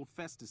it's old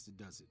Festus that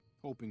does it,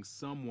 hoping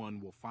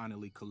someone will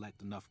finally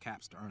collect enough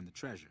caps to earn the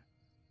treasure.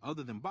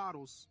 Other than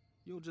bottles,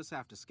 you'll just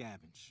have to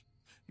scavenge.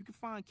 You can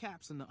find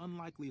caps in the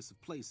unlikeliest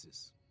of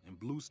places, and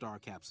blue star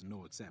caps are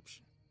no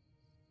exception.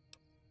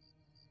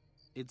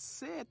 It's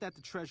said that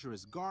the treasure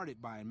is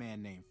guarded by a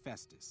man named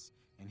Festus,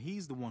 and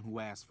he's the one who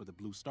asked for the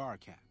blue star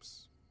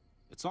caps.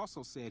 It's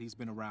also said he's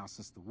been around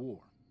since the war,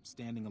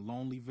 standing a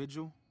lonely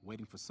vigil,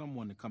 waiting for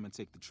someone to come and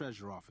take the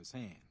treasure off his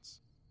hands.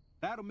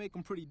 That'll make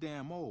him pretty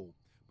damn old,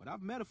 but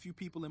I've met a few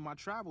people in my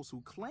travels who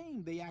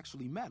claim they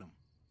actually met him,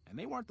 and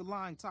they weren't the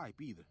lying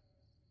type either.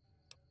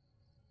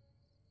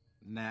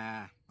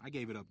 Nah, I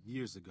gave it up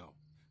years ago.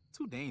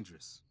 Too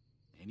dangerous.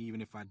 And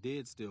even if I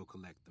did still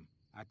collect them,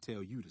 I'd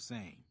tell you the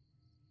same.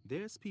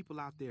 There's people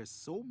out there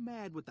so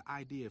mad with the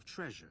idea of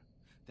treasure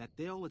that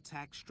they'll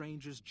attack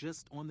strangers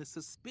just on the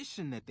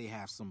suspicion that they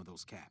have some of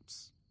those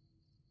caps.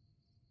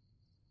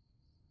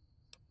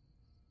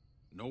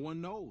 No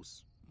one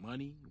knows.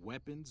 Money,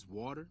 weapons,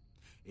 water.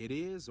 It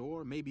is,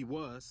 or maybe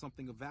was,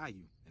 something of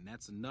value, and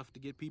that's enough to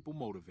get people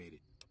motivated.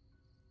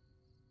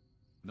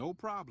 No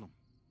problem.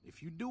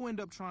 If you do end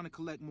up trying to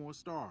collect more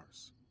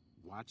stars,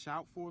 watch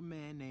out for a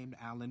man named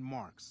Alan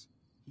Marks.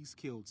 He's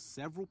killed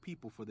several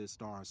people for their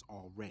stars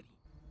already.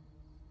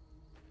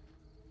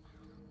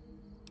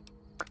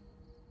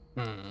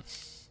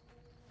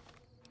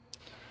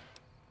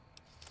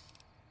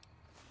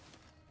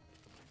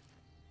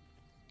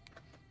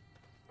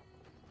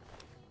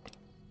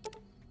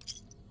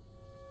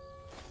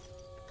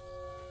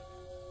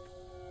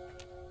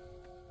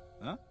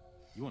 Huh?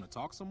 You want to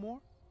talk some more?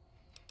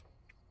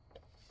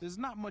 There's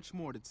not much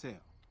more to tell.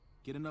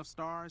 Get enough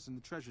stars and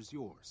the treasure's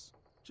yours.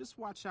 Just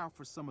watch out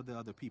for some of the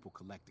other people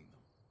collecting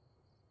them.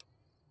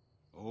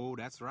 Oh,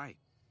 that's right.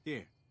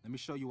 Here, let me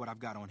show you what I've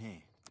got on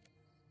hand.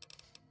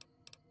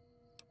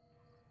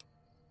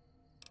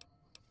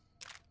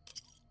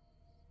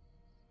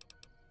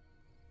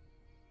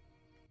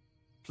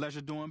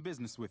 Pleasure doing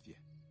business with you.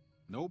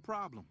 No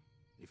problem.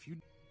 If you...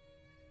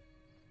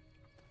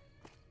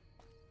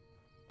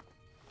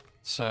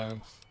 So...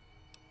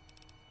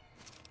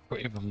 got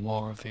even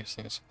more of these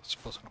things. I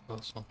suppose I can put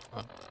this on.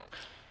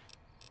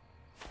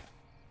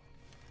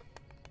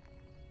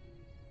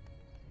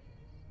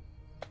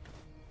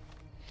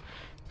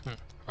 Right.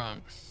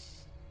 Right.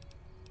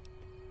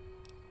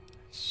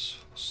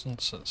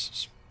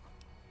 Sunsets.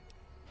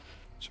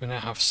 So we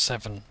now have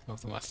 7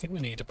 of them. I think we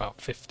need about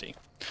 50.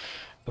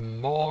 The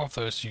more of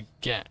those you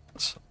get,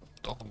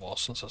 or the more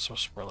sunsets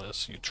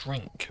sarsaparillas you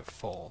drink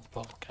for the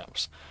bottle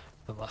caps,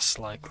 the less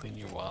likely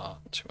you are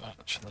to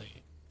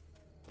actually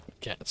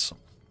get some.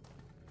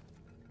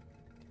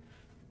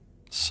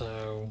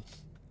 So,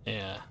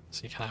 yeah,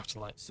 so you kind of have to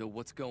like... So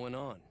what's going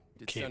on?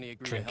 Did Sonny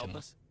agree to help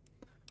us?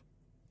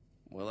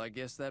 Well, I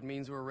guess that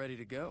means we're ready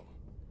to go.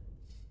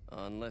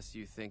 Unless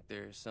you think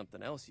there's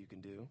something else you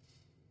can do.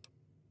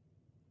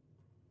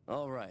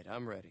 All right,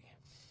 I'm ready.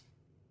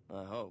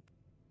 I hope.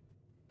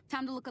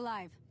 Time to look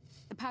alive.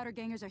 The powder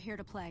gangers are here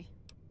to play.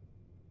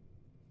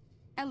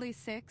 At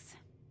least 6,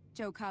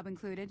 Joe Cobb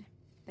included.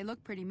 They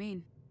look pretty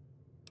mean.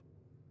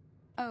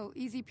 Oh,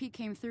 Easy Pete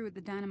came through with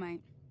the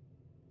dynamite.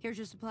 Here's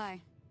your supply.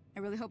 I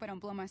really hope I don't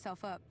blow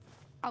myself up.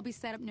 I'll be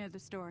set up near the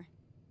store.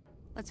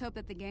 Let's hope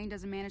that the gang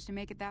doesn't manage to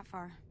make it that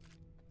far.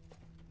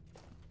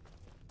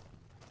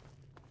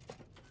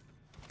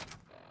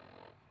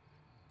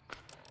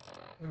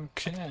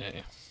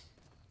 Okay.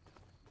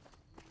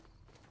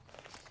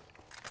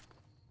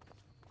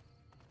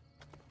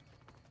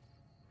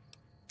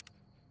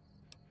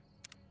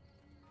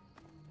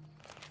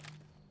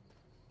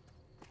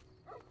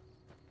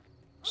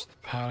 So the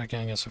powder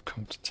gangers have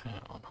come to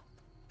town.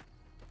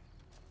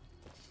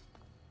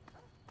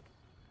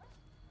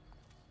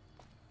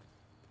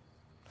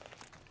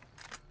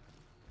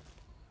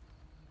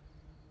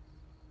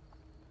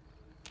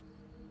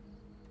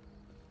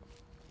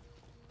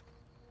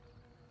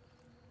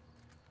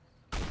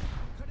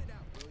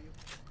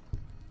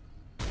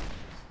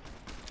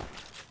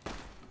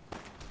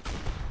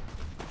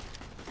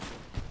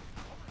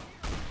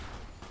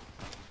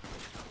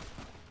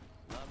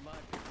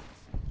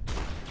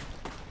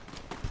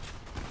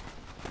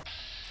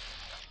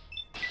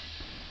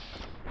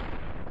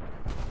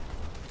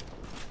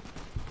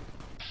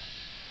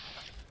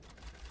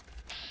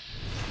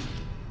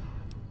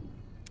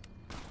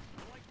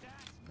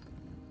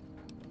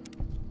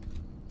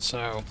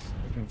 So,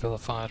 we've been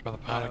vilified by the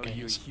powder I owe you a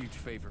gangs. huge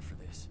favor for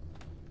this.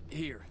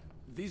 Here,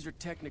 these are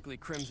technically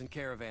Crimson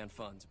Caravan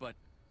funds, but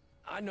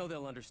I know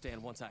they'll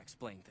understand once I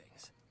explain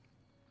things.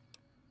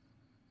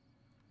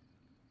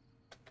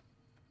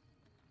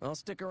 I'll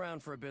stick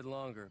around for a bit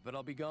longer, but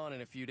I'll be gone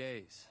in a few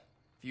days.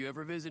 If you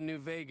ever visit New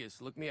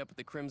Vegas, look me up at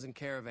the Crimson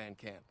Caravan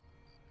camp.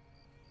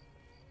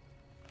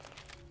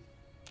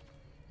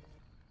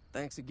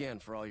 Thanks again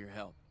for all your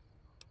help.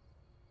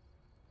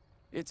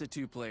 It's a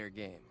two-player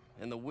game,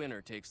 and the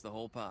winner takes the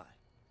whole pot.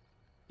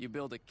 You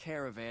build a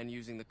caravan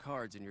using the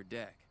cards in your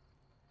deck.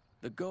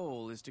 The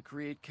goal is to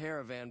create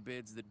caravan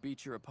bids that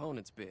beat your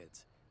opponent's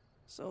bids,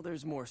 so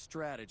there's more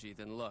strategy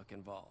than luck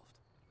involved.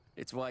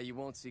 It's why you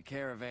won't see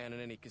caravan in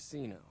any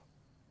casino.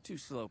 Too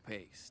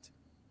slow-paced.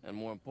 And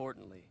more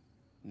importantly,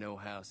 no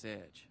house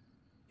edge.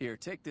 Here,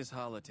 take this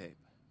holotape.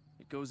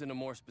 It goes into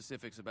more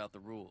specifics about the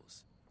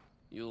rules.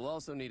 You'll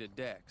also need a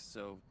deck,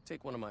 so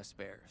take one of my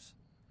spares.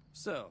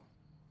 So,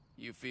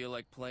 you feel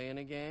like playing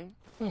a game?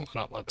 Why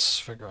not? Let's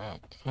figure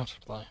out how to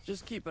play.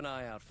 Just keep an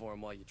eye out for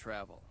them while you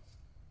travel.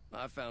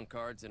 I've found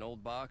cards in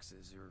old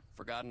boxes or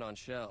forgotten on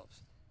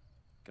shelves.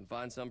 Can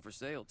find some for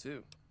sale,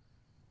 too.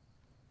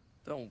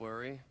 Don't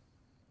worry.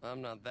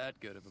 I'm not that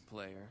good of a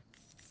player.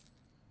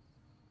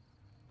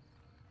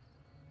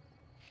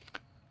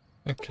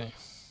 Okay.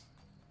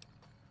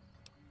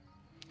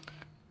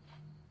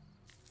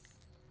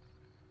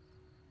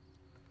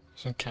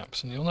 Some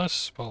caps, and you'll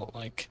notice, well,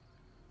 like,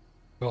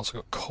 we've also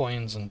got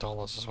coins and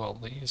dollars as well.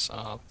 These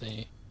are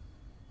the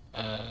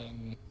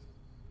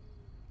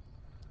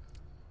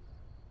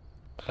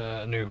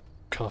new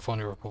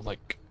California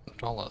Republic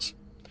dollars.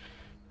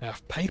 They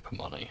have paper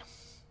money.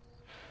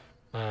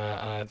 And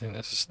I think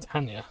this is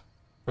Tanya,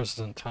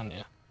 President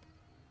Tanya.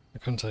 I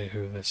couldn't tell you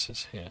who this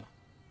is here.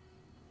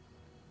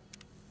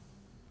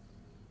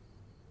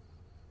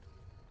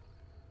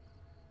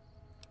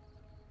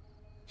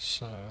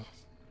 So...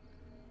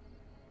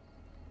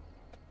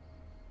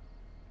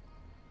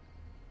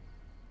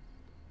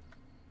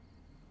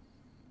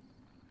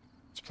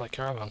 let's play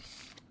Caravan.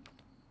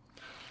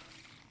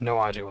 No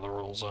idea what the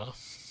rules are.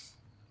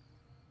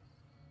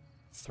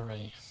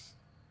 3.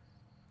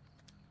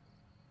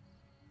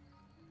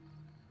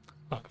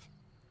 5.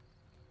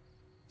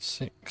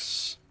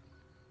 6.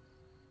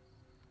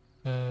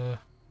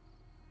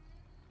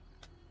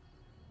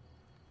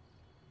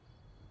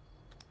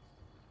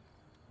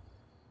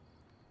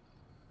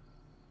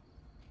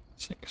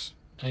 6.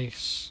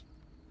 Ace.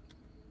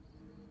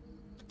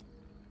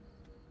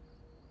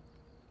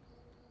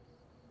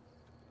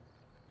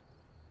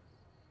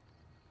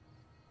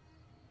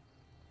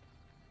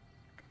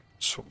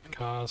 Swap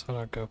cards, how do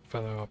I go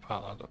further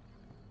apart like that?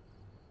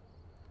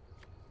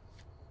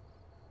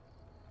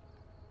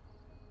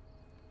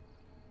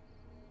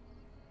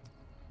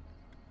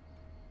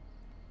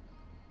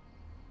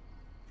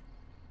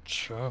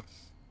 Sure.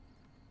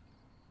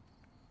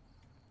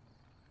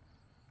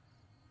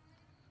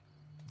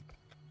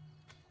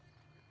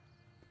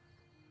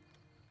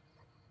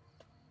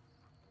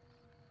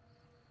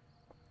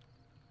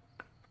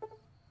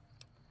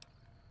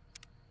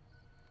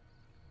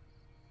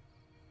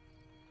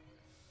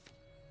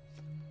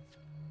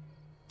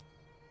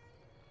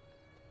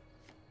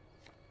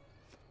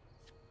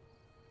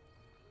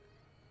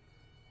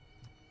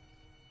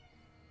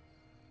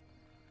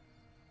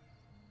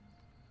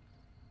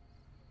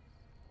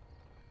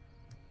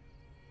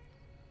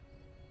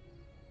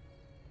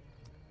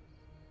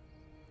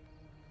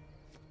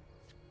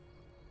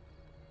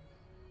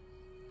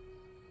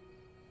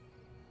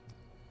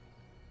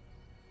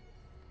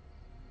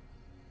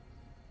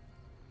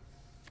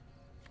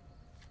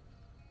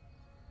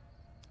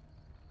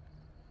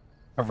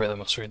 I really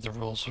must read the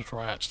rules before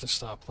I actually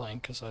start playing,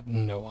 because I had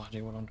no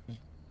idea what I'm doing.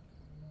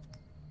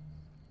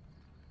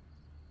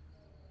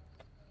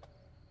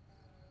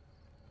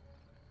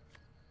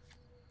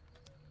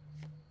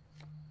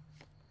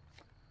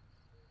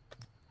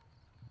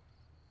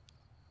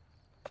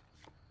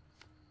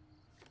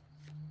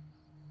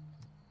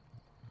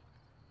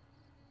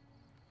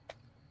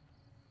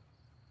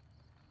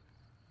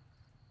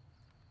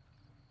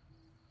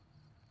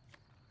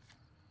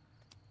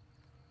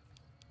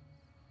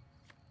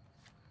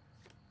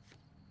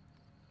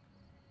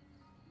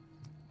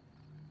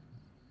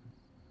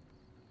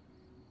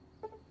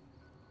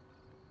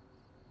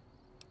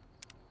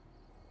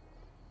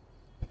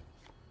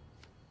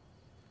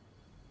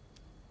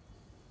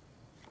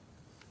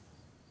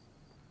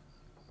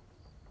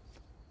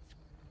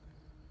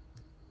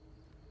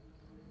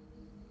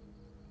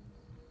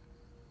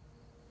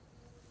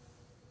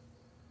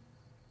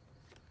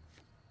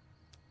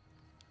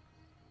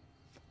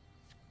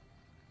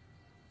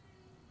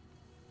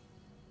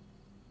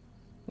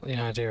 The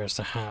idea is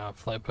to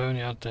have like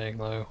Boneyard,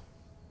 Dayglow,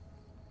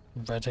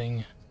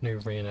 Reading, New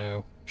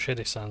Reno,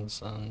 Shady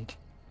Sands, and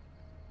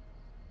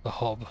the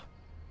Hub.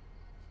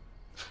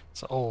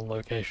 So all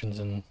locations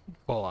in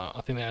Fallout.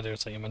 I think the idea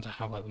is that you're meant to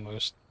have like the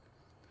most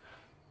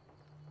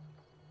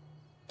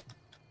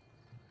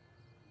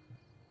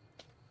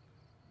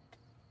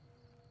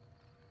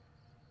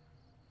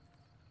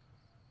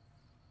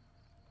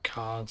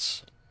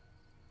cards.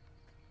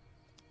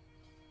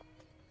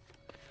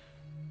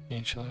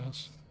 Each of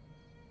those.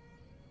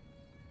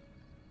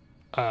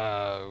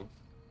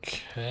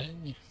 Okay.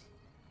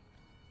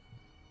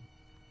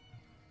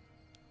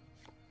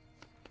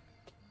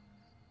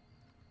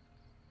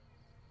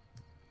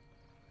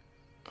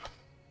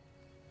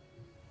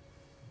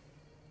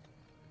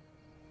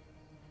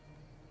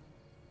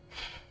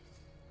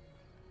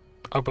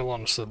 I will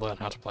honestly learn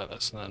how to play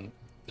this, and then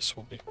this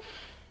will be.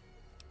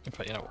 In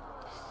fact, you know,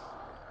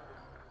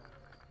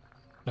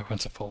 know when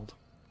to fold.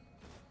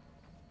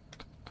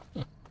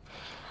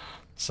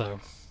 So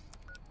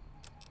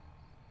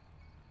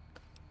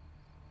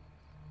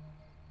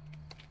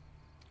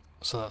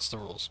that's the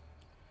rules.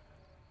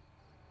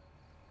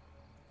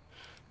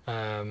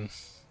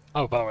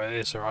 Oh, by the way,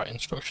 these are our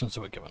instructions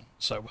that were given.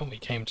 So when we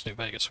came to New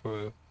Vegas,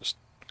 we just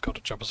got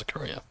a job as a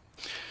courier.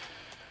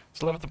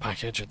 Deliver the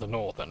package at the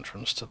north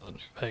entrance to the New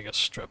Vegas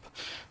Strip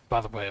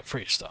by the way of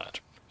Freestyle.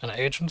 An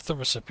agent of the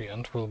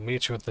recipient will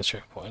meet you at the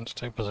checkpoint,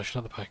 take possession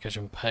of the package,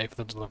 and pay for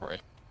the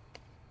delivery.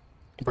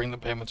 Bring the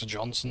payment to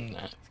Johnson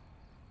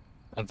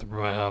at the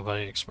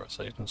Mojave Express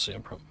Agency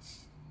in Prim.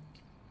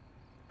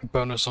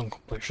 Bonus on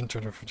completion,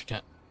 250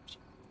 caps.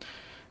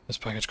 This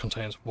package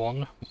contains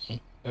one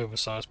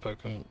oversized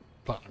platinum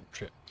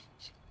chip.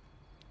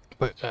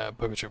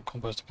 Poker chip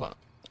composed of platinum.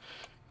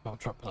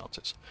 Trap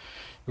penalties.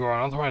 You are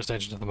an authorized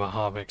agent of the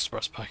Mojave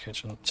Express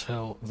package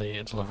until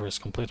the delivery is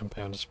complete and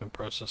payment has been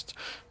processed.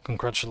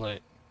 Contractually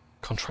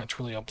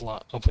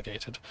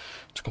obligated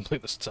to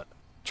complete this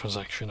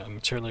transaction and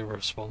materially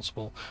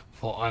responsible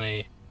for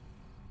any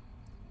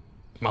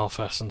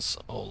malfeasance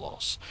or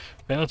loss.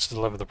 Failure to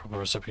deliver the proper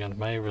recipient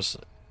may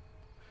result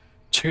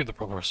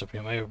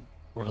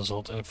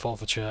in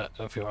forfeiture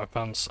of your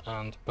advance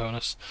and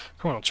bonus,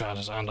 criminal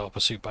charges, and or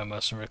pursuit by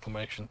mercenary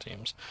reclamation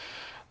teams.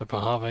 The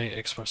Mojave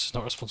Express is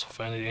not responsible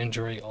for any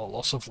injury or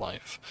loss of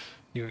life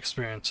you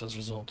experience as a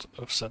result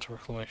of said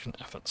reclamation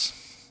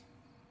efforts.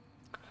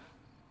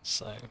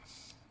 So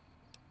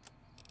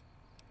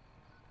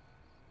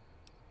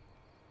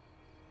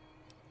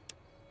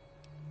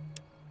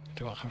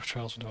do I have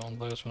trails to do on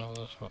those when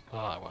others were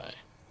that way?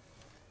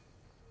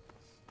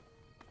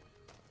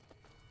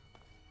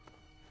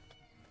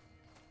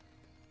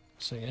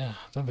 So yeah,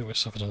 I don't think we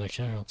suffered any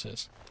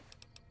casualties.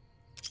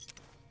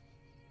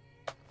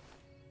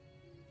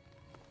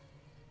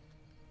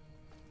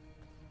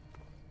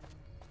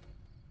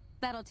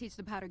 That'll teach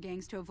the powder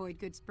gangs to avoid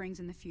Good Springs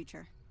in the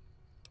future.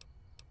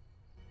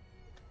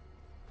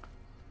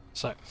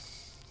 So,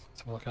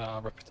 let's have a look at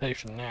our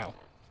reputation now.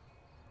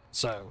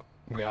 So,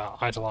 we are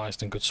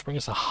idolized in Good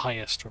Springs, the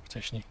highest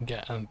reputation you can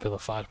get, and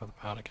vilified by the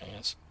powder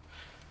gangers.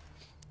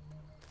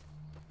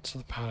 So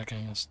the powder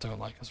gangers don't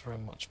like us very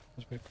much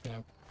because we've, you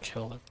know,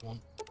 killed everyone.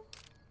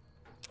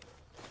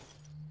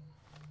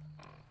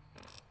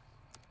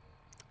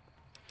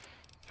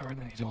 I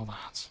really need all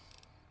that.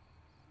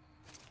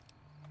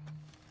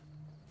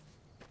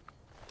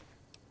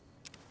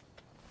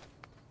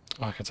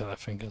 Oh, I can take their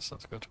fingers,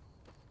 that's good.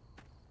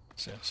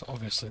 So yeah, so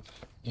obviously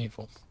they're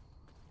evil.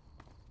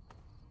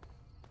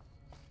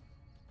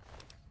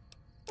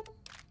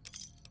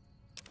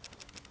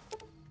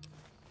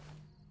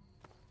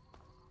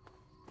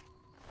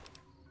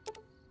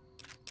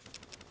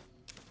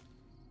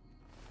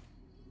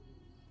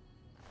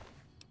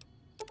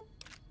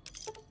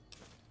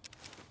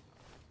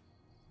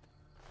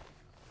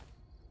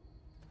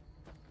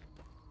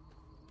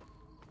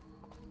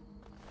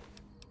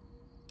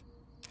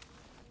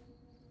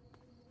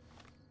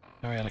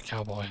 Now we had a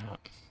cowboy hat.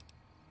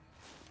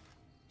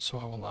 So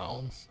I want that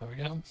on. There we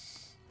go.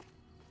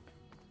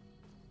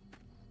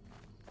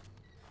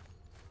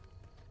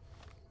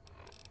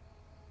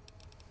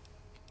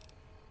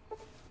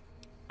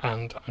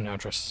 And I'm now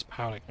dressed as a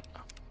powder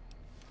ganger.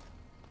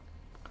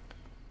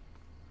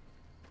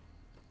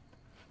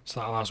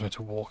 So that allows me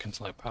to walk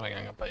into like powder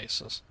ganger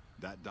bases.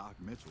 That Doc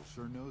Mitchell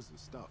sure knows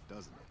his stuff,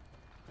 doesn't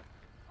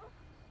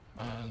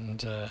he?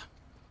 And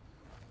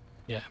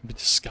yeah, be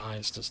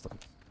disguised as them.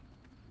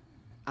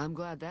 I'm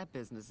glad that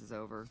business is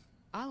over.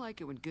 I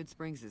like it when Good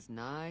Springs is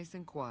nice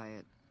and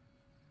quiet.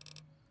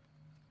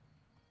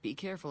 Be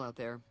careful out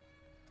there.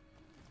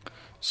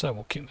 So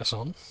we'll keep this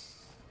on.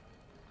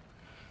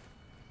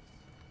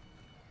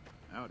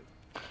 Howdy.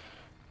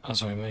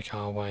 As we make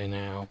our way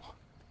now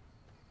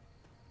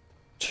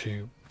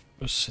to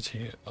the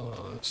city,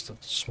 it's the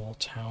small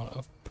town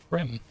of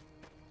Prim.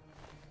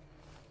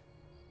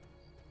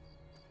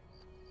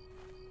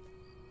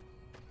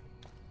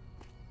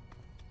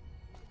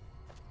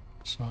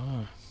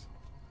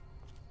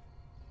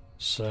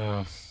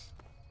 So,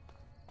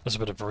 as a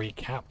bit of a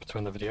recap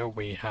between the video,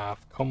 we have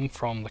come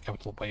from the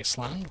capital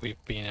Wasteland.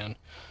 We've been in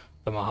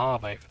the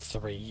Mojave for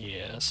 3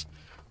 years.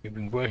 We've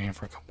been working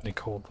for a company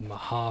called the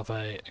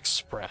Mojave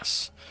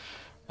Express,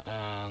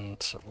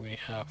 and we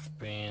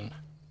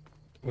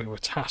were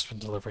tasked with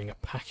delivering a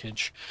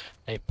package,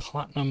 a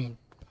platinum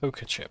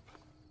poker chip.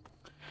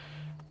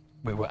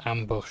 We were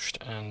ambushed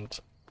and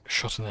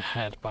shot in the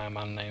head by a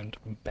man named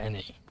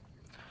Benny,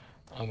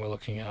 and we're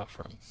looking out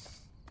for him.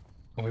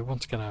 and we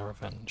want to get our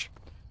revenge.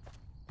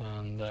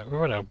 And we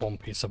already had one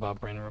piece of our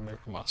brain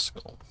removed from our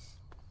skull.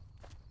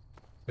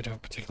 We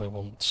don't particularly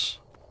want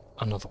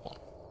another one.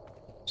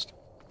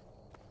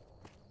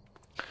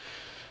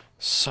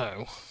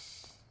 So,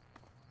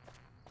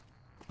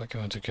 we're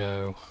going to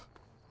go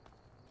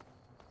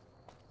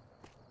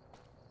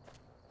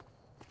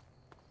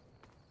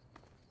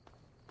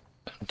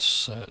and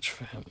search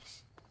for him.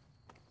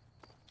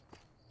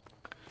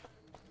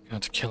 We're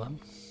going to kill him.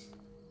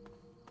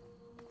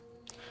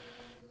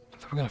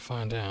 And we're going to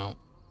find out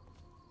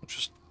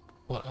just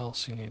what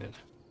else he needed.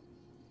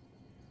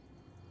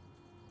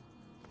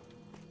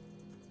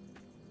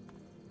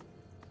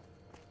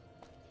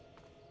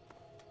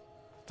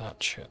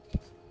 That ship.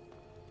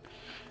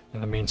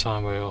 In the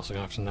meantime, we're also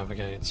going to have to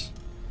navigate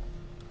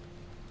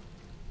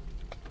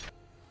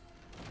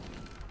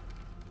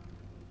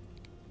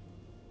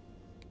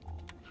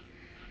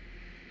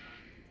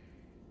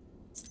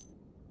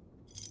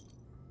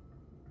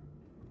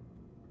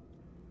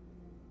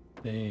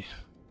the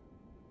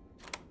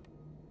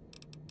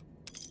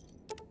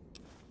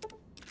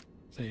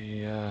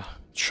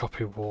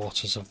choppy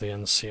waters of the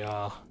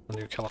NCR, the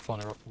New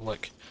California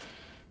Republic,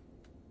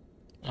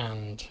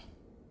 and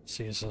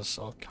Caesar's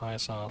or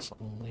Caesar's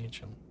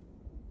Legion.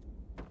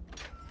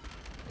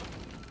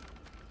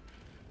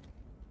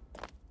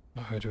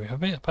 Oh, who do we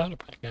have here? Powder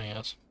pack gang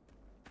as.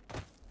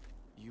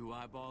 You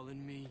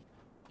eyeballing me,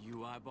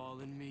 you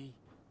eyeballing me.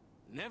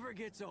 Never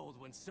gets old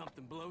when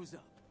something blows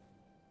up.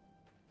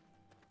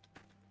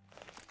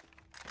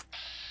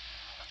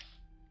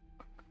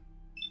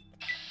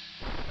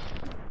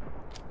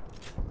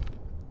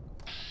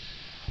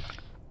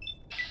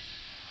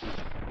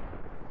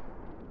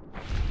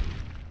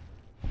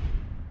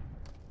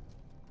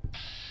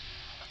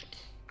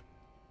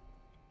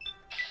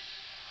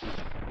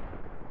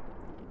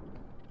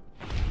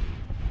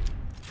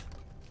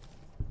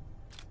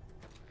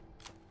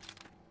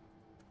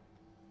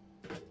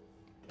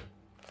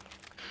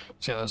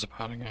 So yeah, there's a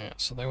powder gang,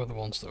 so they were the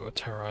ones that were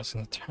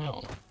terrorizing the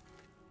town.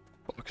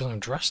 But because I'm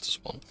dressed as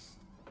one,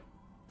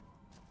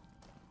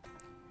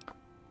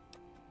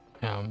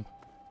 I'm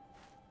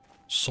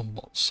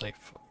somewhat safe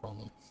from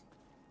them.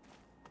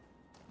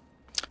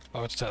 If I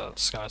were to take that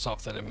disguise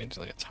off, they'd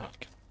immediately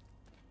attack.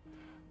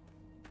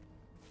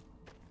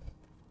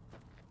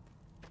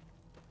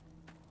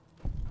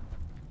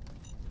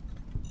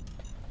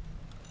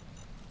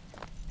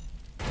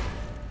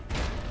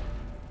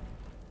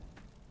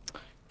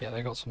 Yeah,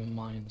 they got some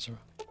mines around.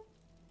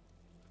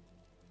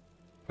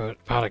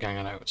 But powder gang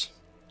are notes.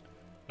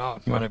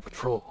 Not many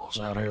patrols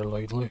out here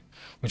lately,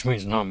 which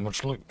means not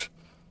much loot.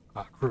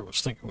 Our crew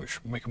was thinking we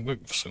should make a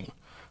move soon.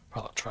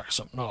 Probably track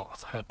up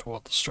north, head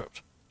toward the strip.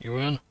 You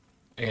in?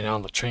 Ain't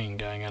on the chain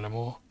gang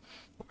anymore.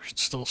 But we should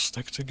still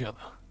stick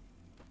together.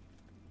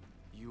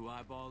 You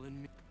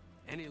eyeballing me?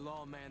 Any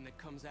lawman that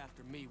comes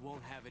after me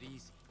won't have it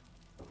easy.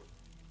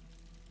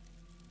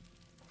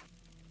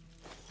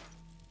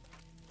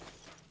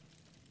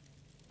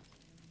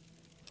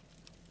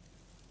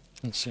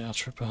 Let's see our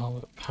triple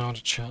helmet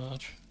powder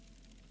charge.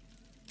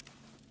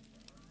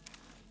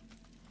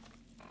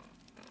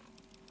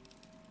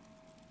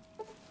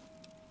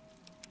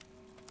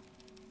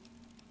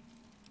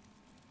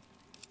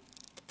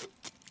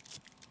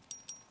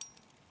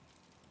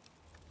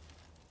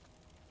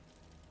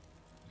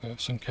 We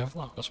have some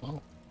Kevlar as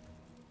well.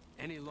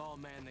 Any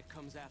lawman that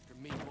comes after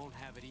me won't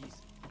have it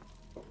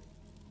easy.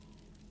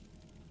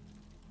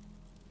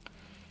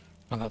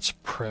 And that's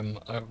Prim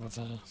over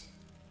there.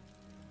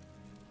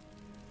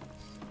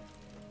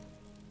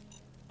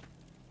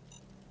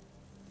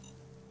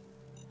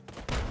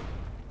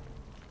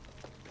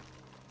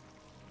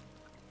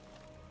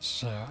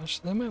 So,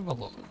 actually, let me have a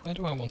look. Where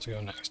do I want to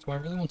go next? Do I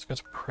really want to go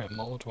to Prim,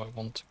 or do I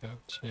want to go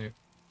to...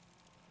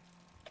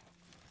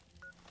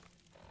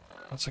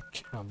 That's a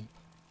camp.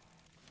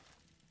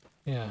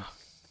 Yeah.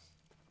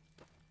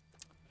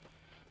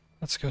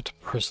 Let's go to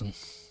prison.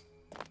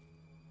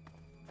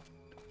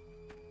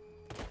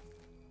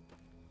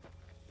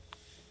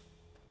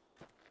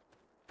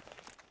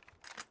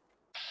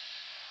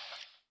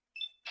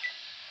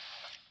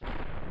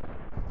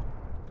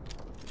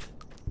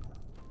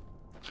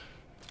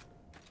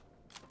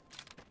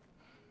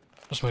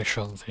 Just make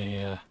sure that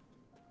the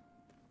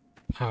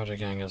powder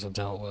gangers are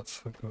dealt with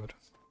for good.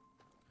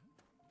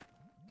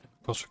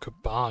 Of course we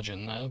could barge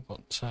in there,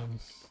 but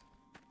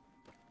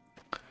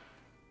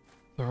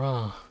there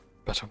are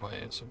better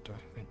ways of doing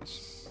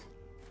things.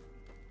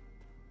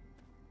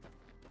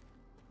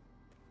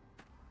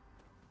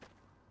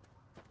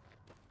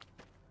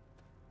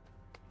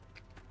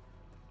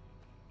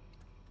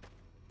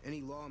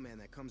 Any lawman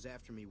that comes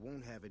after me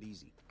won't have it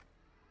easy.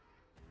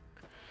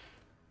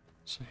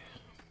 So, yeah.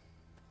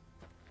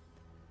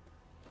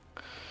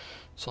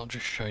 So I'll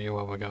just show you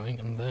where we're going,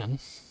 and then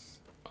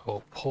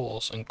I'll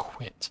pause and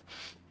quit.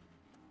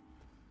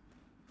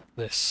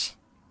 This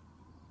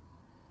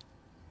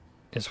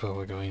is where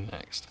we're going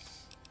next.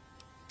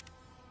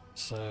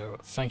 So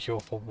thank you all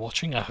for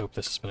watching. I hope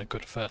this has been a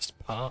good first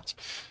part.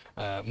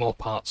 More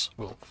parts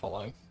will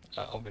follow.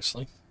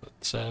 obviously.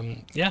 But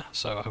yeah,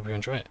 so I hope you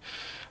enjoy it,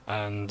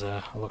 and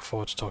I look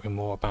forward to talking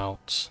more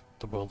about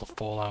the world of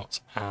Fallout,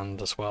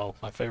 and as well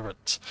my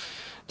favourite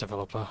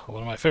developer, or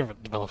one of my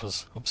favourite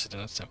developers,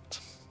 Obsidian Attempt.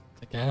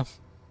 Take care,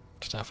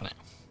 ta for now.